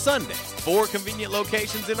 on Sunday. 4 convenient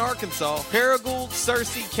locations in Arkansas: Paragould,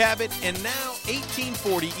 Searcy, Cabot, and now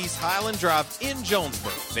 1840 East Highland Drive in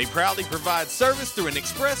Jonesboro. They proudly provide service through an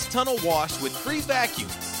express tunnel wash with free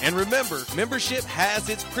vacuums. And remember, membership has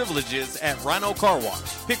its privileges at Rhino Car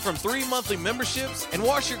Wash. Pick from 3 monthly memberships and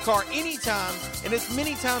wash your car anytime and as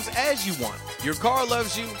many times as you want. Your car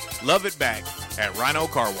loves you, love it back at Rhino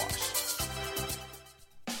Car Wash.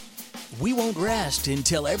 We won't rest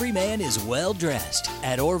until every man is well dressed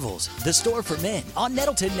at Orville's, the store for men on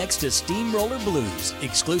Nettleton next to Steamroller Blues.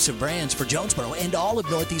 Exclusive brands for Jonesboro and all of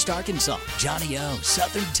Northeast Arkansas. Johnny O,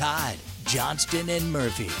 Southern Tide, Johnston and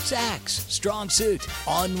Murphy, Saks, Strong Suit,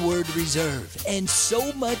 Onward Reserve, and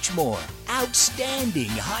so much more. Outstanding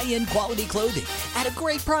high-end quality clothing at a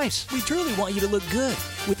great price. We truly want you to look good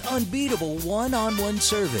with unbeatable one-on-one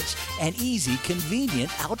service and easy, convenient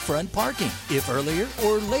out-front parking. If earlier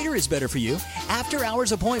or later is better for you,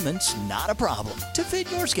 after-hours appointments, not a problem. To fit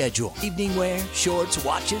your schedule. Evening wear, shorts,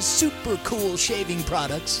 watches, super cool shaving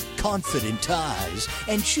products, confident ties,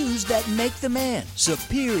 and shoes that make the man.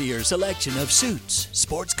 Superior selection of suits,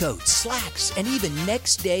 sports coats, slacks, and even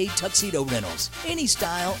next-day tuxedo rentals. Any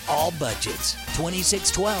style, all budgets.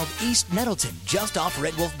 2612 East Nettleton, just off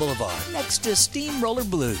Red Wolf Boulevard, next to Steamroller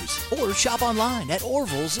Blues. Or shop online at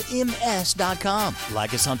orvillesms.com.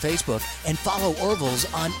 Like us on Facebook and follow Orville's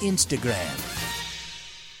on Instagram.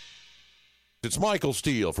 It's Michael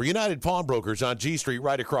Steele for United Pawnbrokers on G Street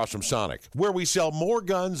right across from Sonic, where we sell more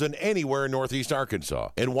guns than anywhere in Northeast Arkansas.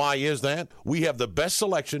 And why is that? We have the best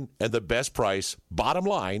selection and the best price, bottom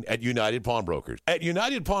line, at United Pawnbrokers. At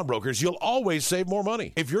United Pawnbrokers, you'll always save more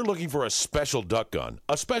money. If you're looking for a special duck gun,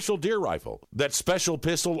 a special deer rifle, that special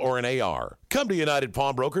pistol, or an AR, come to United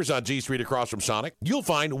Pawnbrokers on G Street across from Sonic. You'll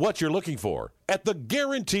find what you're looking for at the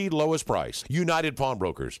guaranteed lowest price. United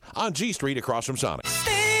Pawnbrokers on G Street across from Sonic.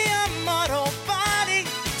 Auto Body,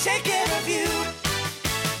 take care of you.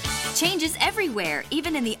 Changes everywhere,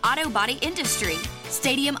 even in the auto body industry.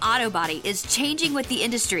 Stadium Auto Body is changing with the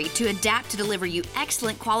industry to adapt to deliver you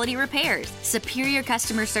excellent quality repairs, superior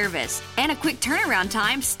customer service, and a quick turnaround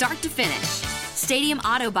time start to finish. Stadium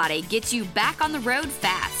Auto Body gets you back on the road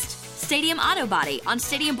fast. Stadium Auto Body on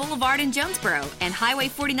Stadium Boulevard in Jonesboro and Highway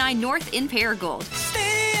 49 North in Paragould.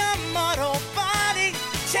 Stadium Auto Body,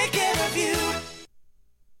 take care of you.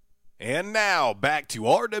 And now, back to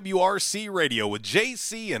RWRC Radio with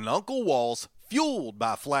JC and Uncle Walls, fueled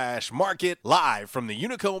by Flash Market, live from the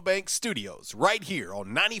Unico Bank Studios, right here on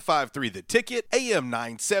 95.3 The Ticket, AM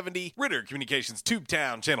 970, Ritter Communications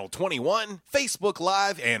Tubetown Channel 21, Facebook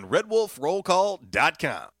Live, and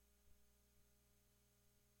RedWolfRollCall.com.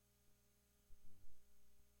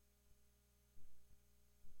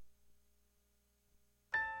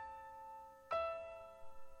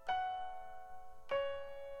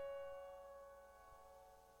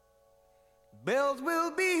 Bells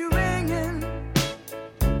will be ringing,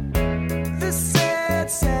 this sad,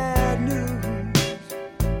 sad news.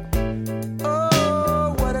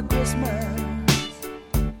 Oh, what a Christmas.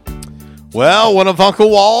 Well, one of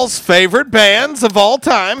Uncle Wall's favorite bands of all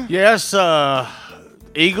time. Yes,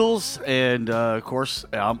 Eagles, and of course,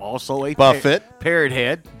 I'm also a Buffett. Parrot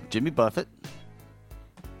Head, Jimmy Buffett.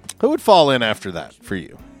 Who would fall in after that for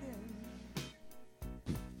you?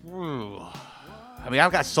 I mean,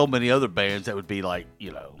 I've got so many other bands that would be like,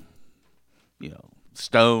 you know,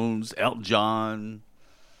 Stones, Elton John,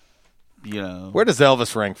 Where does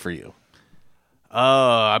Elvis rank for you?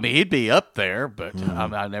 I mean, he'd be up there, but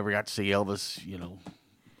I never got to see Elvis,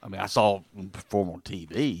 I mean, I saw him perform on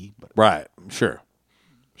TV. But. Right, sure.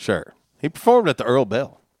 He performed at the Earl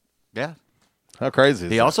Bell. Yeah. How crazy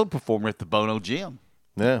is that? He also performed at the Bono Gym.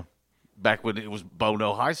 Yeah. Back when it was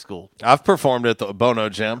Bono High School. I've performed at the Bono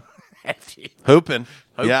Gym. Hooping.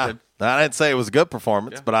 Yeah. I didn't say it was a good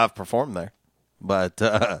performance, but I've performed there. But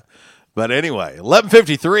anyway,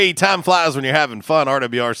 11:53, time flies when you're having fun.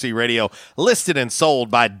 RWRC Radio, listed and sold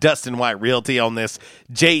by Dustin White Realty on this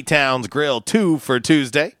J-Town's Grill 2 for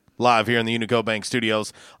Tuesday, live here in the Unico Bank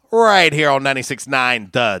Studios, right here on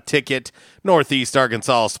 96.9 The Ticket, Northeast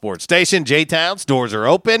Arkansas Sports Station. J-Town's doors are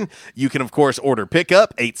open. You can, of course, order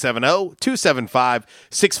pickup,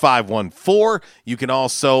 870-275-6514. You can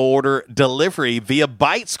also order delivery via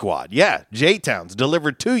Bite Squad. Yeah, J-Town's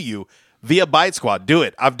delivered to you via Bite Squad. Do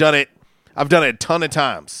it. I've done it a ton of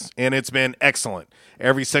times, and it's been excellent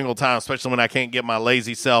every single time, especially when I can't get my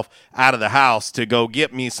lazy self out of the house to go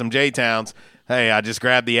get me some J-Town's. Hey, I just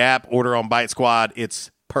grabbed the app, order on Bite Squad. It's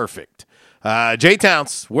perfect.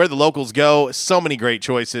 J-Town's where the locals go. So many great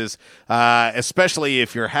choices, especially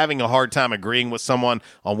if you're having a hard time agreeing with someone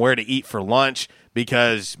on where to eat for lunch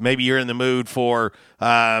because maybe you're in the mood for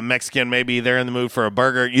Mexican, maybe they're in the mood for a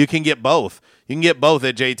burger. You can get both. You can get both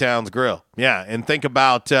at J-Town's Grill. Yeah, and think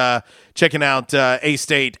about checking out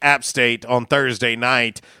A-State, App State on Thursday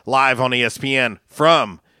night live on ESPN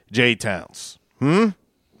from J-Town's.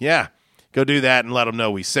 Yeah, go do that and let them know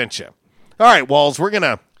we sent you. All right, Walls, we're going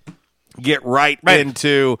to get right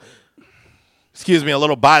into, a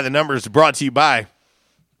little By the Numbers brought to you by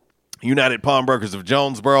United Pawnbrokers of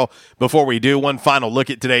Jonesboro. Before we do, one final look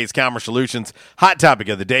at today's Commerce Solutions hot topic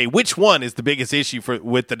of the day. Which one is the biggest issue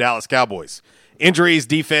with the Dallas Cowboys? Injuries,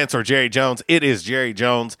 defense, or Jerry Jones? It is Jerry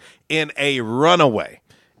Jones in a runaway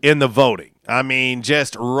in the voting. I mean,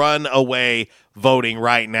 just runaway voting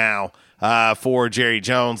right now for Jerry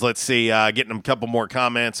Jones. Let's see, getting a couple more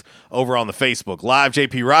comments over on the Facebook Live.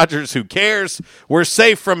 JP Rogers, who cares? We're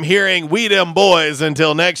safe from hearing "we them boys"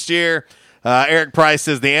 until next year. Eric Price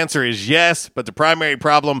says the answer is yes, but the primary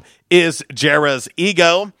problem is Jera's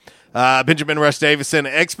ego. Benjamin Rush Davison,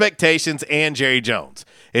 expectations, and Jerry Jones.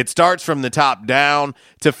 It starts from the top down.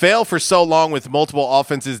 To fail for so long with multiple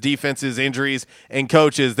offenses, defenses, injuries, and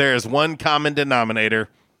coaches, there is one common denominator,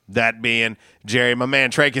 that being Jerry. My man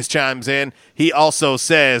Tracus chimes in. He also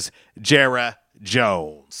says Jera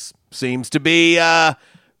Jones. Seems to be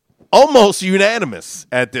almost unanimous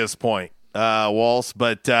at this point, Walls.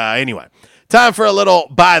 But anyway, time for a little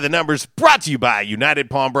By the Numbers, brought to you by United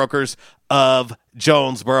Pawnbrokers of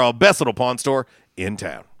Jonesboro, best little pawn store in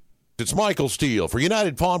town. It's Michael Steele for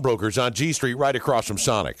United Pawnbrokers on G Street right across from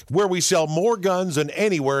Sonic, where we sell more guns than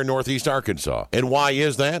anywhere in Northeast Arkansas. And why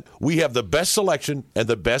is that? We have the best selection and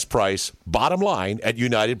the best price, bottom line, at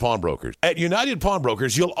United Pawnbrokers. At United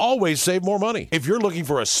Pawnbrokers, you'll always save more money. If you're looking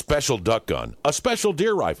for a special duck gun, a special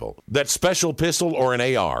deer rifle, that special pistol, or an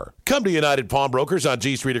AR, come to United Pawnbrokers on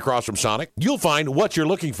G Street across from Sonic. You'll find what you're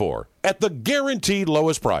looking for at the guaranteed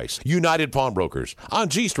lowest price. United Pawnbrokers on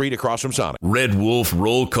G Street across from Sonic. Red Wolf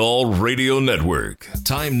Roll Call Radio Network.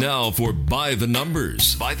 Time now for By the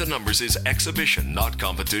Numbers. By the Numbers is exhibition, not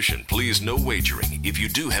competition. Please, no wagering. If you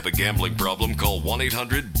do have a gambling problem, call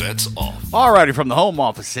 1-800-BETS-OFF. All righty, from the home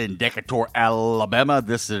office in Decatur, Alabama,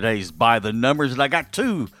 this is today's By the Numbers, and I got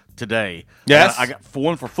two today. Yes. I got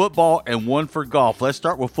one for football and one for golf. Let's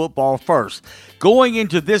start with football first. Going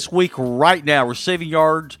into this week right now, receiving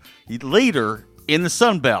yards leader in the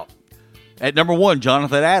Sun Belt. At number 1,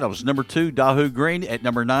 Jonathan Adams. Number 2, Dahu Green. At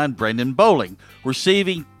number 9, Brandon Bowling.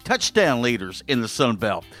 Receiving touchdown leaders in the Sun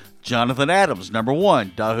Belt. Jonathan Adams, number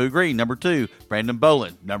 1. Dahu Green, number 2. Brandon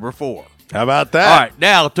Bowling, number 4. How about that? All right,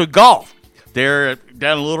 now to golf. They're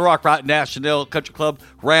down in Little Rock right now, Chanel Country Club,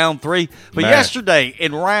 round 3. But yesterday,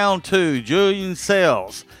 in round 2, Julian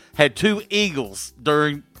Sells had 2 eagles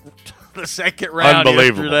during the second round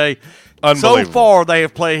yesterday. So far,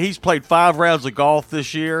 he's played 5 rounds of golf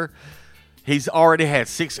this year. He's already had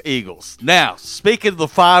 6 eagles. Now, speaking of the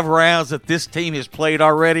 5 rounds that this team has played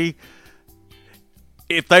already,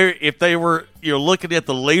 if they were looking at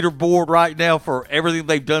the leaderboard right now for everything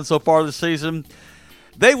they've done so far this season,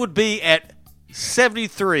 they would be at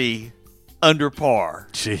 73 under par.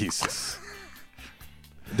 Jesus.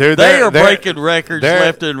 Dude, they are breaking records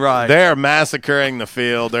left and right. They're massacring the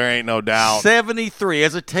field. There ain't no doubt. 73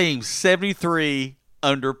 as a team, 73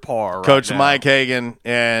 under par right Coach now. Mike Hagan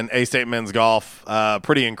and A-State Men's Golf,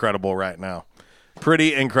 pretty incredible right now.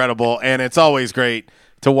 Pretty incredible, and it's always great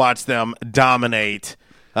to watch them dominate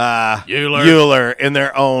Euler in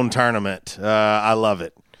their own tournament. I love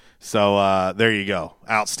it. So there you go.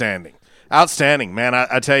 Outstanding. Outstanding, man.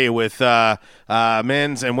 I tell you, with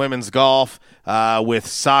men's and women's golf, with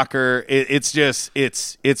soccer,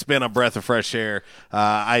 it's been a breath of fresh air.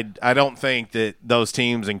 I don't think that those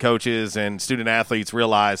teams and coaches and student athletes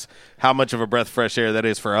realize how much of a breath of fresh air that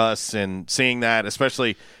is for us. And seeing that,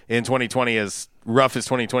 especially in 2020, as rough as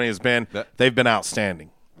 2020 has been, they've been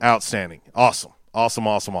outstanding. Outstanding. Awesome. Awesome.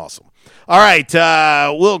 All right,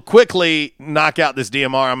 we'll quickly knock out this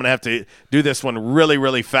DMR. I'm going to have to do this one really,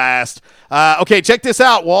 really fast. Okay, check this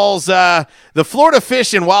out, Walls. The Florida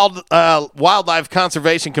Fish and Wildlife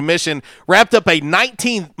Conservation Commission wrapped up a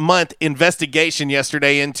 19-month investigation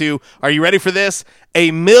yesterday into, are you ready for this,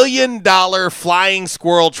 $1 million flying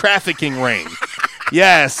squirrel trafficking ring.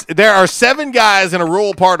 Yes, there are 7 guys in a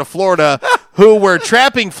rural part of Florida who were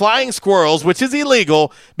trapping flying squirrels, which is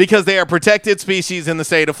illegal because they are protected species in the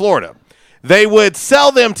state of Florida. They would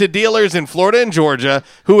sell them to dealers in Florida and Georgia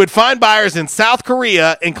who would find buyers in South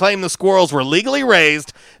Korea and claim the squirrels were legally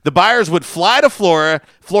raised. The buyers would fly to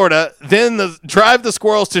Florida, then drive the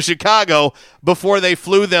squirrels to Chicago before they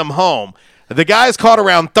flew them home. The guys caught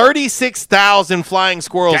around 36,000 flying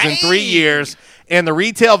squirrels in 3 years, and the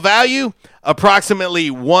retail value, approximately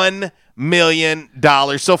 $1 million.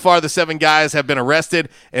 So far, the 7 guys have been arrested,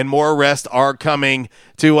 and more arrests are coming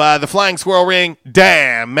to the Flying Squirrel Ring.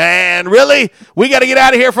 Damn, man. Really? We got to get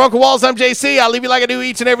out of here. For Uncle Walls, I'm JC. I'll leave you like I do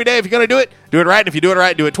each and every day. If you're going to do it right. And if you do it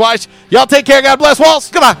right, do it twice. Y'all take care. God bless.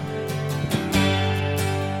 Walls, goodbye.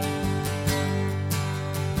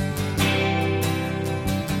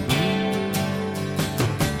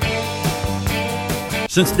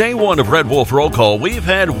 Since day one of Red Wolf Roll Call, we've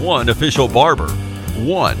had one official barber.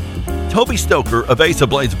 One. Toby Stoker of Ace of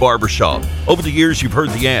Blades Barbershop. Over the years, you've heard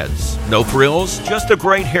the ads. No frills, just a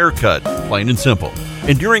great haircut, plain and simple.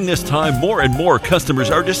 And during this time, more and more customers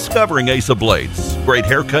are discovering Ace of Blades. Great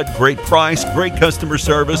haircut, great price, great customer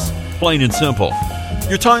service, plain and simple.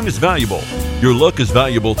 Your time is valuable. Your look is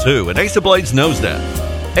valuable too, and Ace of Blades knows that.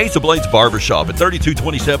 Ace of Blades Barbershop at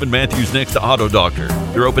 3227 Matthews next to Auto Doctor.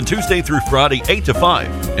 They're open Tuesday through Friday, 8 to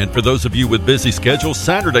 5. And for those of you with busy schedules,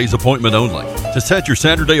 Saturday's appointment only. To set your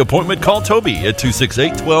Saturday appointment, call Toby at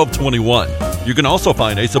 268-1221. You can also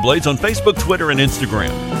find Ace of Blades on Facebook, Twitter, and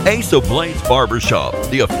Instagram. Ace of Blades Barbershop,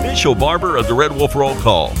 the official barber of the Red Wolf Roll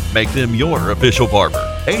Call. Make them your official barber.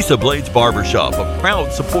 Ace of Blades Barbershop, a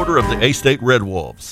proud supporter of the A-State Red Wolves.